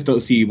 I just don't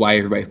see why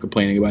everybody's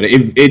complaining about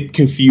it. It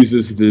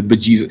confuses the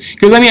bejesus.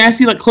 Because, I mean, I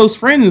see, like, close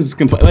friends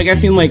complain. Like, I've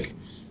seen, like,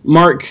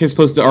 Mark has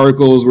posted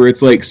articles where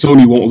it's like,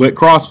 Sony won't let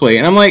crossplay.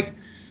 And I'm like,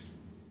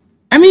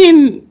 I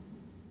mean,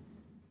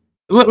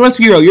 let's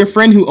be real. Your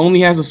friend who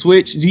only has a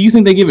Switch, do you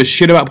think they give a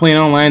shit about playing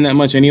online that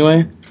much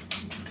anyway?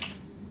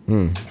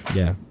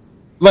 Yeah.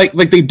 Like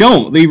they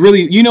don't. They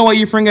really, you know why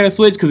your friend got a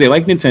Switch? Because they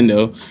like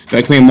Nintendo. They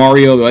like playing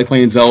Mario. They like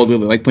playing Zelda.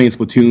 They like playing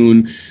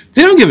Splatoon.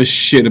 They don't give a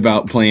shit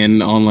about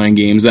playing online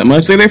games that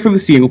much. They're there for the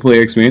single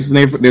player experience. And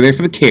they're there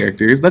for the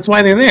characters. That's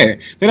why they're there.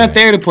 They're not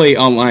there to play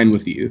online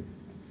with you.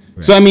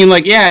 Right. So, I mean,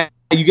 like, yeah,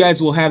 you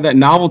guys will have that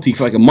novelty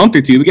for like a month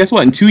or two. But guess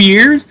what? In 2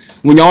 years,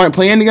 when y'all aren't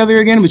playing together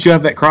again, but you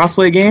have that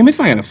crossplay game, it's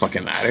not going to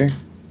fucking matter.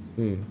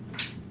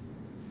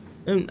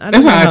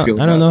 That's how I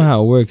feel. I don't know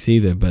how it works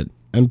either, but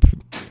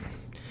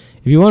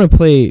if you want to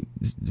play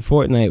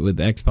Fortnite with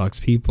Xbox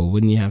people,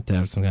 wouldn't you have to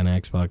have some kind of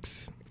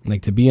Xbox?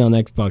 Like, to be on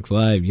Xbox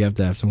Live, you have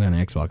to have some kind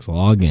of Xbox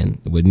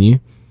login, wouldn't you?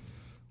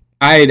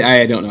 I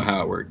don't know how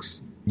it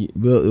works.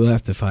 We'll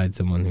have to find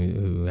someone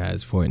who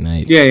has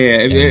Fortnite. Yeah.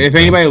 If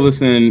anybody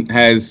listening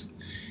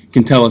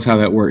can tell us how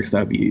that works,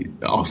 that'd be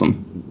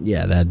awesome.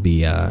 Yeah, that'd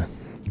be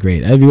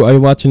great. Are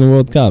you watching the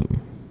World Cup?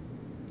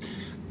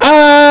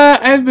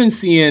 I've been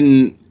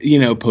seeing,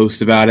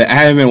 posts about it. I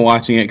haven't been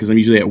watching it because I'm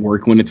usually at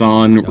work when it's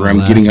on, or I'm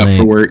getting up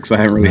for work, so I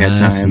haven't really had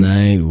time. Last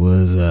night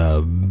was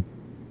a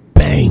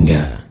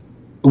banger.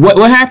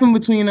 What happened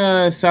between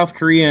South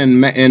Korea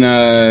and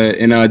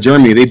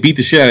Germany? They beat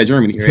the shit out of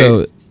Germany, right?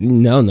 So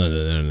no. Isn't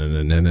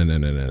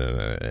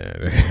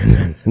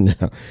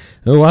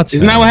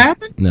that what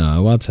happened? No, I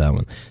watched that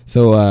one.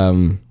 So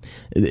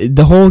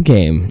the whole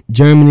game,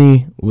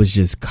 Germany was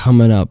just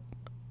coming up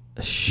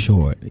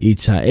short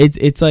each time.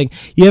 It's like,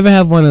 you ever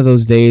have one of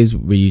those days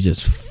where you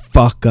just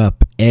fuck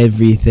up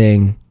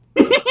everything?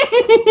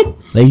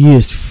 Like, you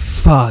just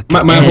fuck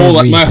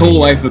my whole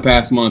life the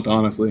past month,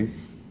 honestly.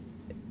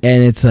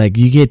 And it's like,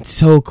 you get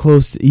so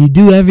close, you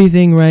do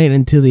everything right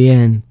until the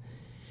end.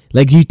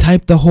 Like, you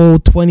type the whole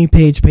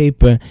 20-page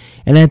paper,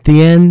 and at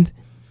the end,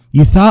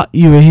 you thought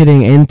you were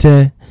hitting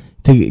enter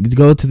to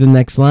go to the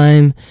next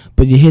line,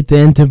 but you hit the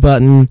enter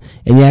button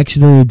and you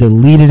accidentally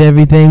deleted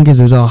everything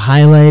because it was all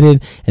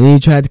highlighted, and then you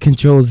tried to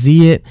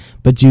Control-Z it,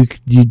 but you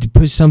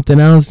push something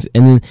else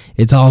and then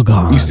it's all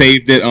gone. You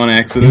saved it on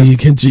accident. You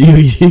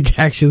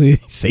actually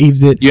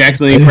saved it. You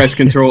accidentally press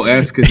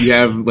Control-S because you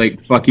have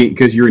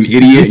because you're an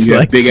idiot and you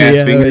have big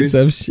ass fingers.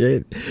 Some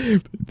shit.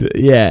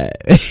 Yeah.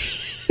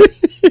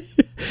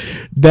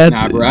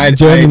 That's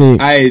Germany.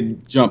 I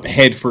jump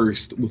head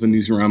first with a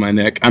noose around my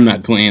neck. I'm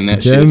not playing that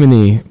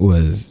Germany shit.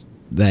 Was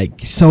like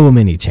so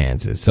many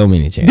chances.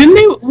 Didn't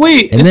they?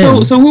 Wait,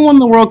 so who won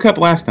the World Cup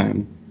last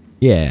time?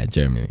 Yeah,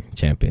 Germany,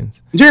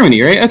 champions.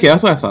 Germany, right? Okay,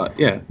 that's what I thought.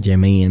 Yeah,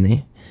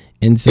 Germany.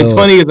 And so it's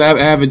funny because I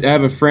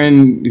have a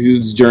friend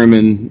who's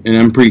German, and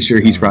I'm pretty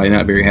sure he's probably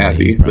not very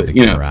happy. He's probably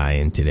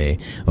crying today.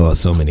 Oh,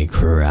 so many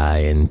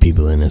crying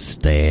people in the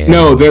stand.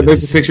 No,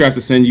 there's a picture I have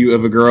to send you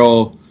of a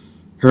girl.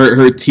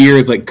 Her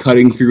tears like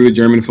cutting through the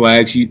German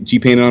flag. She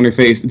painted on her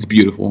face. It's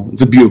beautiful.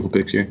 It's a beautiful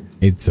picture.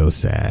 It's so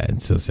sad.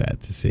 It's so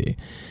sad to see.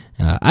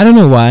 I don't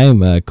know why.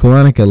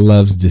 Kolonica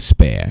loves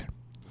despair.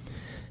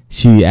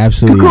 She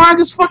absolutely.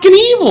 Kolonica's fucking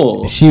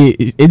evil.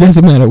 It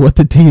doesn't matter what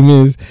the team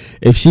is.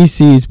 If she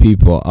sees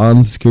people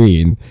on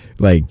screen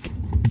like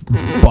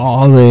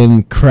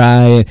bawling,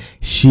 crying,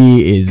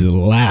 she is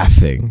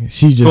laughing.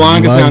 She just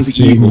loves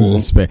seeing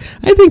despair.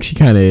 I think she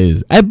kind of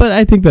is. But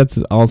I think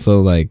that's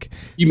also like,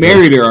 you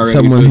married her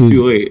already, so it's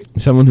too late.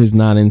 Someone who's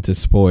not into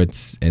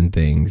sports and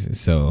things,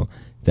 so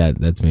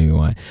that's maybe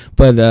why.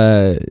 But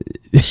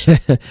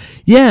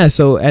yeah.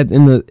 So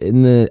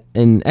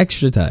in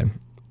extra time,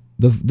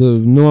 the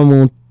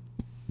normal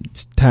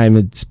time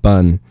it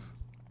spun,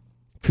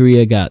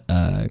 Korea got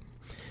I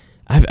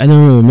don't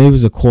remember, maybe it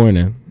was a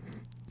corner.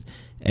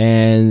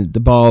 And the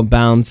ball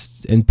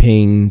bounced and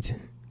pinged,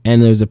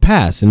 and there was a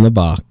pass in the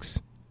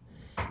box.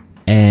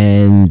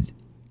 And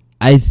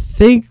I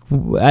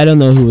don't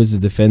know who was the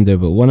defender,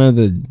 but one of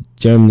the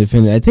German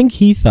defenders, I think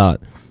he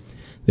thought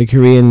the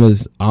Korean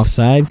was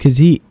offside because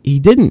he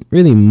didn't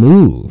really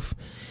move.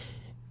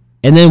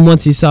 And then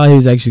once he saw he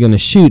was actually going to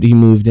shoot, he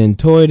moved in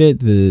toward it.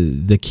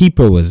 The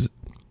keeper was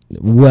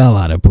well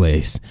out of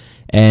place.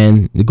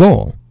 And the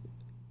goal.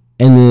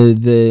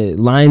 And the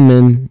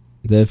lineman...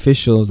 The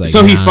official was like,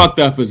 so he fucked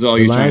up is all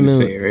you're trying to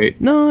say, right?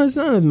 No, it's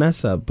not a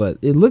mess up, but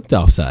it looked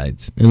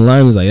offsides. And the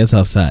line was like, that's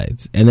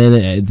offsides. And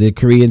then the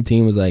Korean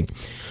team was like,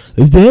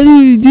 so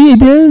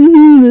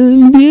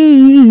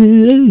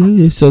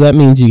that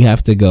means you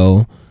have to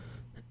go.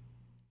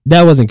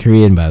 That wasn't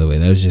Korean, by the way.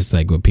 That was just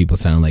like what people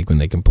sound like when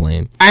they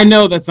complain. I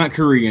know that's not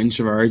Korean,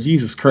 Shavar.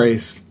 Jesus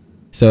Christ.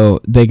 So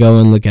they go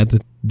and look at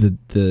the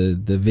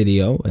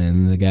video,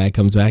 and the guy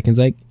comes back and is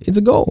like, it's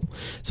a goal.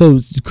 So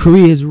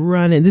Korea's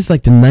running. This is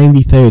like the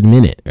 93rd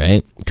minute,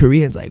 right?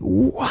 Koreans like,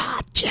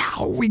 watch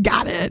out, we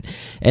got it.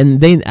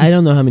 And I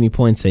don't know how many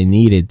points they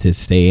needed to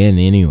stay in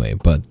anyway,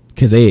 but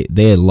because they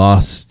had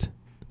lost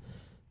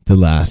the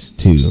last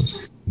two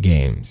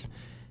games.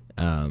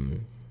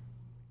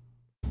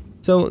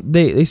 So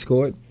they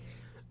scored.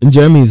 And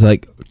Germany's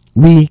like,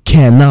 we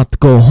cannot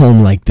go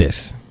home like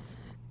this.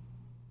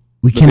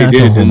 We cannot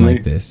go home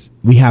like this.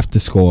 We have to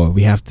score.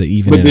 We have to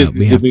even it out.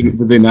 Did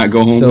they not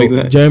go home like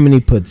that?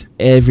 Germany puts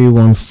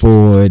everyone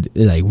forward.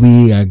 Like,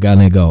 we are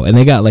gonna go. And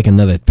they got like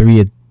another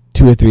 2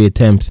 or 3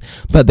 attempts.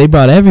 But they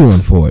brought everyone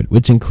forward,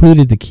 which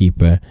included the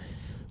keeper.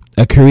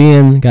 A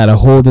Korean got a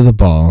hold of the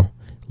ball,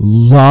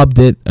 lobbed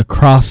it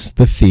across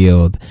the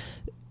field.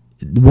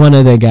 One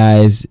of the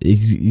guys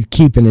is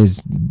keeping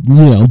his,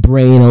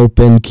 brain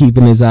open,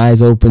 keeping his eyes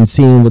open,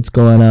 seeing what's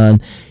going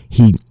on.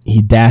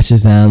 He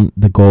dashes down.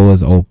 The goal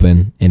is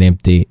open and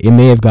empty. It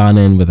may have gone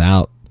in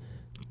without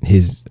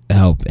his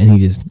help, and he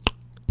just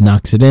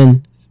knocks it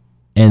in.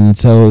 And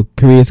so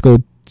Korea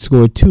scored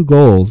 2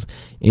 goals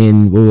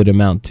in what would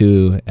amount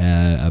to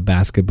a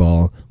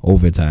basketball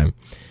overtime.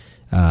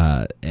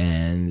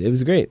 And it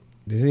was great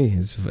to see.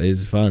 It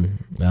was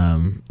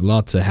fun.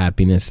 Lots of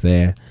happiness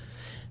there.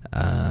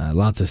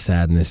 Lots of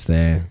sadness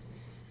there.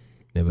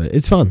 Yeah, but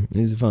it's fun.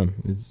 It's fun.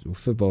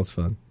 Football's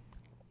fun.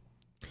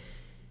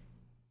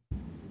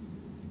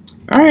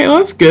 All right, well,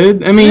 that's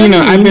good. I mean,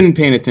 I've been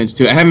paying attention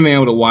to it. I haven't been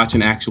able to watch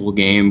an actual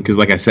game because,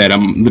 like I said,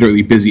 I'm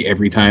literally busy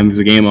every time there's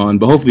a game on.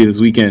 But hopefully this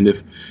weekend,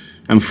 if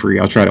I'm free,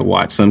 I'll try to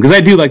watch some. Because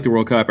I do like the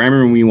World Cup. I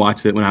remember when we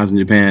watched it when I was in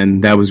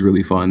Japan. That was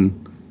really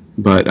fun.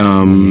 But,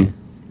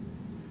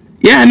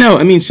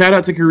 shout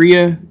out to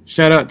Korea.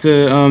 Shout out to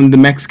the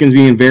Mexicans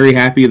being very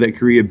happy that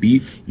Korea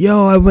beat.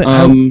 Yo,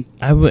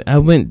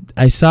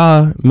 I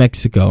saw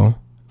Mexico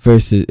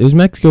versus... It was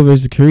Mexico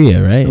versus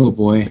Korea, right? Oh,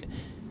 boy.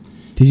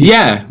 Did you?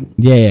 Yeah.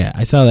 Yeah,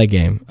 I saw that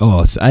game.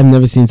 Oh, so I've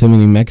never seen so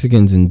many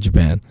Mexicans in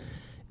Japan.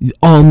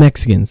 All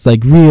Mexicans,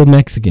 like real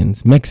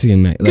Mexicans.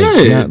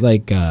 Good. Not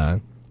like,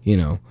 I'm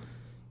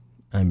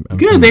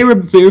good. They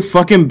were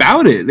fucking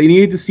about it. They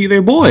needed to see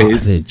their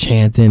boys. They're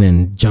chanting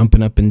and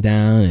jumping up and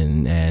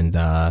down and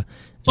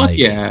fuck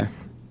yeah.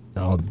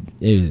 Oh,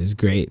 it was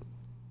great.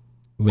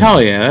 Hell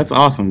yeah, that's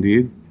awesome,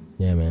 dude.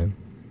 Yeah, man.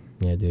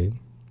 Yeah, dude.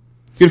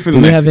 Good for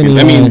the Mexicans.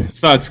 It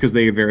sucks because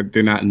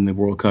they're not in the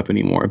World Cup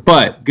anymore.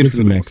 But good for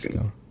the Mexicans.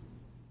 Mexico.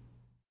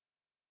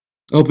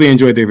 I hope they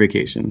enjoyed their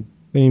vacation.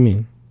 What do you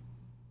mean?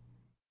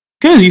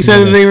 Because you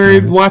said that they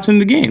were watching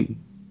the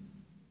game.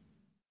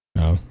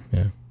 Oh,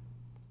 yeah.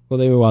 Well,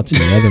 they were watching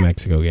the other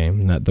Mexico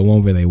game, not the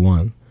one where they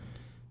won,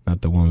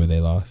 not the one where they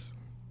lost.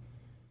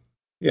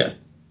 Yeah.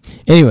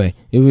 Anyway,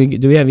 do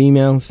we have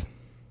emails?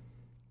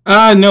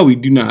 No, we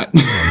do not.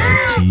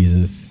 Oh, my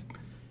Jesus.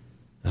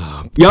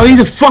 Oh, y'all need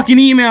to fucking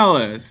email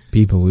us.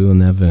 People, we will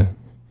never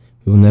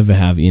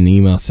have an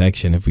email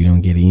section if we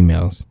don't get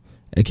emails.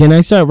 Can I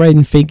start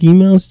writing fake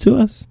emails to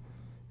us?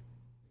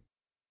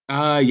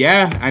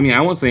 Yeah. I mean,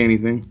 I won't say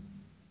anything.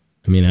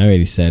 I mean, I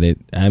already said it.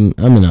 I'm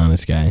an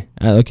honest guy.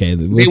 Okay.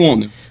 They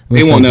won't know.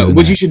 They won't know.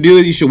 What you should do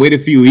is you should wait a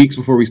few weeks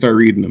before we start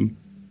reading them.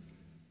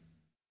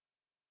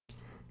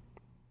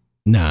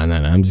 No.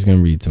 I'm just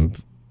gonna read some.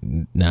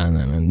 No.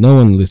 No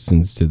one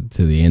listens to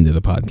the end of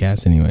the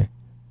podcast anyway,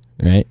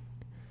 right?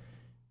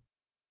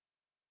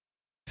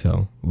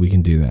 So we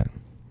can do that.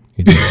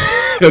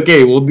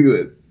 Okay, we'll do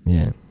it.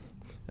 Yeah.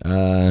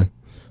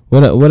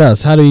 What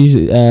else? How do we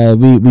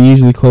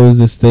usually close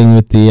this thing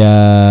with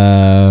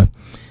the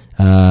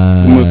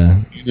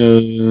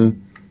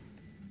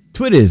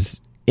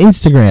Twitters,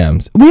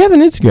 Instagrams. We have an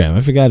Instagram.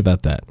 I forgot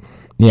about that.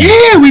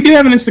 Yeah, we do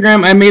have an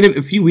Instagram. I made it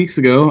a few weeks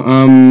ago.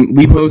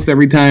 We post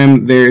every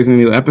time there's a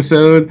new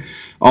episode.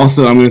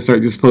 Also, I'm going to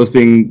start just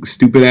posting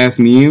stupid ass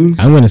memes.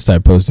 I'm going to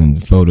start posting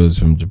photos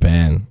from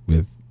Japan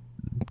with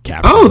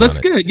captions. Oh, that's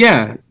good.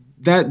 Yeah,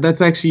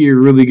 that's actually a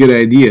really good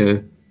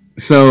idea.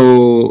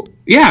 So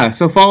yeah,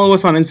 so follow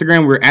us on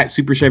Instagram. We're at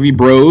Super Chevy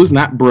Bros,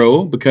 not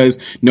bro, because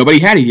nobody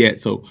had it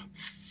yet. So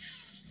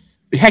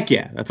heck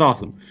yeah, that's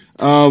awesome.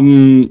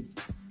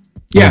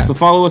 Yeah, so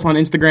follow us on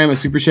Instagram at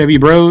Super Chevy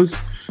Bros.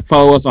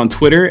 Follow us on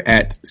Twitter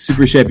at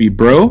Super Chevy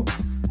Bro.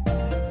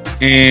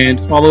 And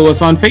follow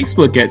us on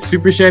Facebook at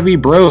Super Chevy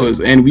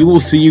Bros. And we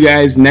will see you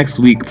guys next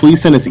week. Please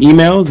send us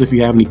emails if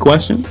you have any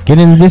questions. Get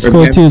in the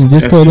Discord too. The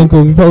Discord link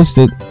will be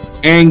posted.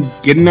 And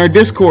get in our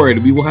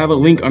Discord. We will have a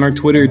link on our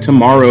Twitter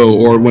tomorrow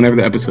or whenever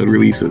the episode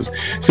releases.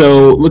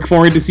 So look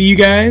forward to see you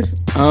guys.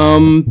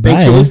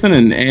 Thanks for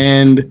listening.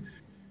 And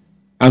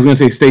I was going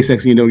to say stay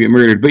sexy and don't get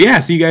murdered. But yeah,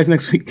 see you guys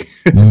next week.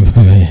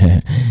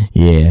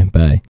 Yeah, bye.